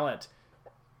talent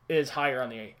is higher on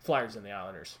the Flyers than the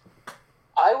Islanders.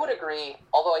 I would agree,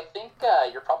 although I think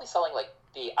you're probably selling like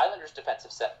the Islanders'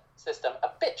 defensive system a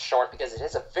bit short because it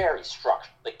is a very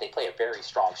structured, like they play a very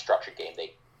strong structured game.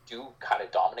 They do kind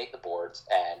of dominate the boards,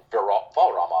 and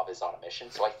Varlamov is on a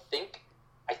mission. So I think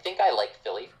I like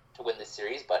Philly to win this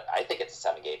series, but I think it's a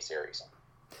 7-game series.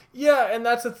 Yeah, and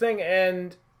that's the thing.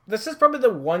 And this is probably the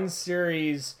one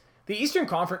series. The Eastern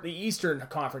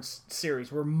Conference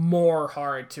series were more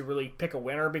hard to really pick a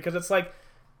winner because it's like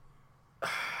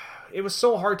it was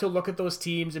so hard to look at those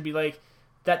teams and be like,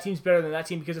 that team's better than that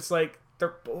team because it's like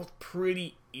they're both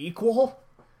pretty equal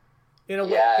in a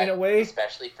way,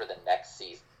 especially for the next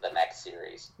season. The next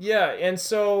series. Yeah, and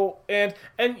so and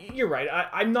you're right.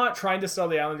 I'm not trying to sell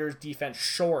the Islanders' defense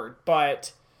short,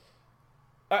 but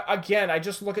again, I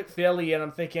just look at Philly and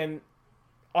I'm thinking,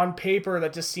 on paper,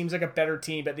 that just seems like a better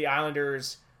team, but the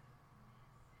Islanders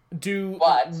do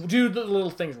the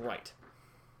little things right.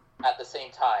 At the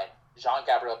same time,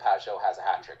 Jean-Gabriel Pajot has a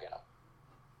hat trick in him,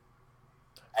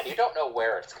 and you don't know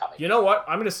where it's coming. You know what?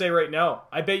 I'm going to say right now,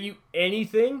 I bet you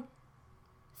anything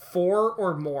 4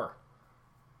 or more.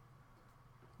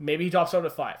 Maybe he tops out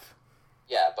at 5.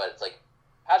 Yeah, but it's like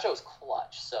Pajot's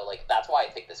clutch, so like that's why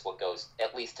I think this one goes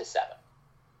at least to 7.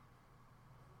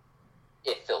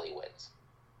 If Philly wins.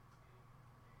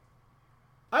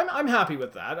 I'm happy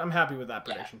with that. I'm happy with that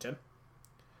prediction, Tim.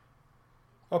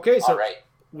 Okay, so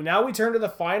now we turn to the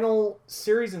final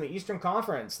series in the Eastern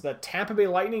Conference, the Tampa Bay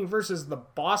Lightning versus the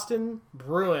Boston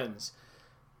Bruins.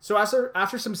 So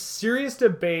after some serious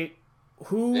debate,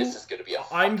 this is going to be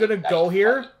I'm going to go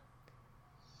here.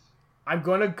 I'm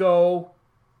going to go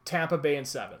Tampa Bay in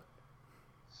 7.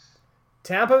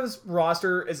 Tampa's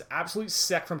roster is absolutely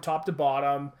sick from top to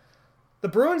bottom. the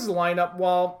Bruins lineup,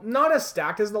 while not as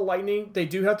stacked as the Lightning, they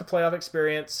do have the playoff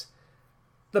experience.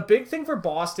 The big thing for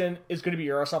Boston is going to be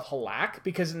Yaroslav Halak,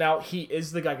 because now he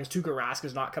is the guy, because Tuukka Rask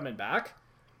is not coming back.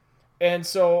 And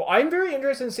so I'm very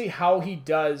interested to see how he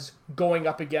does going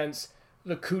up against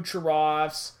the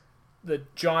Kucherovs, the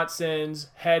Johnsons,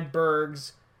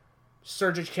 Hedbergs,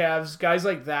 Sergeyevs, guys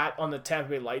like that on the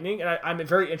Tampa Bay Lightning. And I'm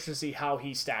very interested to see how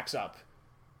he stacks up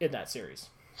in that series.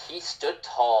 He stood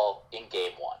tall in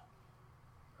game one.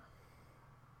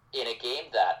 In a game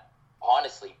that,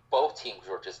 honestly, both teams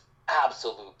were just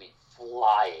absolutely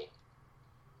flying.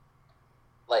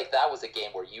 Like, that was a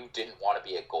game where you didn't want to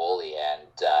be a goalie, and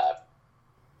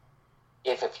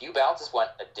if a few bounces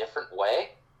went a different way,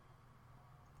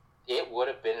 it would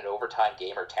have been an overtime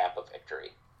game or Tampa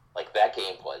victory. Like, that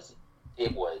game was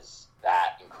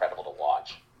that incredible to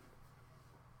watch.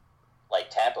 Like,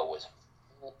 Tampa was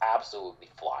absolutely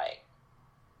flying.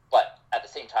 But at the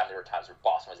same time, there were times where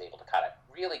Boston was able to kind of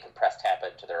really compress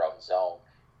Tampa into their own zone,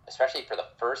 especially for the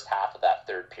first half of that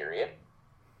third period.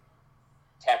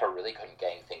 Tampa really couldn't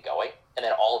get anything going, and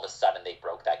then all of a sudden they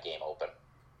broke that game open.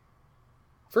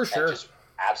 For sure. And just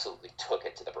absolutely took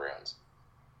it to the Bruins.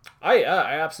 I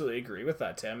absolutely agree with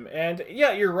that, Tim. And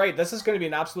yeah, you're right. This is going to be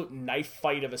an absolute knife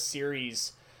fight of a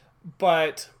series.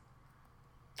 But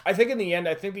I think in the end,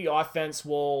 I think the offense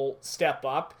will step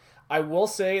up. I will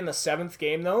say in the 7th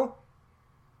game, though,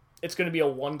 it's going to be a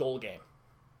 1-goal game.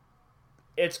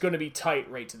 It's going to be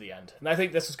tight right to the end. And I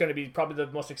think this is going to be probably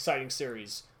the most exciting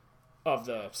series of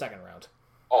the second round.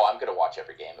 Oh, I'm going to watch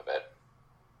every game of it.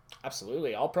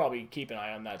 Absolutely. I'll probably keep an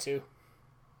eye on that, too.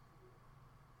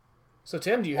 So,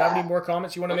 Tim, do you have any more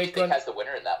comments you want to make? Who do you think has the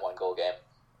winner in that 1-goal game?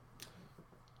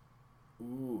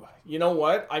 Ooh. You know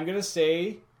what? I'm going to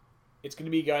say it's going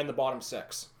to be a guy in the bottom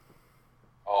 6.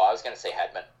 Oh, I was going to say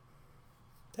Hedman.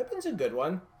 Hedman's a good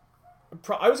one.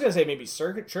 I was going to say maybe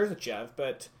Sergachev,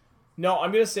 but no,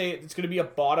 I'm going to say it's going to be a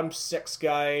bottom 6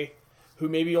 guy who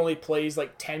maybe only plays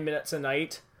like 10 minutes a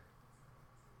night,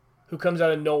 who comes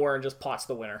out of nowhere and just pots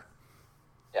the winner.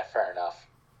 Yeah, fair enough.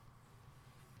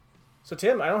 So,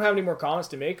 Tim, I don't have any more comments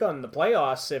to make on the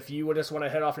playoffs if you would just want to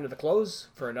head off into the close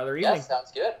for another evening. Yeah,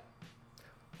 sounds good.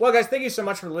 Well, guys, thank you so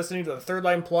much for listening to the Third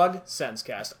Line Plug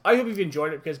Sensecast. I hope you've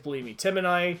enjoyed it because, believe me, Tim and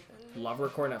I love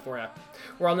recording that for you.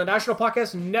 We're on the National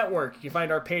Podcast Network. You can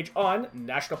find our page on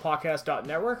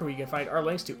nationalpodcast.network, where you can find our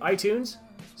links to iTunes,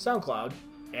 SoundCloud,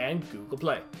 and Google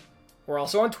Play. We're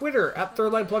also on Twitter. At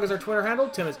Third Line Plug is our Twitter handle.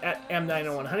 Tim is at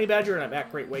M901HoneyBadger, and I'm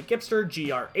at Great White Gipster,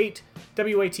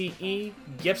 GR8WATE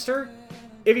Gipster.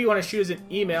 If you want to shoot us an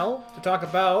email to talk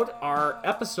about our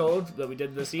episode that we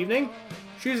did this evening,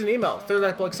 shoot us an email,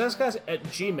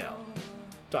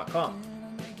 thirdlineplugSensecast@gmail.com.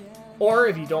 Or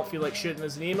if you don't feel like shooting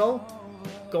us an email,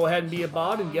 go ahead and be a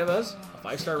bod and give us a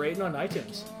 5-star rating on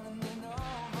iTunes.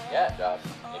 Yeah, and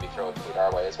maybe throw a tweet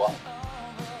our way as well.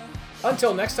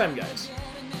 Until next time, guys,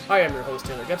 I am your host,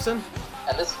 Taylor Gibson.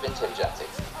 And this has been Tim Jensen.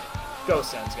 Go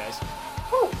Sens, guys.